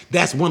Christ.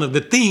 That's one of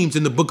the themes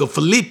in the book of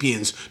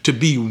Philippians, to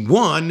be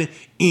one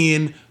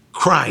in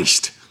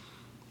Christ.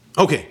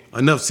 Okay,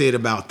 enough said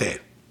about that.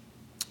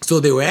 So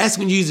they were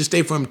asking Jesus to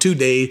stay for him 2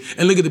 days,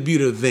 and look at the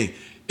beauty of the thing.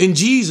 And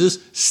Jesus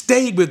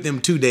stayed with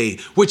them 2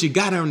 days. What you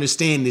got to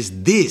understand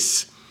is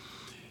this.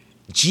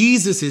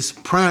 Jesus'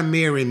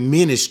 primary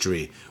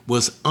ministry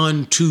was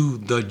unto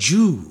the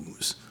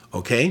Jews,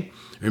 okay?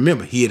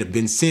 Remember, he had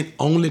been sent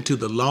only to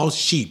the lost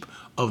sheep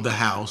of the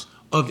house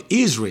of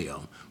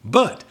Israel.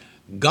 But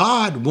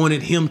God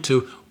wanted him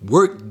to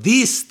work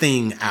this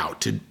thing out,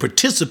 to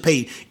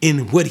participate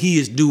in what he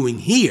is doing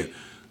here,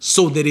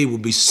 so that it will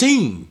be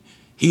seen.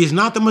 He is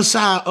not the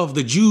Messiah of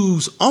the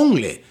Jews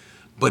only,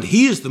 but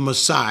he is the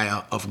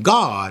Messiah of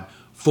God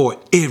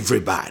for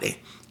everybody.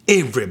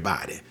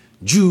 Everybody.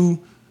 Jew,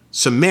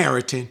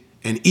 Samaritan,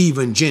 and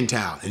even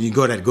Gentile. And you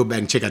go back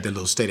and check out that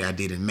little study I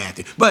did in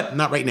Matthew. But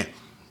not right now.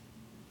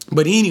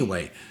 But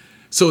anyway,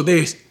 so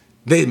there's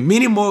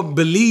many more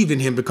believed in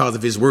him because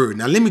of his word.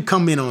 Now, let me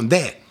comment on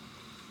that.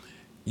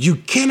 You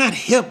cannot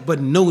help but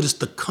notice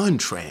the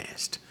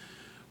contrast.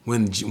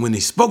 When he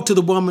spoke to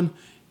the woman,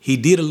 he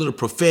did a little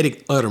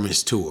prophetic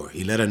utterance to her.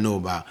 He let her know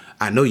about,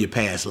 I know your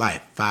past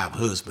life, 5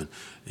 husbands,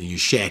 and you're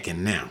shacking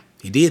now.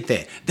 He did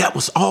that. That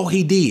was all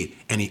he did.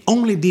 And he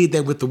only did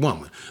that with the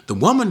woman. The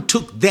woman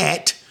took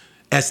that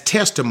as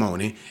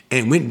testimony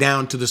and went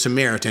down to the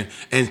Samaritan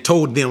and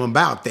told them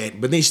about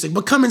that. But then she said,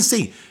 but come and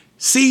see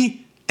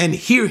and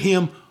hear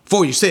him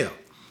for yourself.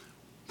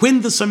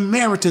 When the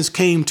Samaritans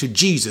came to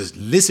Jesus,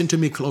 listen to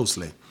me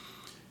closely,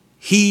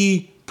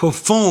 he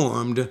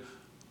performed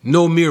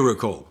no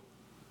miracle,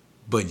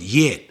 but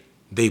yet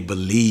they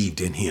believed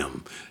in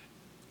him.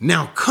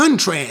 Now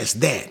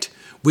contrast that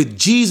with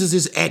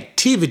Jesus'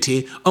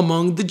 activity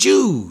among the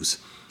Jews,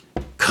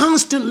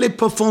 constantly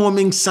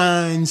performing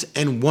signs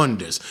and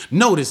wonders.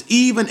 Notice,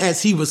 even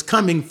as he was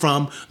coming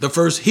from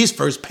his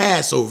first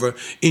Passover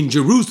in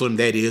Jerusalem,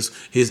 that is,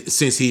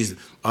 since he's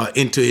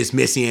into his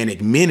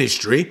messianic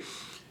ministry,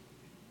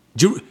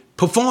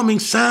 performing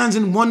signs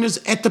and wonders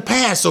at the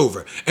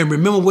Passover. And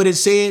remember what it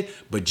said?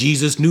 But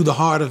Jesus knew the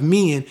heart of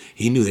men.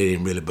 He knew they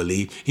didn't really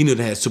believe. He knew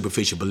they had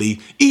superficial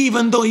belief,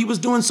 even though he was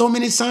doing so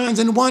many signs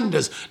and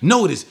wonders.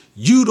 Notice,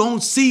 you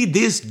don't see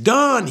this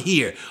done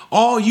here.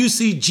 All you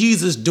see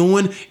Jesus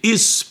doing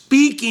is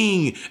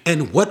speaking.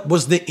 And what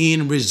was the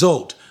end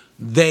result?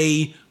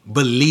 They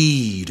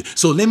believed.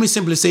 So let me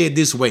simply say it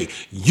this way.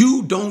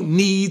 You don't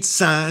need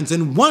signs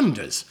and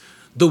wonders.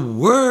 The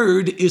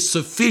word is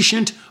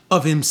sufficient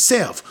of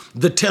himself.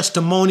 The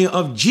testimony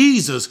of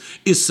Jesus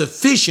is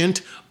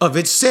sufficient of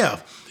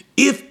itself.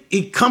 If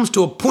it comes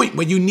to a point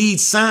where you need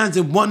signs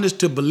and wonders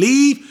to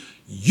believe,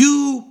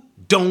 you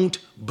don't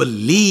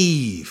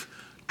believe.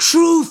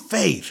 True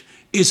faith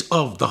is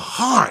of the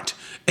heart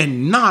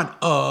and not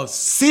of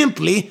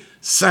simply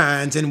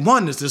signs and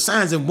wonders. The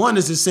signs and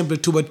wonders is simply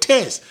to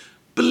attest.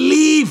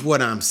 Believe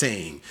what I'm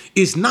saying.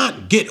 It's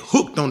not get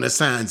hooked on the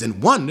signs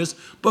and wonders,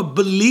 but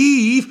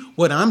believe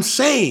what I'm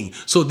saying.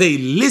 So they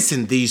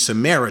listened, these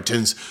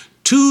Samaritans,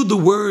 to the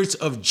words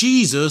of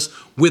Jesus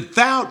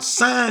without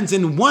signs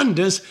and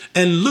wonders.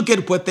 And look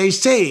at what they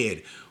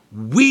said.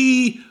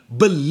 We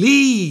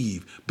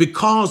believe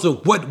because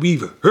of what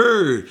we've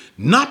heard,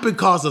 not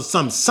because of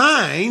some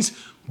signs,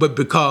 but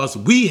because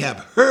we have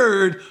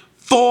heard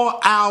for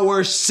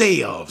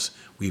ourselves.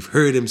 We've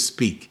heard him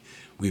speak.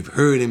 We've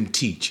heard him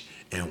teach.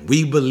 And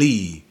we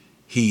believe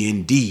he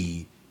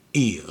indeed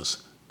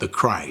is the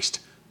Christ,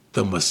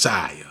 the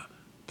Messiah,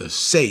 the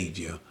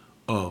Savior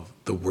of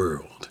the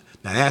world.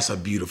 Now that's a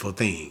beautiful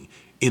thing.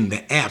 In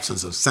the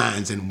absence of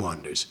signs and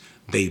wonders,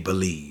 they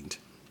believed.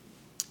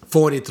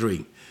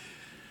 43.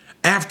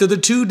 After the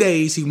 2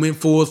 days, he went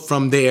forth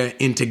from there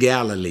into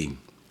Galilee.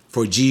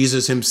 For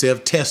Jesus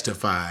himself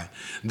testified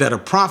that a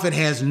prophet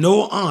has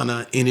no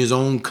honor in his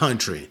own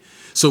country.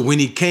 So when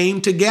he came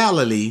to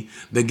Galilee,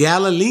 the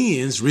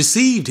Galileans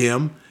received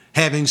him,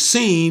 having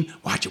seen,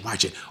 watch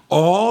it,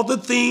 all the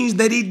things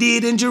that he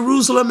did in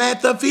Jerusalem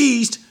at the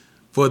feast,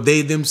 for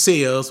they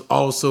themselves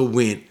also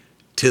went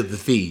to the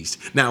feast.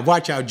 Now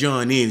watch how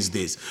John ends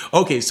this.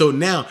 Okay, so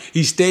now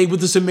he stayed with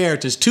the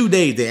Samaritans 2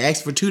 days. They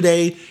asked for 2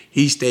 days.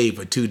 He stayed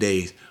for 2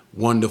 days.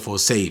 Wonderful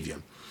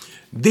Savior.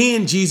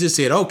 Then Jesus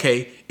said,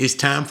 okay, it's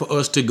time for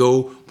us to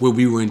go where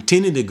we were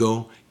intending to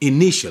go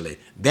initially.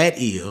 That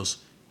is,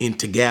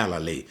 into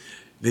Galilee.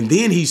 And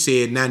then he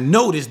said, now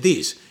notice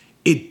this,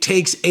 it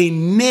takes a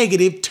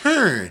negative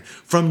turn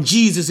from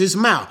Jesus's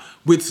mouth.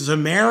 With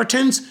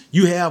Samaritans,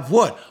 you have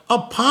what? A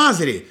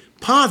positive.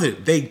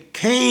 They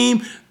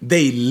came,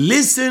 they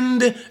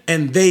listened,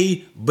 and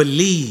they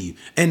believed.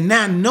 And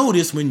now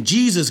notice when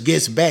Jesus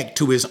gets back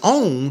to his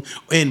own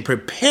and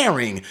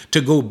preparing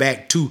to go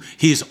back to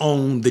his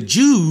own, the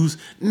Jews,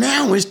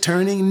 now it's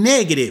turning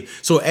negative.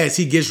 So as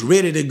he gets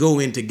ready to go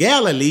into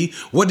Galilee,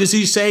 what does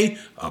he say?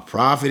 A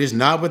prophet is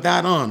not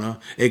without honor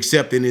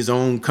except in his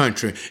own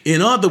country.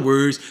 In other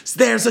words,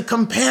 there's a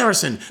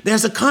comparison.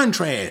 There's a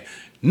contrast.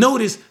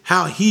 Notice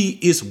how he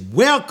is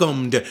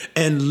welcomed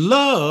and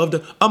loved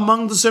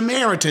among the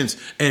Samaritans.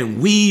 And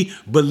we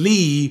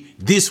believe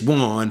this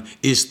one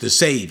is the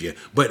Savior.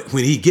 But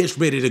when he gets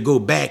ready to go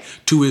back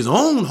to his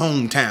own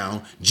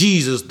hometown,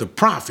 Jesus, the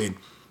prophet,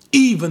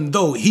 even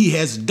though he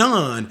has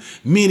done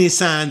many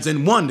signs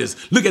and wonders.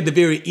 Look at the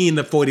very end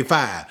of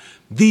 45.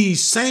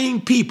 These same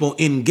people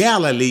in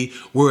Galilee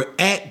were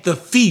at the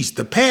feast,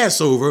 the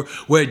Passover,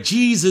 where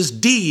Jesus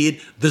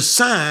did the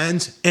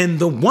signs and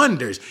the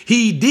wonders.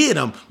 He did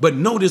them. But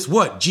notice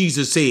what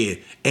Jesus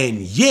said. And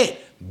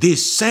yet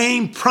this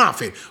same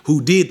prophet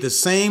who did the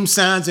same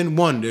signs and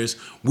wonders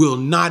will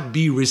not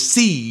be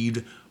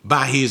received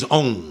by his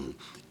own.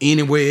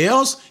 Anywhere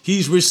else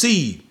he's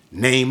received,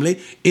 namely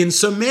in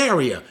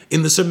Samaria,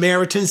 in the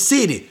Samaritan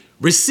city,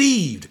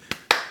 received,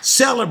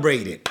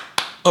 celebrated,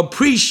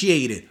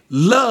 appreciated,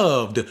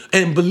 loved,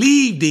 and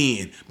believed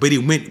in.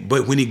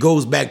 But when he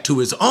goes back to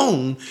his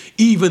own,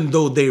 even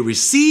though they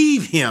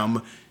receive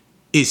him,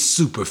 it's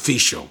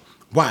superficial.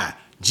 Why?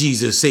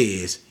 Jesus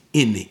says,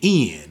 in the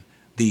end,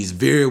 these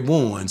very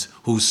ones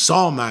who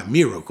saw my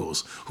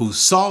miracles, who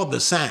saw the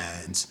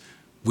signs,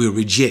 will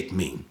reject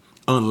me.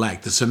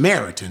 Unlike the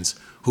Samaritans,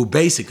 who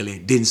basically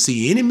didn't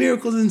see any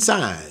miracles and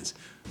signs,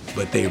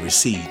 but they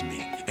received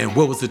me. And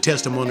what was the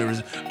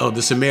testimony of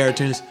the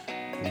Samaritans?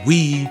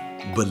 We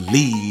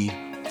believe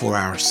for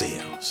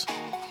ourselves.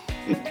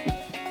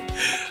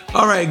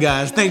 All right,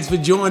 guys, thanks for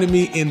joining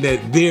me in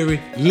that very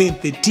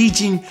lengthy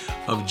teaching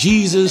of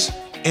Jesus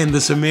and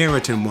the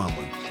Samaritan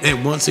woman.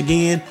 And once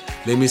again,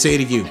 let me say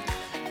to you,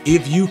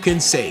 if you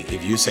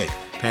say,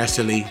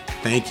 Pastor Lee,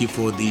 thank you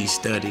for these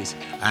studies.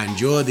 I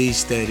enjoy these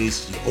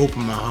studies. You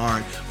open my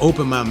heart,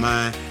 open my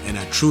mind, and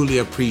I truly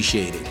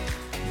appreciate it.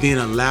 Then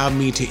allow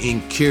me to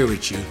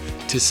encourage you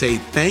to say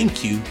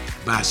thank you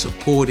by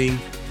supporting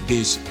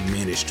this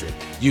ministry.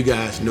 You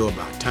guys know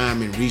about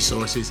time and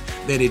resources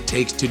that it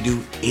takes to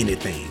do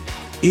anything.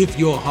 If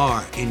your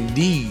heart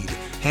indeed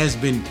has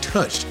been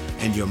touched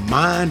and your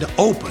mind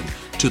open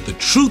to the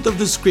truth of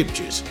the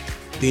scriptures,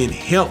 then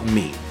help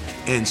me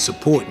and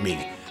support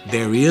me.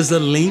 There is a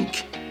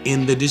link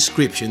in the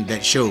description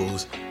that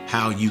shows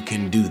how you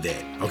can do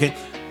that. Okay,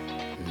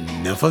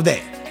 enough of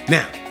that.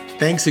 Now,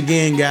 thanks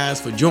again,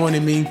 guys, for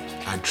joining me.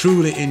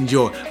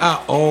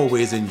 I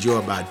always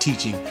enjoy my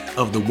teaching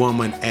of the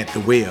woman at the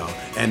well,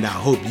 and I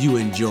hope you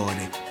enjoyed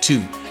it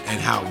too,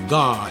 and how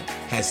God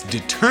has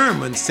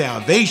determined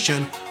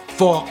salvation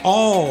for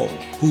all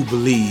who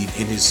believe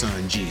in his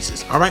son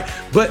Jesus. All right,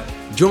 but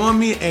join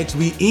me as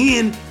we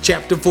end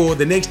chapter 4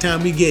 the next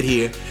time we get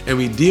here, and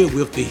we deal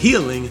with the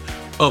healing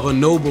of a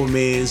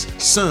nobleman's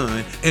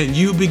son, and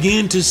you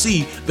begin to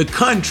see the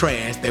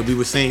contrast that we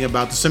were saying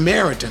about the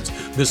Samaritans.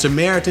 The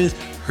Samaritans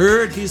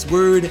heard his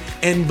word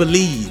and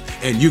believed,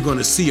 and you're going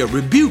to see a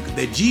rebuke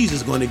that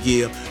Jesus is going to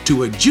give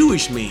to a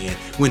Jewish man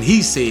when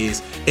he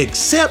says,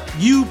 except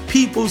you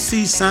people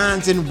see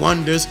signs and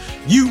wonders,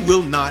 you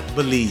will not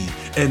believe.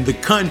 And the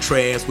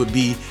contrast would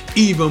be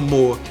even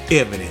more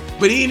evident.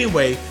 But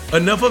anyway,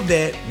 enough of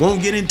that.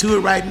 Won't get into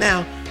it right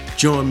now.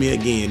 Join me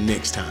again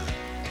next time.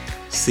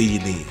 See you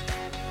then.